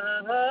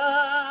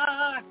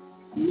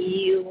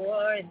 You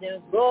are the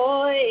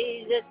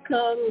voice that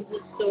comes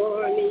with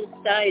storm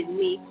inside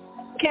me,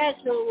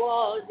 castle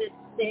walls that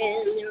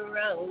stand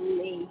around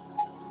me.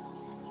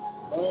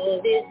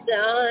 All this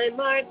time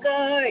our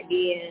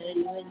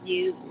guardian was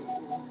you.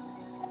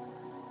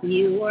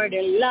 You are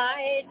the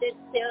light that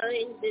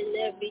shines in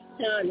every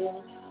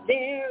tunnel.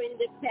 There in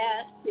the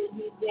past, you'll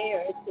be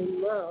there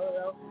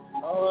tomorrow.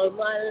 All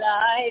my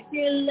life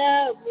your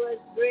love was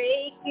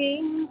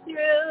breaking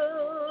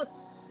through.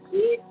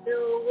 It's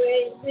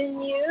always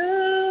been you.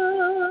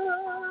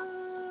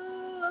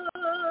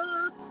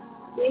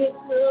 It's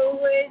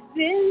always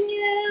been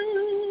you.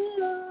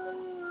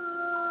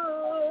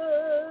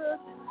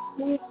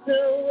 It's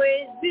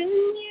always been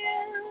you.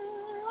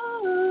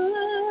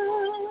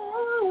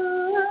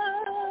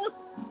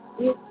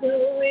 It's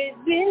always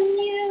been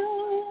you.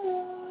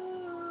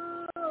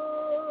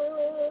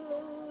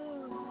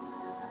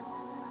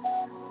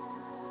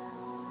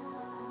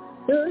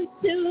 Who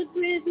stood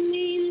with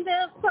me in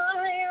the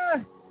fire?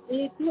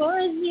 It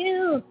was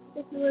you.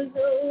 It was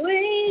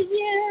always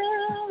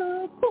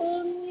you.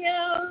 Pulled me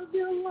out of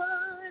the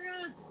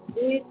water.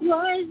 It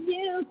was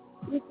you.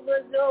 It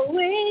was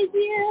always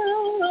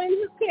you. And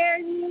you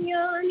carried me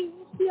on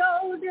your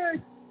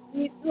shoulders.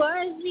 It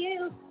was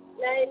you.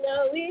 I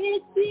know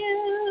it's you.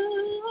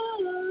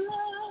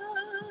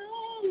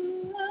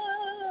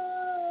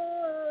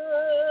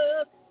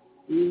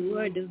 You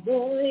are the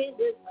voice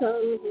that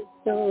comes with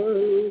storm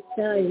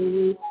inside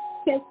me.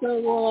 Kept my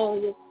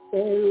walls that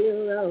stand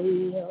around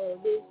me all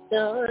this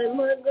time.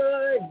 My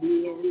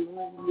guardian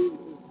was you.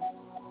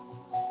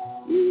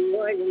 You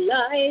are the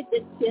light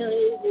that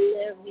shines in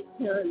every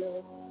tunnel.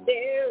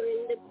 There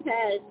in the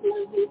past,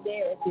 you'll be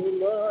there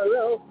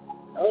tomorrow.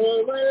 All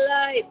my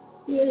life,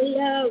 your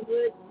love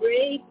was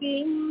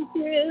breaking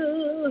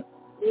through.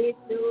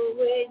 It's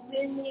always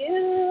been you.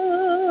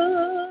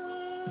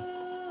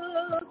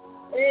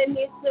 and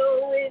it's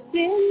always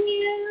been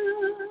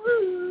you.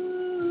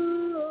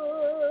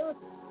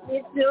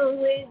 It's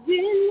always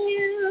been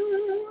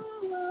you.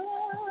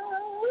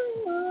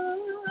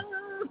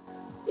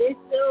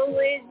 It's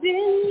always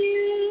been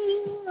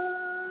you.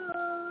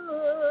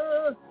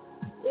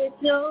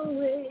 It's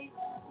always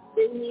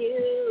been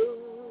you.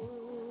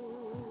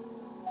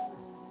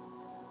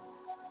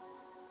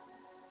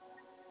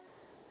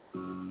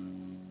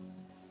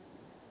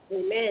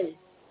 Amen.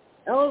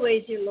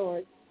 Always you,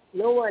 Lord.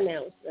 No one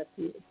else but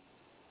you.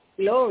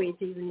 Glory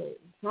to your name.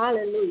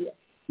 Hallelujah.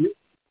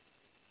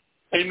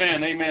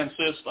 Amen. Amen,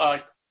 sis.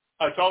 I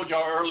told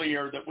y'all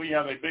earlier that we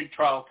have a big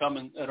trial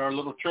coming at our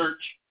little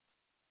church.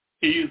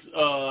 He's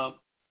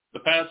the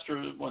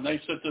pastor, when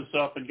they set this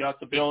up and got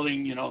the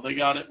building, you know, they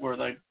got it where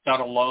they got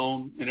a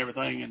loan and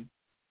everything. And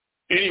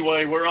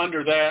anyway, we're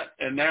under that,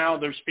 and now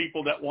there's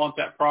people that want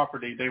that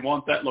property. They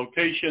want that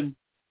location,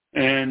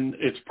 and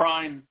it's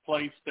prime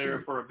place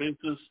there for a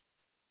business.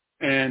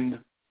 And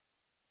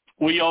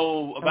we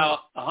owe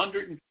about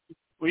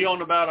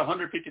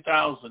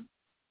 $150,000,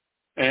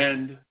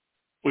 and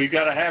we've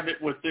got to have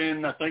it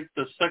within, I think,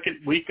 the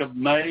second week of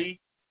May.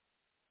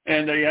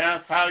 And they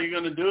asked, how are you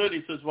going to do it?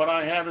 He says, what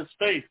I have is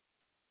faith.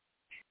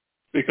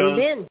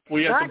 Because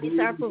we have God is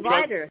our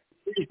provider.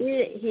 He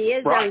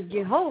is right. our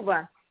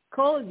Jehovah,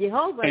 called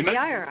Jehovah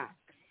Jireh.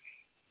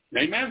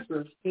 Amen,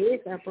 sir. He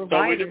is our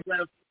provider.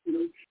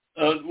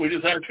 So we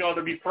just have y'all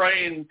to be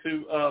praying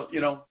to,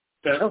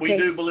 that we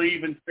do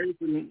believe in faith,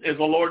 and as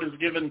the Lord has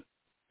given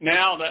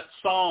now that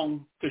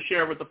song to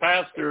share with the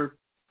pastor,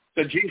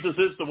 that Jesus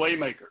is the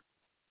waymaker.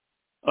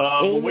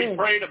 When we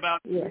prayed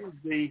about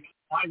Tuesday,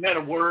 I had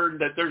a word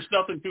that there's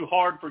nothing too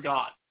hard for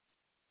God.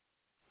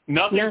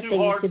 Nothing too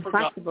hard for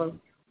God.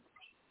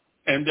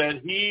 And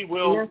that he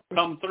will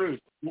come through.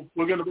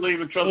 We're going to believe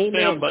and trust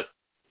him, but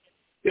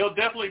it'll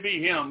definitely be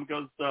him,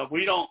 because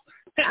we don't.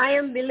 I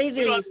am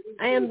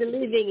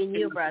believing in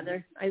you,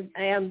 brother. I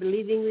am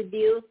believing with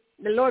you.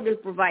 The Lord will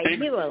provide.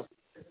 Amen.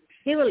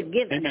 He will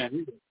give it.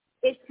 Amen.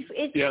 This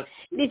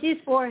is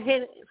for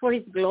him, for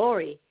his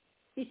glory.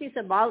 This is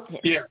about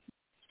him. Yeah.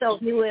 So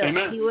he will.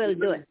 Amen. He will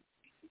do it.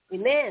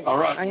 Amen. All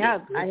right. I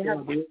have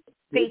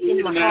faith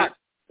in my heart,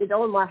 with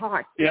all my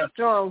heart. Yeah.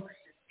 Strong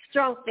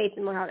faith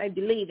in my heart. I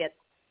believe it.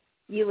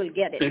 You will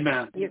get it.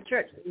 Amen. Your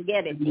church will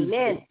get it.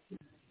 Amen.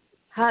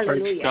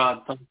 Hallelujah. Praise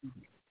God.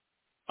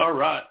 All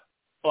right.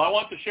 Well, I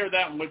want to share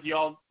that one with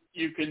y'all.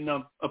 You can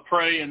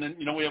pray, and then,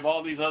 we have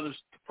all these others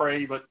to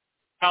pray, but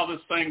how this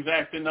thing's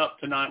acting up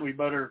tonight, we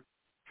better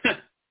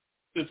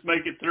just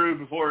make it through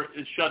before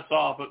it shuts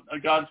off. But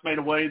God's made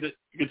a way that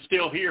you can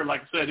still hear.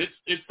 Like I said, it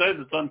says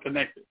it's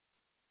unconnected.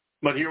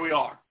 But here we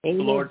are. Amen.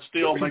 The Lord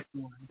still makes a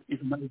way.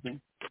 He's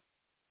amazing.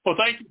 Well,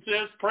 thank you,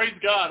 sis. Praise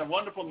God. A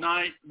wonderful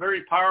night.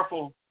 Very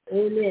powerful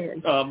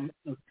and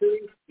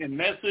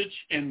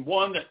message, and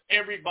one that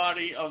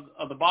everybody of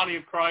the body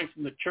of Christ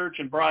and the church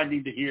and bride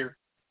need to hear.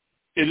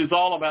 It is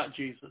all about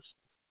Jesus.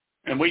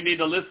 And we need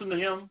to listen to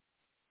him.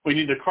 We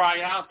need to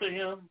cry out to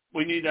him.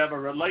 We need to have a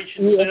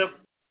relationship,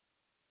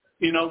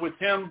 with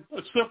him,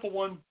 a simple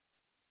one,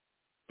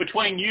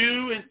 between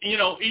you and,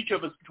 each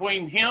of us,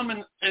 between him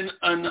and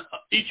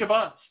each of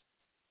us.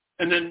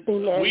 And then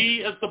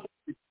we as the body,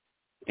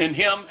 and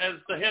him as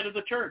the head of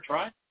the church,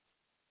 right?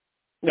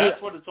 That's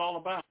what it's all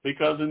about.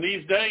 Because in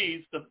these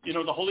days, the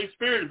Holy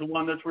Spirit is the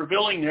one that's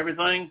revealing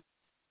everything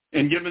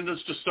and giving us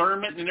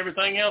discernment and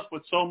everything else,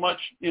 with so much,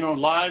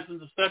 lies and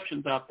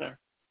deceptions out there.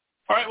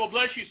 All right, well,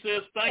 bless you,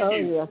 sis. Thank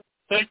you. Yeah.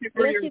 Thank you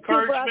for your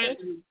encouragement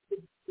and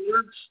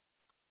words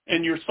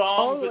and your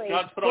songs that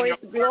God's put on your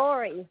heart.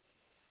 Glory.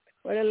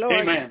 For the Lord.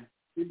 Amen.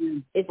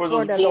 It's for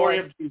the glory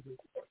of Jesus.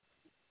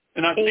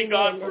 And I thank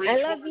God for each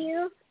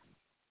one.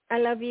 I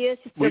love you,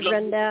 Sister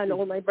Brenda, and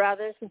all my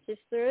brothers and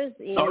sisters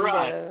in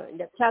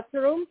the chat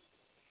room.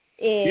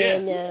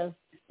 And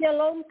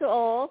shalom to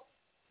all.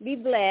 Be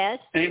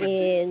blessed. Amen.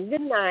 And good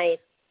night.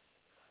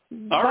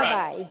 All Bye-bye.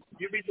 Right.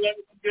 You be blessed.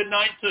 Good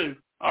night, too.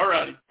 All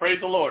righty.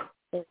 Praise the Lord.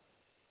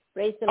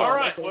 Praise the Lord. All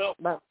right. Okay. Well,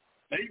 bye.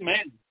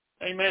 Amen.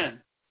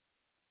 Amen.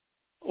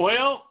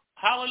 Well,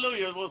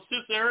 hallelujah. Well,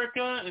 Sis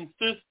Erica and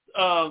Sis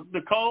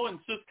Nicole and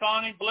Sis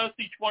Connie, bless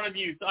each one of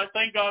you. I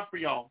thank God for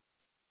y'all.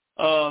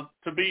 To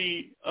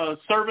be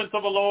servants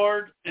of the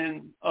Lord,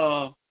 and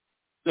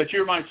that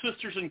you're my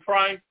sisters in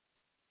Christ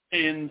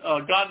and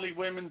godly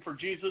women for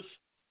Jesus.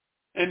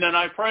 And then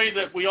I pray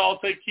that we all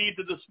take heed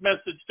to this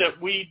message, that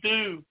we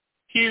do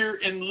hear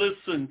and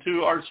listen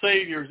to our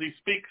Savior as he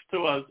speaks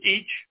to us,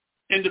 each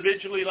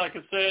individually, like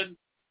I said,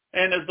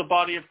 and as the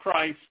body of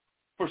Christ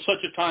for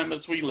such a time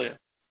as we live.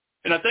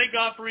 And I thank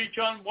God for each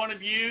one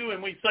of you,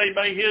 and we say,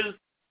 may his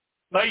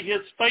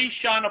face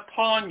shine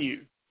upon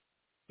you.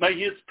 May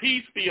his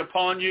peace be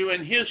upon you,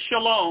 and his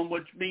shalom,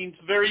 which means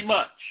very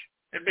much.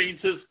 It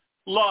means his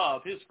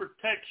love, his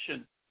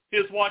protection,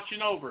 his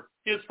watching over,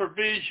 his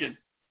provision,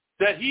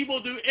 that he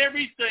will do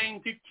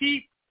everything to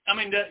keep,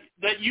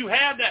 that you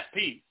have that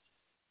peace,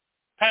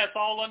 past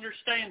all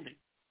understanding,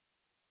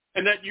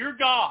 and that your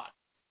God,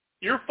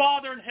 your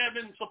Father in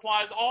heaven,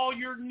 supplies all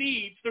your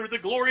needs through the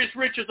glorious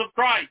riches of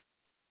Christ.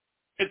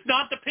 It's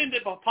not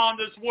dependent upon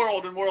this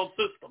world and world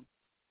system.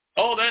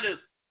 Oh, that is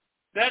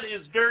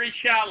very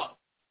shallow.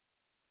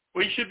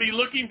 We should be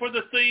looking for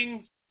the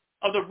things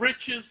of the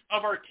riches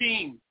of our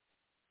King,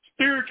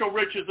 spiritual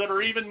riches that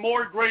are even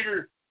more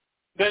greater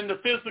than the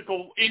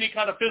physical, any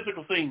kind of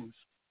physical things.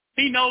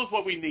 He knows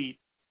what we need,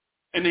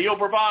 and He'll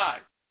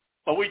provide.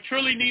 But we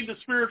truly need the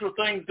spiritual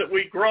things that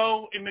we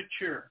grow and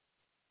mature.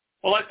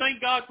 Well, I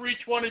thank God for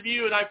each one of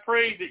you, and I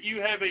pray that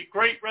you have a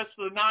great rest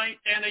of the night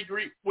and a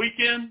great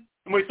weekend.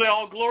 And we say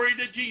all glory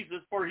to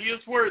Jesus, for He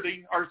is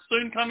worthy, our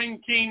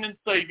soon-coming King and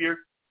Savior.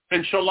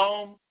 And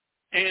shalom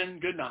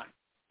and good night.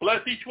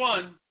 Bless each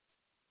one.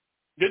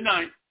 Good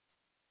night.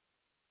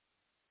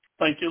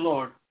 Thank you,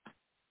 Lord.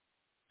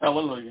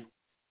 Hallelujah.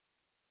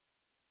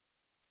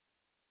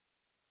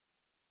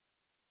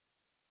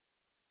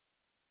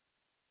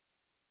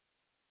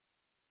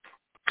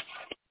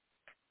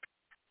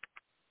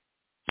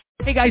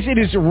 Hey guys, it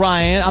is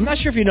Ryan. I'm not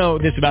sure if you know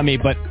this about me,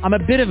 but I'm a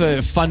bit of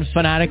a fun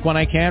fanatic when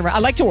I can. I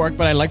like to work,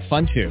 but I like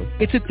fun too.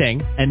 It's a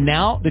thing. And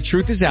now the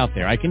truth is out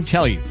there. I can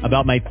tell you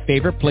about my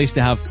favorite place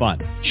to have fun.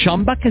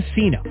 Chumba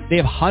Casino. They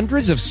have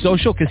hundreds of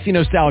social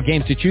casino style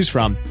games to choose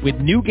from with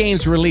new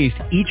games released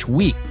each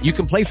week. You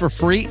can play for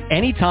free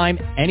anytime,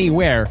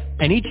 anywhere.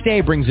 And each day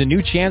brings a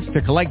new chance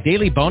to collect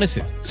daily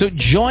bonuses. So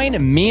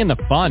join me in the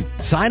fun.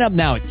 Sign up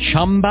now at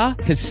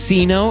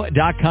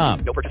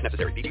ChumbaCasino.com. No purchase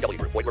necessary. VGW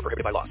Group. Void where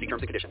prohibited by law. See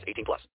terms and conditions. 18+.